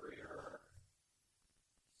superior.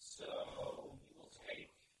 So you will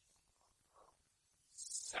take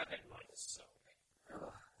 7 minus soak.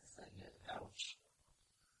 Oh, that's not good. Ouch.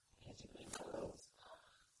 Can't do anything for those.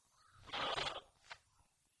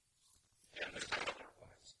 And there's no other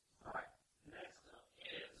ones. Alright, next up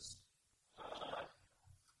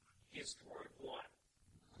is Droid 1.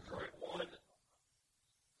 Droid 1,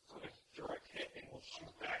 so the direct hit and will shoot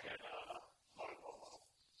back at Monolo.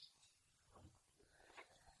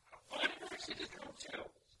 Oh, I didn't actually did Droid 2.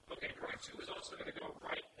 Okay, Droid 2 is also going to go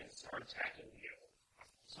right and start attacking you.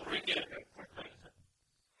 So we get him quickly.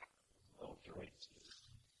 Oh, Droid 2.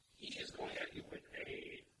 He is going at you with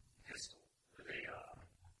a pistol, with a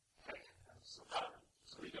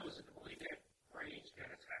so he goes into bleeding range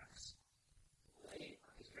and attacks.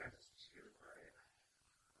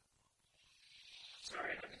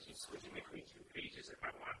 sorry, I have to keep switching between two pages if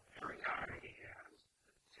I want Erigari and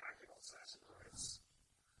tactical assassin's.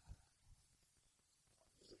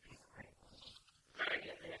 There's a piece of paper. I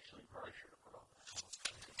actually probably should have put on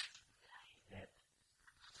that.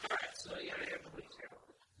 Alright, so yeah, I have the detail.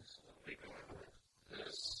 This is what they go with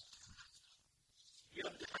this. You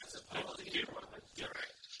have defensive penalty. You do one with it.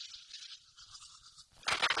 Right.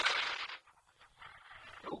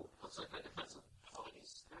 Oh, looks like that defensive penalty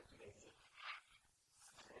is activated.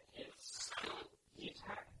 It's the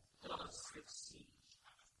attack does succeed.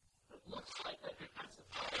 It looks like that defensive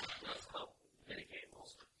penalty does help mitigate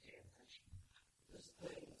most of the damage.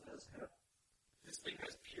 This thing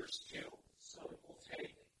has pierce 2, so it will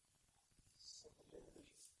take 7 damage.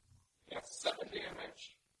 Yeah, 7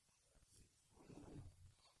 damage.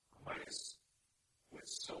 Minus, with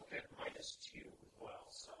soak at minus 2 as well,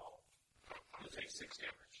 so you'll take 6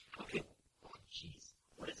 damage. Okay. Oh, jeez.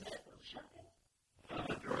 What is that?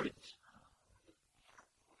 Shotgun? Droid.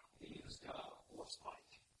 They used Force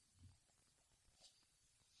Spike.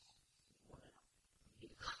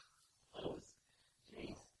 Oh,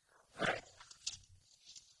 jeez.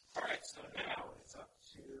 Alright, so now it's up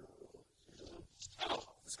to. Oh,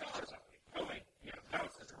 the scholar's up. Oh, wait. Yeah, now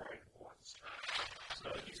it's the droid one's turn. So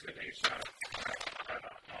he's going to take a shot at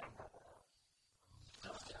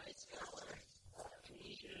No, guys, Scholar. Can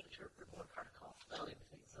you interpret what protocol? I don't even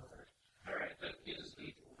think so. Alright, that is a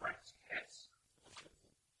direct hit.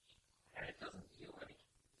 And it doesn't deal any.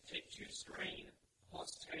 Take 2 strain,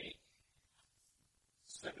 plus take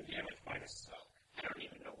 7 damage minus soak. I don't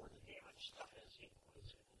even know where the damage stuff is.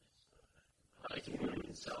 It's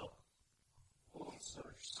wound, so. Wound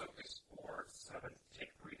soak is 4, 7,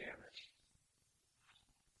 take 3 damage.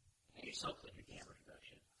 And you soak like your damage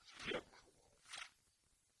reduction. Yep.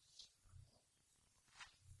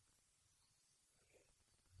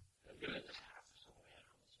 I'm good at this half, so I had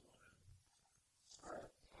on this one.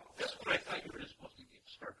 Alright. That's what I thought you were just supposed to get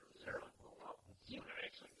started with 0 and go up. You know,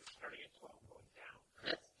 actually, we're starting at 12 going down.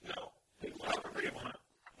 That's, No, Whatever you want.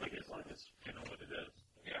 Like, as long as you know what it is.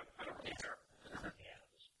 yeah, I don't really care. yeah,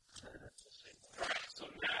 that's the same. Alright, so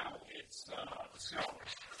now it's the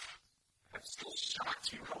scholars. I'm still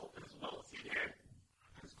shocked you rolled as well as you did.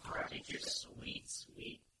 It's crap. Take your sweet.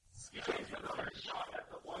 You gave another shot at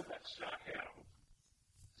the one that shot him.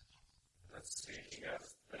 Let's see, he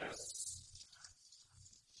has this.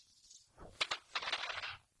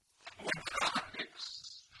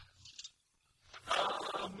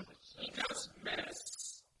 He does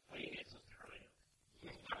miss. He gets a triumph. He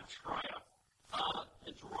got a triumph.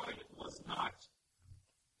 The droid was not.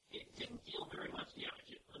 It didn't deal very much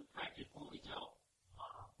damage. In fact, it only dealt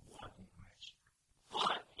 1 damage.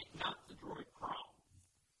 But it knocked the droid prone.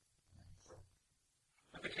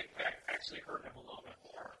 And the kickback actually hurt him a little bit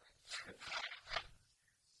more.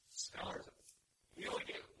 Scholars, we only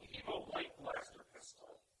gave a light blaster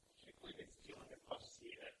pistol. I can't believe it's dealing as much as he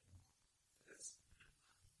did.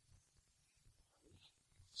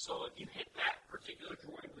 So if you hit that particular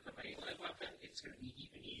droid with a melee weapon, it's going to be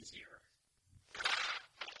even easier.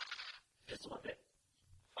 Just one bit.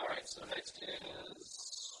 Alright, so next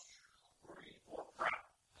is 3, 4,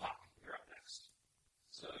 Pop. You're up next.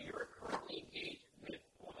 So you're currently engaged with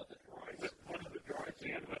one of the droids. With one of the droids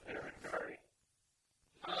and with Erigari.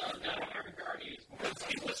 No, Erigari is more.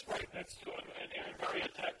 He was right next to him, and Erigari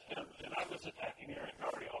attacked him, and I was attacking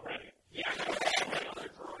Erigari already. Yeah, no, that's the other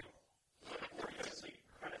droid. We're going to see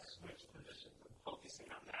kind of switch positions and focusing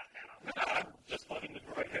on that now. I'm just letting the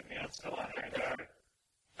droid hit me. I'm still on Erigari.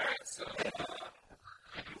 Alright, so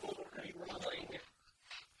you will be rolling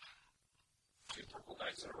 2 purple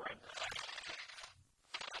dice and a red die.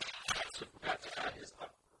 So that is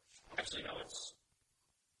up. Actually, no, it's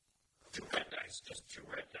 2 red dice, just 2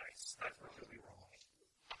 red dice. That's what you'll be rolling.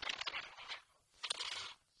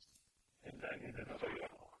 And I need another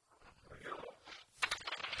yellow. Or yellow.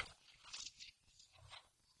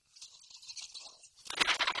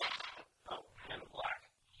 Oh, and black.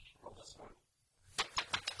 Roll this one.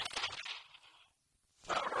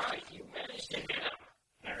 Alright, you managed to hit him.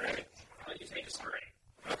 Alright. You take a straight.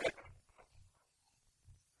 Okay.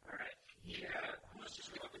 Alright. Yeah. How much does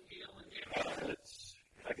your weapon deal in damage? It's,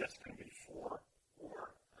 I guess, going to be 4.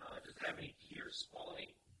 Or does it have any pierce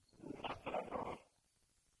quality? Not that I know of.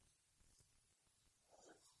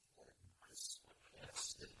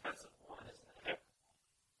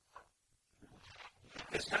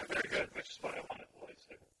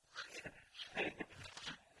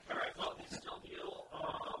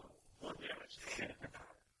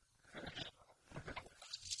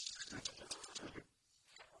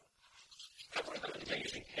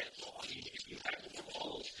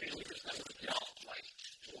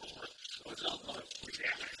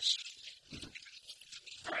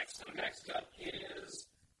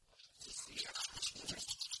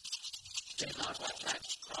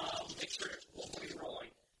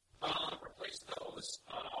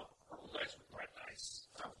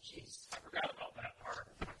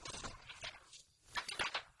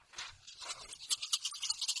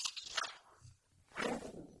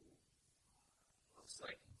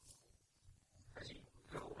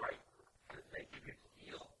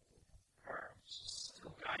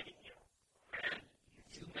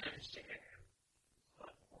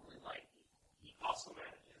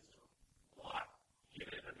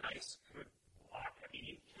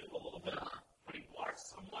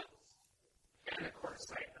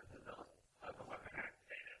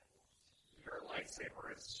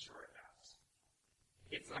 lightsaber is short enough.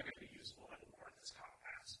 It's not going to be useful anymore in this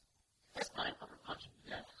combat. That's fine. I'm gonna punch him to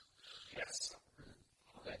death. Yes.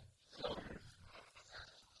 Okay. So.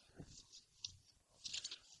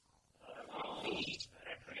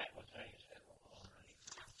 I forgot what time you said already.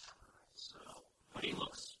 So, but he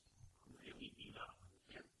looks really beat up.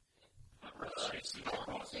 Yeah. Where is the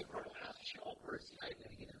guy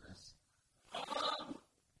going to get in this?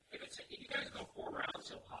 If you guys go 4 rounds,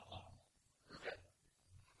 he'll pop up. Okay.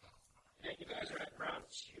 And you guys are at round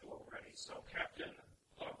 2 already, so Captain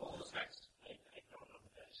Buckle is next. I don't know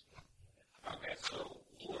the best. Okay, so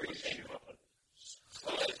who are you shooting up with?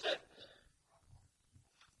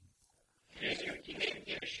 You maybe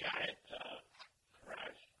get a shot at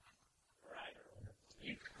Raj or whatever.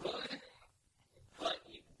 You could, but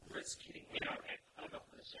you risk hitting me out. I'll go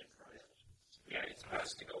for the same price. Yeah, it's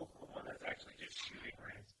best to go for one that's actually just shooting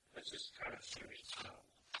range. That's just kind of shooting stuff.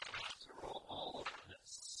 So roll all of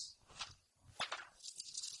this.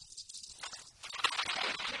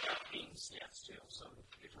 I got being stance too, so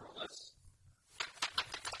you can roll this.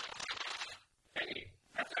 Hey,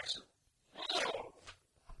 that's actually. Oh!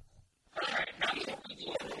 Alright, now you don't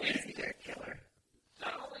need to hit that killer.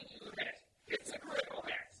 Not only do you hit, it's a critical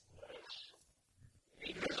hit.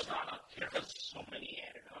 He goes about so many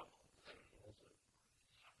added up.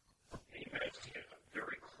 And you manage to get a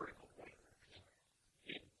very critical point.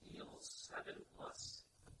 It deals 7 plus.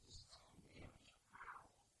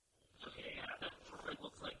 Okay, that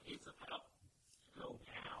looks like it's about to go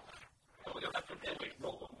down. Oh, you'll have to then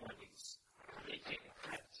roll one more of these. They take a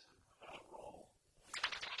crit roll.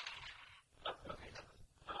 Okay.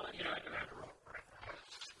 I don't have to roll for it.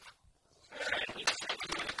 Alright, it's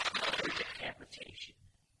another decapitation.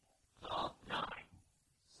 9.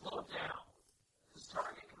 Slow down. This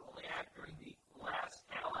target can only act during the last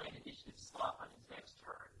allied initiative slot on his next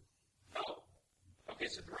turn. Oh. Okay,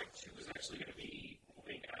 so the rank 2 is actually going to be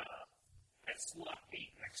moving at slot 8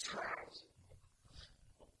 next round.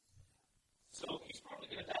 So he's probably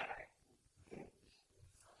going to die.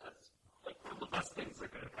 That's like one of the best things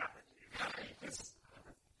that could have happened to you guys.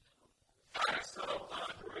 Alright, so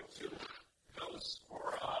the rank 2 goes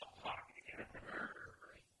for pocket again.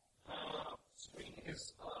 Swinging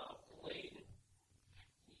his blade.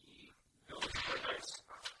 He goes for a nice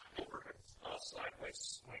overhead sideways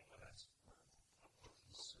swing with it.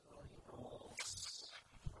 So he rolls.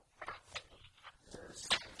 There's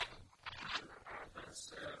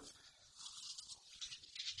offensive.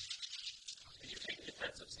 Did you take a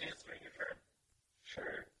defensive stance during your turn?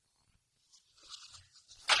 Sure.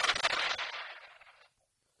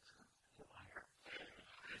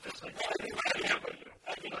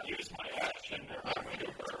 I can use my action or my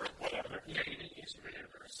maneuver or whatever. Yeah, you didn't use your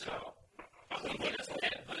maneuver. So, what is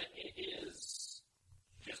that? But it is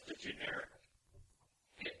just a generic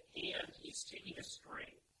hit, and he's taking a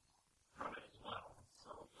strain from it as well. So,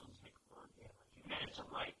 he'll take 1 damage. You manage to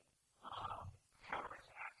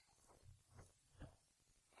counterattack.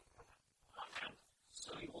 And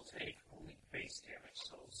so, you will take only base damage.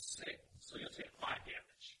 So, 6. So, you'll take 5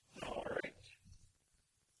 damage. All right.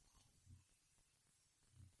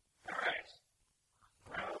 Alright.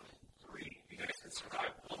 Round 3. You guys can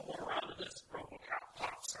survive one more round of this. RoboCop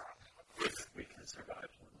pops up. We can survive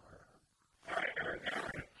one more round. Alright, Aaron.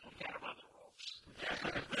 We got him on the ropes.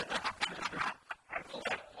 I pull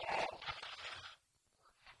out Paul.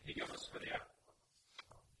 He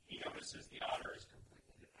notices the otter is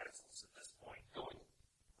completely defenseless at this point, going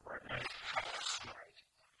for a nice power strike.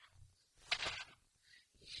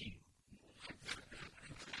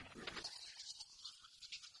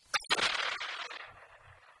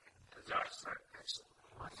 The dark side actually.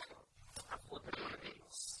 I'm flipping one of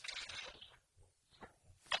these.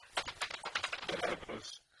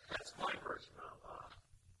 That's my version of.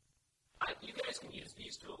 You guys can use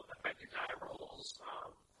these to affect your die rolls,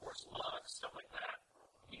 force luck, stuff like that.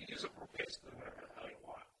 You can use it for basically whatever the hell you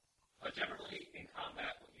want. But generally, in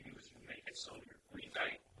combat, what you do is you make it so your green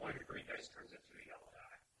die, one of your green dice turns into a yellow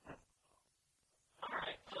die.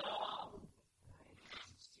 Alright,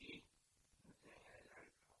 let's see.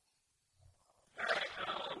 Alright,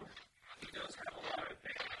 he does have a lot of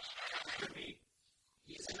advantage.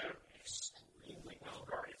 He's in an extremely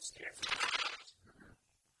well-guarded stance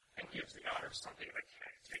and gives the otter something that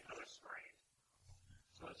can't take another strain.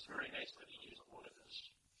 So it's very nice that he used one of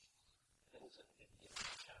his things and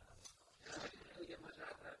really get much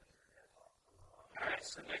out of that. Alright,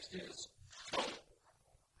 so next is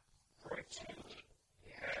Roy 2.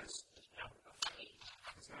 He has now got 8.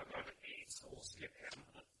 He's now got an 8, so we'll skip him.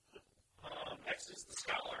 Next is the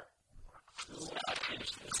Scholar, who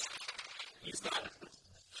finished this. He's not.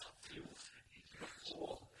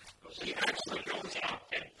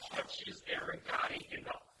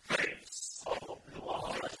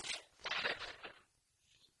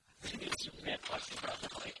 Superman question,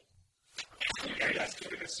 probably. Yeah, he's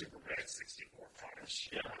giving a Superman 64 punish.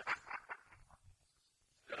 Yeah.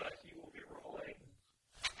 He will be rolling.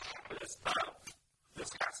 This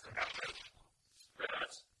has to happen.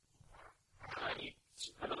 I need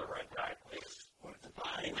another red die, please. What is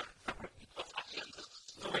mine?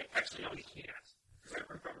 No, wait, actually, no, he can't. Because I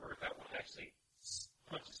remember that one actually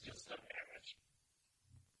punches just some damage.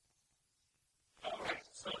 Alright,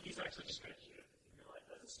 so he's actually just going to shoot it. You realize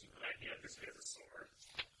that's a stupid idea because he has a sword.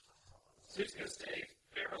 So he's going to stay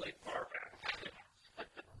fairly far back.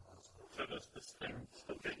 So does this thing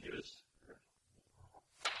still get used? I'm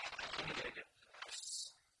going to get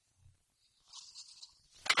this.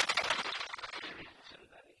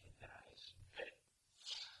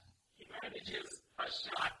 He manages a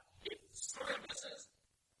shot. It sort of misses,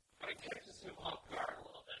 but it catches him off guard a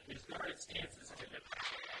little bit. His guarded stance is in it.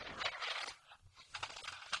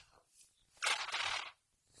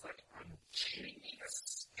 It's like, I'm kidding me, a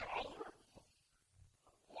scholar?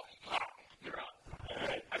 Wow, you're up.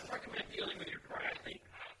 Alright, I recommend dealing with your pride. I think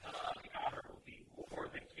the otter will be more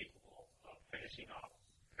than capable of finishing off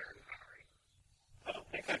very hungry. I don't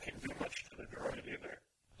think I can do much to the droid either.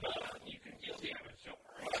 You can deal damage, don't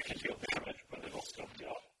worry. I can deal damage, but it'll still be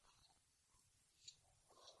off.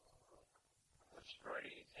 Which droid are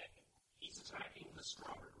you attacking? He's attacking the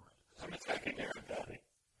stronger droid. I'm attacking Aaron Daddy.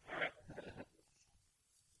 Alright.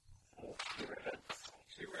 So, 2 reds.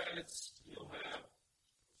 2 reds, you'll have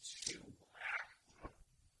 2 black.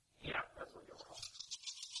 Yeah, that's what you'll roll.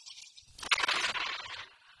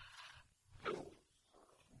 Ooh.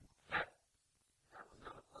 That was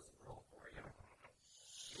not a pleasant roll for you.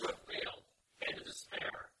 You have failed. And to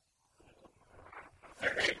despair.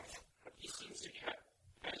 Alright. He seems to catch,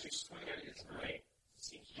 as you swing at his blade, he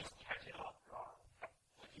seems to just catch it off guard.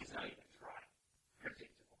 Like he's not even trying.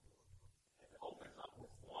 Predictable. And it opens up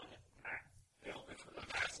with one attack. It opens with a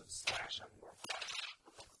massive slash on your body.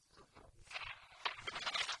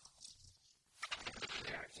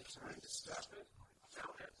 Yeah, it's trying to stop it.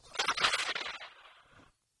 Found it.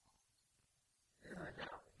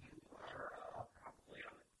 Now, you are probably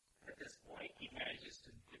on at this point, he manages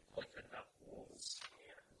to inflict enough wounds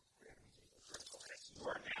and you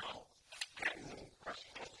are now getting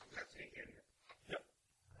crushing wounds. You have taken, Yep.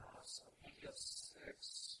 so he deals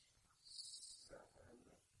 6,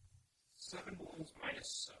 7 wounds minus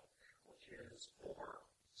soak, which is 4.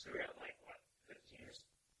 So you're at like what, 15 or so?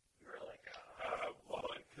 You're at like, Well,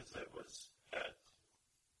 because it was at,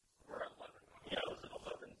 we're at 11. yeah, it was at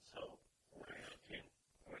 11, so we're at 15.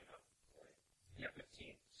 Yeah,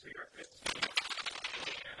 15. So you're at 15.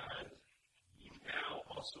 And you now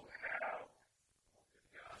also have, oh good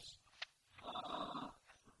gosh,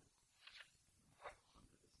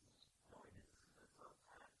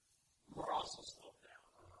 we're also slowed down.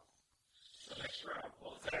 So next round,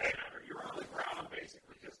 well, it's that matter. You're on the ground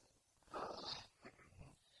basically just,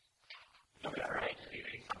 you'll be alright.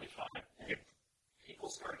 You'll be fine. If people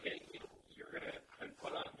start hitting you, you're going to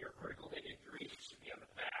put on your critical hit injury. You should be on the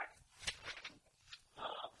back.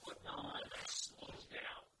 Put on and slows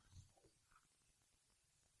down.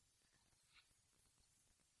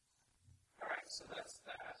 Alright, so that's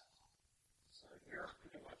that. So you're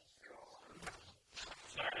pretty much gone.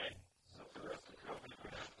 Alright, so for the rest of the company,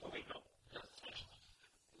 oh wait, no, that's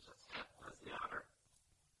the honor.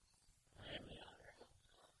 I am the honor.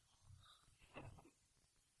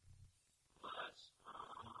 But,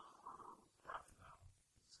 rock about.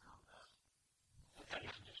 It's combat. I thought you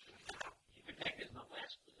could just you could take it in the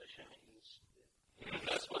last position and use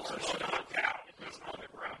that's what's knocked out. It was on the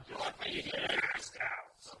ground. You like that you get axed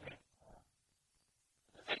out. Okay.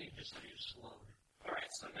 I think you just use slow.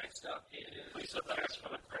 Alright, so next up is Lisa Bass for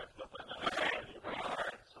the craft weapon.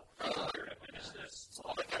 Alright, so you're going to finish this. So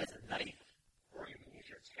all I got is a knife. Or you can use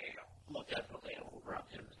your tail. Well, definitely I will rub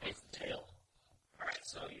him face the tail. Alright,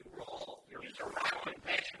 so you roll. You use your roll and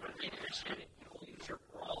passion with initiative. You will use your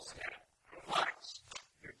brawl stat. Relax.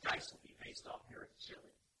 Your dice will be based off your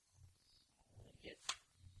agility.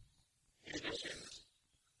 In addition,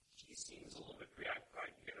 he seems a little bit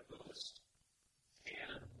preoccupied. You get a boost.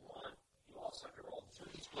 And 1. You also have to roll 2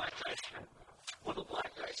 of these black dice. And 1 of the black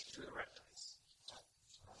dice, 2 of the red dice.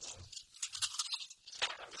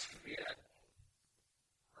 That was going to be it.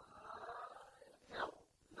 No,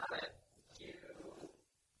 not it.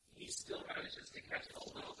 He still manages to catch it a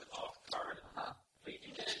little bit off guard. But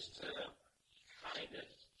you manage to kind of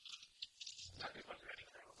not do much of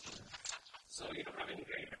anything. So you don't have any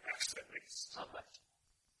gain effects at least. Let's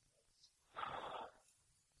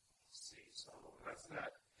see, so that's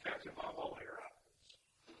that. Captain Bob, all you're up.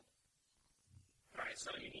 Alright,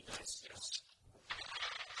 so you need dice, yes.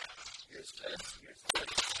 You're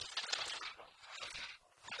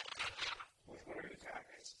Which one are you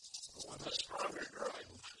attacking? The one that's stronger droid.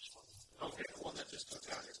 Okay, the one that just took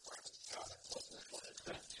out his friend. Got it. What's this one? Is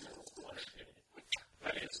that 2? What is it?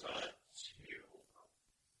 That is 2.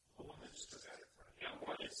 The one that just took out his friend. Yeah,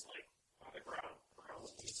 one is like on the ground.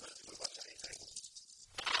 He's not doing much anything.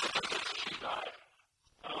 She died.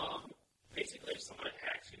 Basically, if someone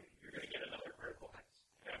attacks you, you're going to get another critical hit.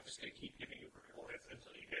 And I'm just going to keep giving you critical hits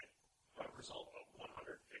until you get a result of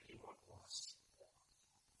 151 plus.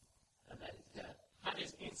 And that is death. That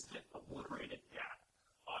is instant obliterated death.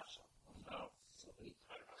 Awesome. So we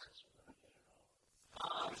talk about this one.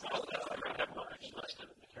 I don't have much less than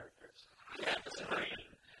the characters. Yeah, that's great.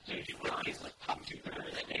 So you realize, like, top 2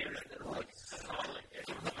 players in there that are like solid.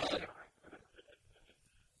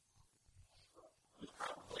 Who's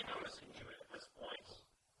probably noticing you at this point.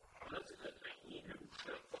 That's a good thing. You can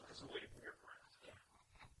focus away from your friends. Yeah.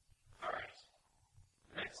 Alright.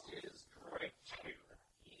 Next is Droid 2.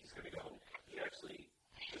 He's going to go. He actually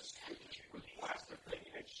just blasts the thing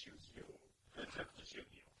and shoots you. Attempts to shoot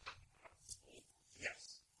you.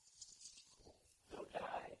 Yes. Don't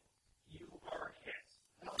die. You are hit.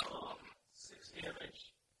 6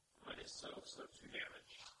 damage. Minus so 2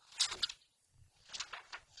 damage.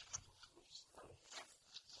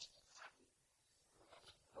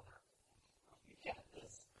 You got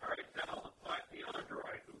this. Alright, now the other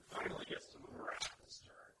droid who finally gets to move around this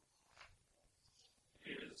turn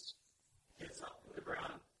is up to the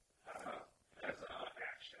ground as an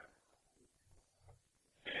action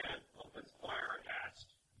and opens fire at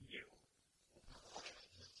you.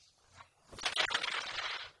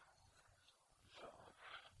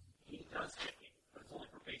 He does hit you, but it's only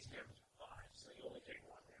for base damage of 5, so you only take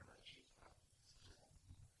 1 damage.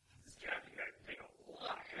 This captain guy can take a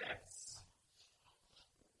lot of hits.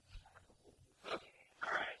 Okay,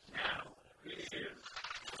 alright, now it is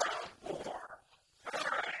round 4.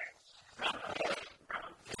 Alright, round 4.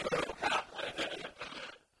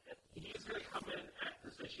 He's going to come in at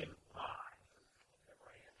position 5.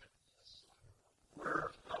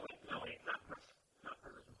 We're, no, wait, not position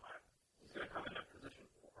 5. He's going to come in at position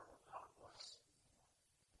 4 with Conquest.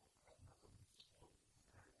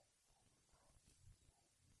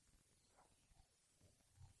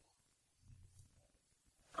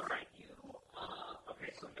 Alright,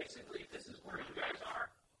 okay, so basically this is where you guys are.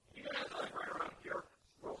 You guys are like right around here.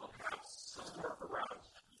 Robocop's somewhere around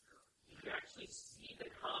here. You can actually see the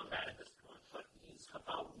combat at this point, but he's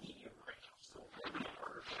about medium range, so maybe a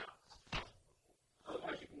harder shot.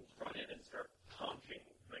 Otherwise you can run in and start punching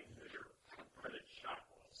things with your credit shot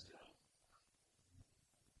rolls.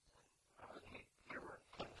 Okay, here we're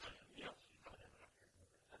yep.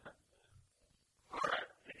 Alright,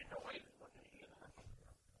 taking no way to look at you.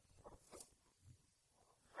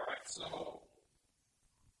 Alright, so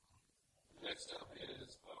next up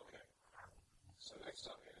is Aragati.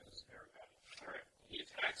 Alright, he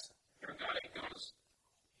attacks. Aragati goes,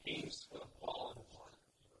 aims for the ball in one.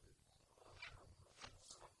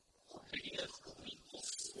 Taking his lethal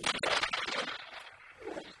sweep.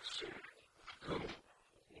 Boom.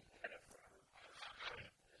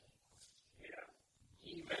 Yeah.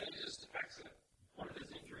 He manages to exit. One of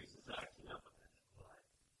his injuries is acting up a bit, but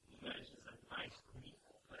he manages a nice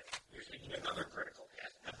lethal thing. You're taking another critical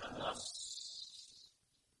hit at the plus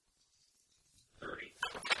 30.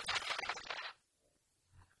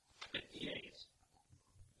 58.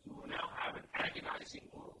 You will now have an agonizing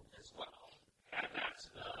wound as well. And that's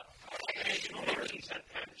he's at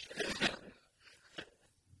tension.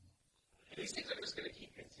 These things are just going to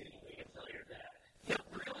keep continuing until you're dead. Yeah,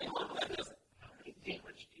 really? That doesn't. How many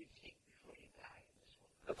damage do you take before you die in this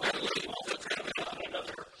one? The final also going to have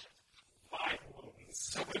another 5 wounds.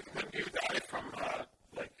 So when you die from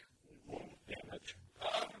wound damage,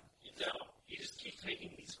 you don't. You just keep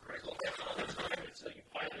taking these critical hits all the time until you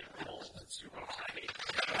finally roll the super high.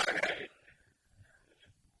 Okay.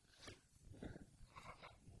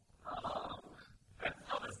 That's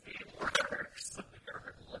how this game works.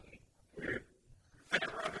 Apparently. Weird. I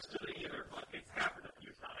never understood it either, but it's happened a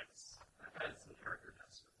few times. I've had some character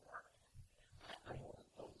deaths before. I don't want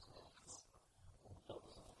those ones.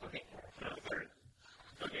 Okay.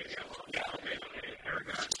 Okay,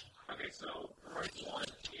 Aragon. Okay, so right one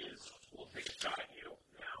is we'll take a shot at you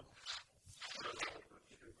now.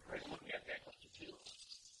 Right, looking at that too.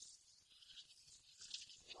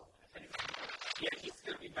 Yeah, he's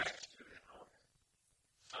gonna be back to now.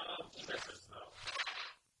 He misses though.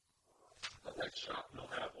 The next shot will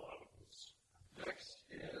have wounds. Next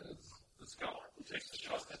is the Scholar who takes a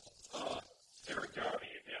shot at Aragati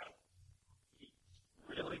again. He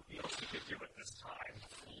really feels he could do it this time.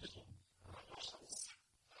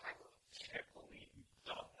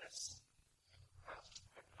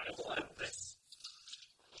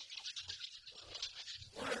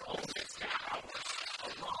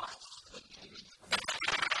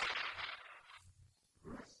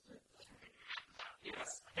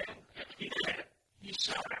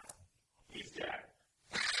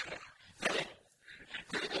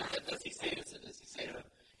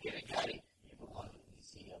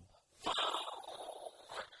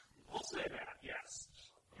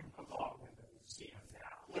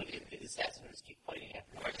 assassins keep fighting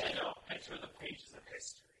after Like I know, enter the pages of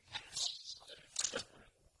history.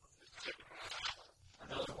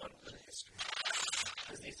 Another one for the history.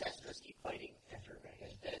 Because the assassins keep fighting after a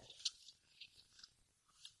guy's dead.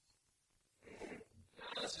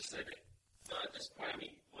 Let's just say that at this point, I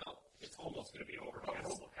mean, well, it's almost going to be over.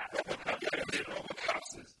 RoboCop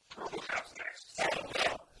is next.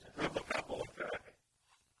 RoboCop will look back.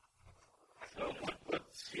 So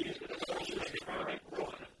let's see.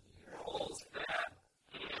 Rolls that,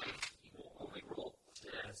 and you will only roll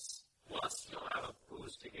this. Plus, you'll have a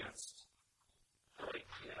boost against. Right,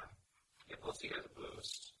 yeah. Plus, he has a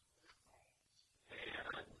boost.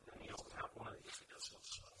 And then you'll have one of these against him.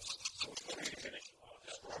 So, what are you finish?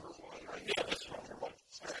 Stronger one, right? Yeah, that's stronger one.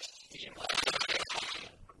 Alright.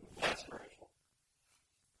 That's rifle.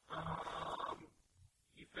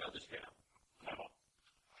 You failed to jam. No.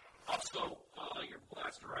 Also, your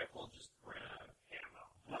blaster rifle just ran out of ammo.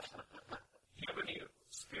 Do you have any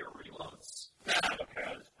spare reloads?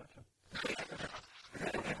 Okay.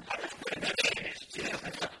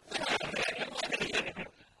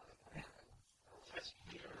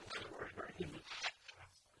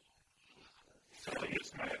 So I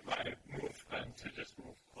use my move then to just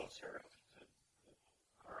move closer.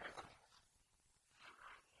 Alright.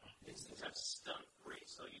 These things have stun free,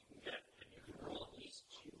 so you can get, and you can roll at least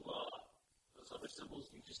two, those other symbols,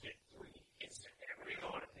 you just get 3 instant every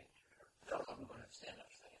on it. I'm going to stand up.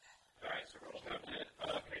 Alright, so roll down it.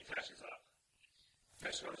 Okay, Tash is up.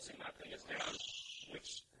 Tash noticing that thing is down,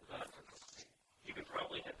 which, you can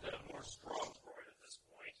probably hit the more strong droid at this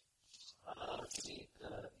point. You need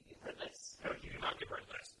red dice. No, you do not get red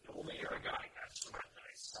dice. Only your guy has the red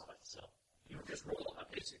dice. So you would just roll a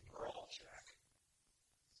basic brawl check.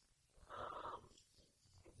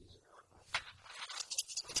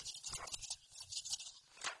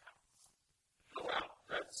 Oh wow,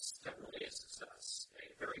 that's definitely a success. A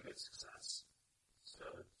very good success. So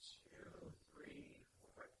 2, 3,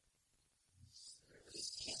 4,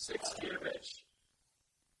 6 damage.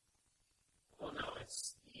 Well, no,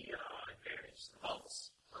 it's the advantage, the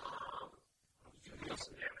pulse. You deal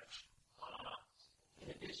some damage. In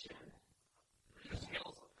addition, the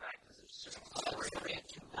heals effect is it's just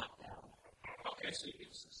two knockdown. Okay, so you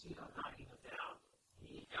can succeed on knocking him down.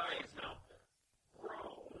 The guy is now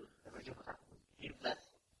prone.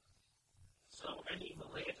 So any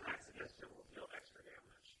melee attacks against him will deal extra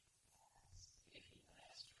damage. If he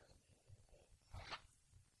lasts for a minute.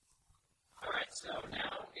 Alright, so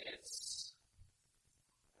now it's.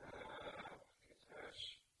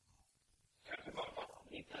 Captain Bob.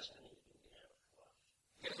 He doesn't need to do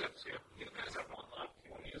You guys have 2. You guys have 1 left.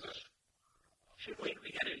 You want to use it? Should wait,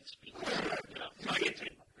 we got to speak. So I get to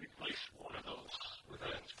replace one of those with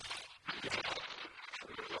a.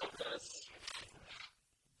 We can roll this.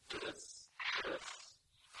 This.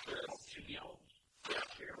 2 yellow. Yeah,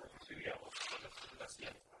 here, 2 yellow. That's the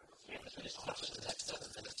end. Yeah, let's finish off with the next 7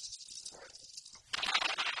 minutes.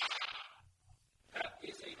 That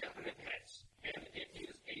is a definite hit, and it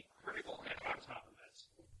is a critical hit on top of it.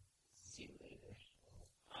 See you later.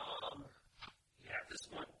 Yeah, this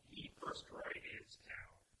one, the first droid is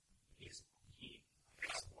down. He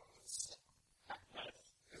explodes.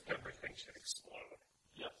 Because everything should explode.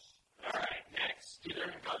 Yes. Alright, next. Did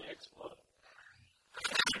everybody explode?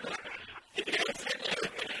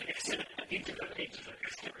 Into the pages of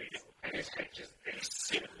history, and his head just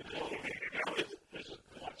instantly illuminated. There's just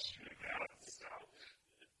blood shooting out of the skull.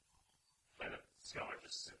 And the scholar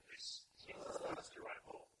just simply steals the blaster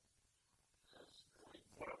rifle.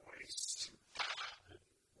 What a waste.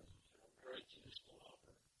 Droid 2 is still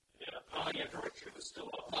open. Yeah. Yeah, Droid 2 is still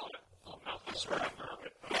up. I'm sorry, I'm not.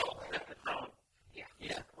 Prone.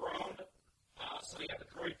 Yeah. Prone. So yeah, the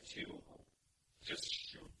Droid 2 just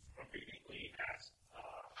shoot immediately at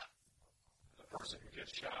the person who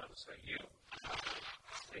gets shot. So you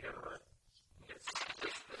take over. It's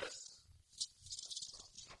this.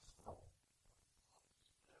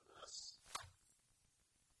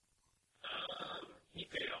 He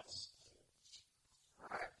fails.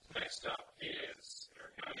 Alright, next up is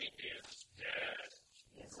Ergani is dead.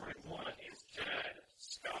 Droid 1 is dead.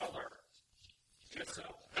 Scholar gets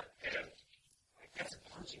up, and I guess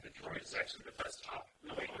punching the droid is actually the best option.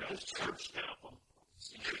 No, he goes charge now.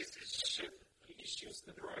 He shoots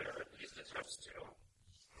the droid, or at least attempts to.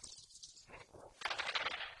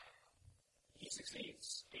 He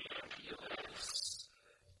succeeds, and he lives.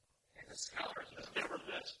 And the scholar has never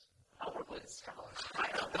missed. Probably the scholar.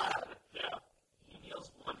 Yeah. He deals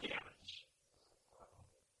 1 damage.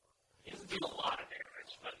 He doesn't deal a lot of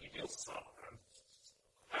damage, but he deals some of them.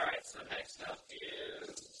 Alright, so next up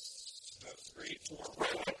is 3, 4,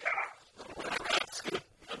 RoboCop.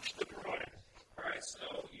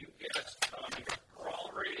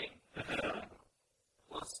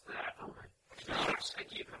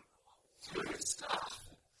 Serious stuff.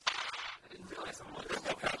 I didn't realize I'm looking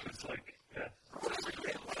at It's like, yeah. whatever you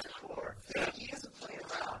didn't look for. Yeah. He isn't playing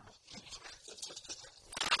around.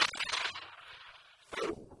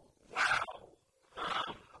 Wow.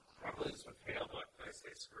 Probably this would fail, but I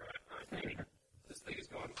say screw it. I think this thing is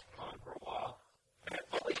going on for a while. And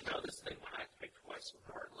I'll let you know this thing will activate twice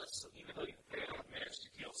regardless. So even though you fail, you managed to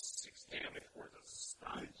deal 6 damage worth of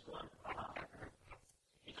stun to him.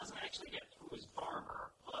 He doesn't actually get through his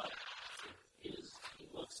armor, but he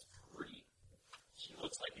looks pretty. He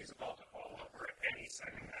looks like he's about to fall over at any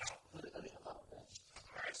second now.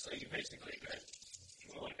 Alright, so you basically get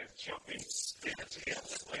like a jumping stance against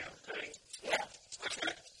this lamp thing. Yeah.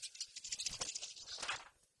 Okay.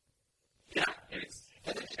 Yeah, it's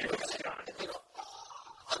gone.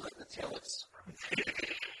 I like the tail looks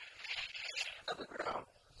on the ground,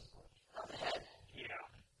 on the head. Yeah.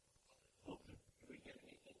 Do we get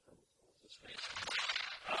anything from this face?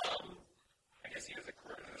 I guess he has a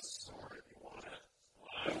Chronos sword if you want it.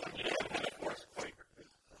 Yeah, and a force quake.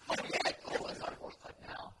 Oh, yeah. Oh, it's not a force fight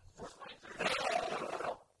now. Force fight.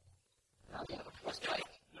 No. Now we have a force fight.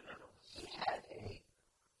 No. He had a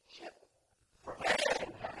ship.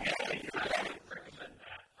 Yeah, I would recommend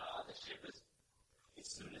that. The ship is, as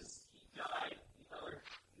soon as he died,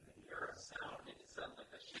 you hear a sound, and it sounded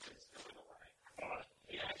like the ship is going away.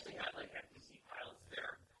 He actually had like NPC pilots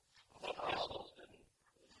there. Pistols, and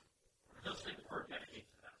those things were dedicated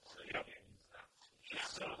to them, so you can't use them.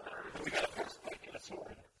 So we got a force spike and a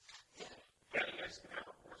sword. Yeah, you guys can have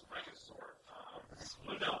a force spike and a sword.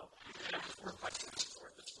 No, you can have a force spike and a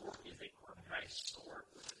sword. The sword is a Cornite sword,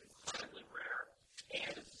 which is incredibly rare,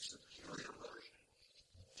 and it's a superior version.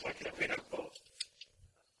 Why can't we have both?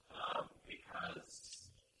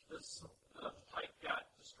 Because the pike got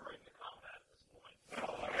destroyed in the combat at this point.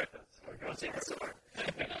 Oh, alright, so we're going to take a sword.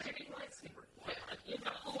 In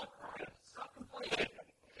the holocron, stop complaining.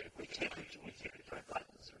 We can't try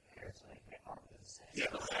buttons or repairs so I can get armed with this. Yeah,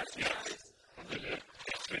 we do.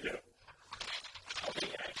 Yes, we do.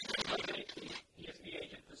 Okay, actually, he is the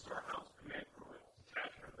agent the storehouse command crew to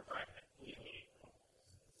capture the fragment.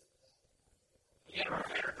 You have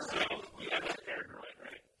an air droid. You have an air droid,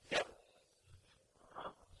 right? Yep.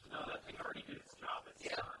 No, that thing already did its job. It's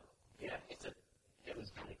done. Yeah, it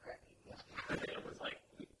was really crappy. Yeah. And then it was like,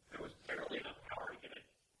 there was barely enough power to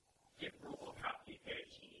get RoboCop the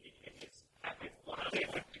edge he needed in his epic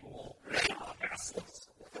one-on-one duel vessels.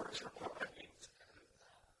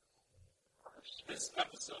 This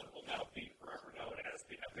episode will now be forever known as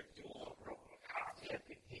the epic duel of RoboCop.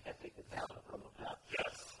 The epic battle of RoboCop.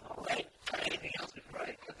 Yes. All right. Anything else before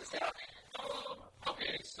I put this out?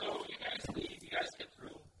 Okay, so you guys leave, you guys get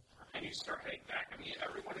through, and you start heading back. I mean,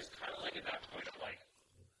 everyone is kind of like at that point of like,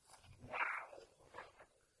 wow.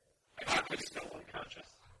 Hawk is still unconscious.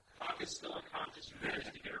 Hawk is still unconscious. You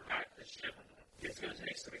managed to get her back to the ship. It's going to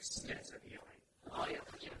take some extensive healing. Oh, yeah.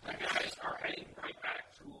 You guys are heading right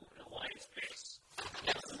back to an Alliance base.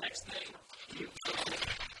 That's the next thing. You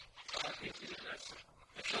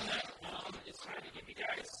until then, it's time to give you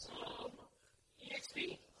guys some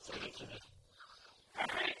EXP.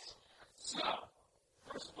 Alright. So,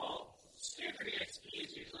 first of all, standard EXP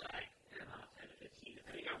is usually like 10 to 15,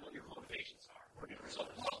 depending on what your motivations are. So,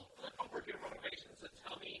 flip over to your motivations and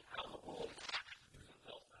tell me how the world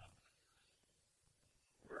fulfills them.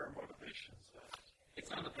 Where are motivations?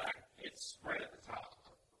 It's on the back. It's right at the top.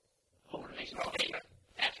 Motivation. Okay.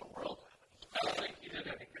 Actual world. You did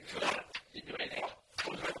anything. Didn't do anything.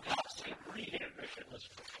 RoboCop's green ambition was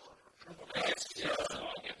so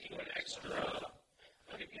I'll give you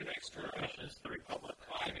an extra missions, the Republic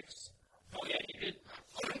comics. Oh yeah, you did.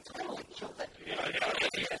 Totally killed that dude. Yeah.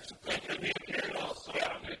 Also,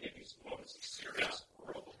 I'm going to give you some bonuses. Serious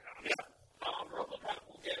RoboCop. Yeah. RoboCop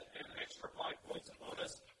will get an extra 5 points of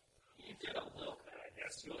bonus. You did a little bit, I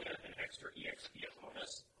guess. You'll get an extra EXP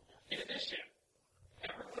bonus. In addition,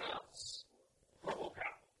 everyone else,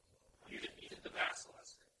 RoboCop, you defeated the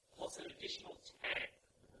Basilisk, plus an additional 10.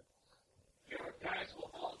 Your guys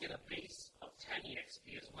will all get a base of 10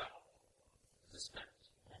 EXP as well to spend,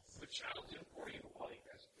 which I'll do for you while you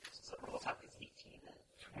guys do this. So RoboCop is 18 then.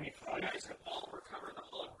 25. You guys have all recovered the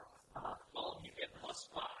holocron. All of you get plus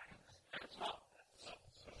 5 at the top. So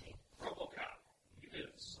RoboCop, you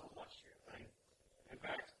did so much here, right? In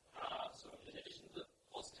fact, so in addition to the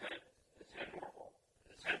plus 10, the 10 normal,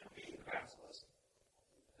 the 10 for beating the Basilisk,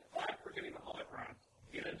 the 5 for getting the holocron,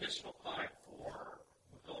 you get an additional 5 for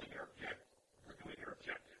fulfilling your objective, for doing your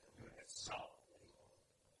objective, for doing it solidly.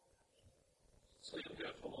 So you'll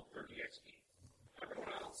get a total of 30 XP.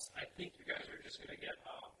 Everyone else, I think you guys are just going to get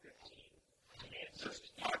 15. And it's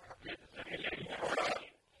just, yeah, you get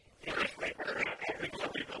 15.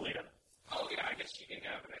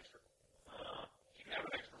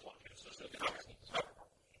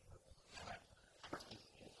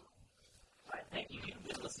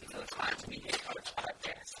 listening to the Times, and he gave out a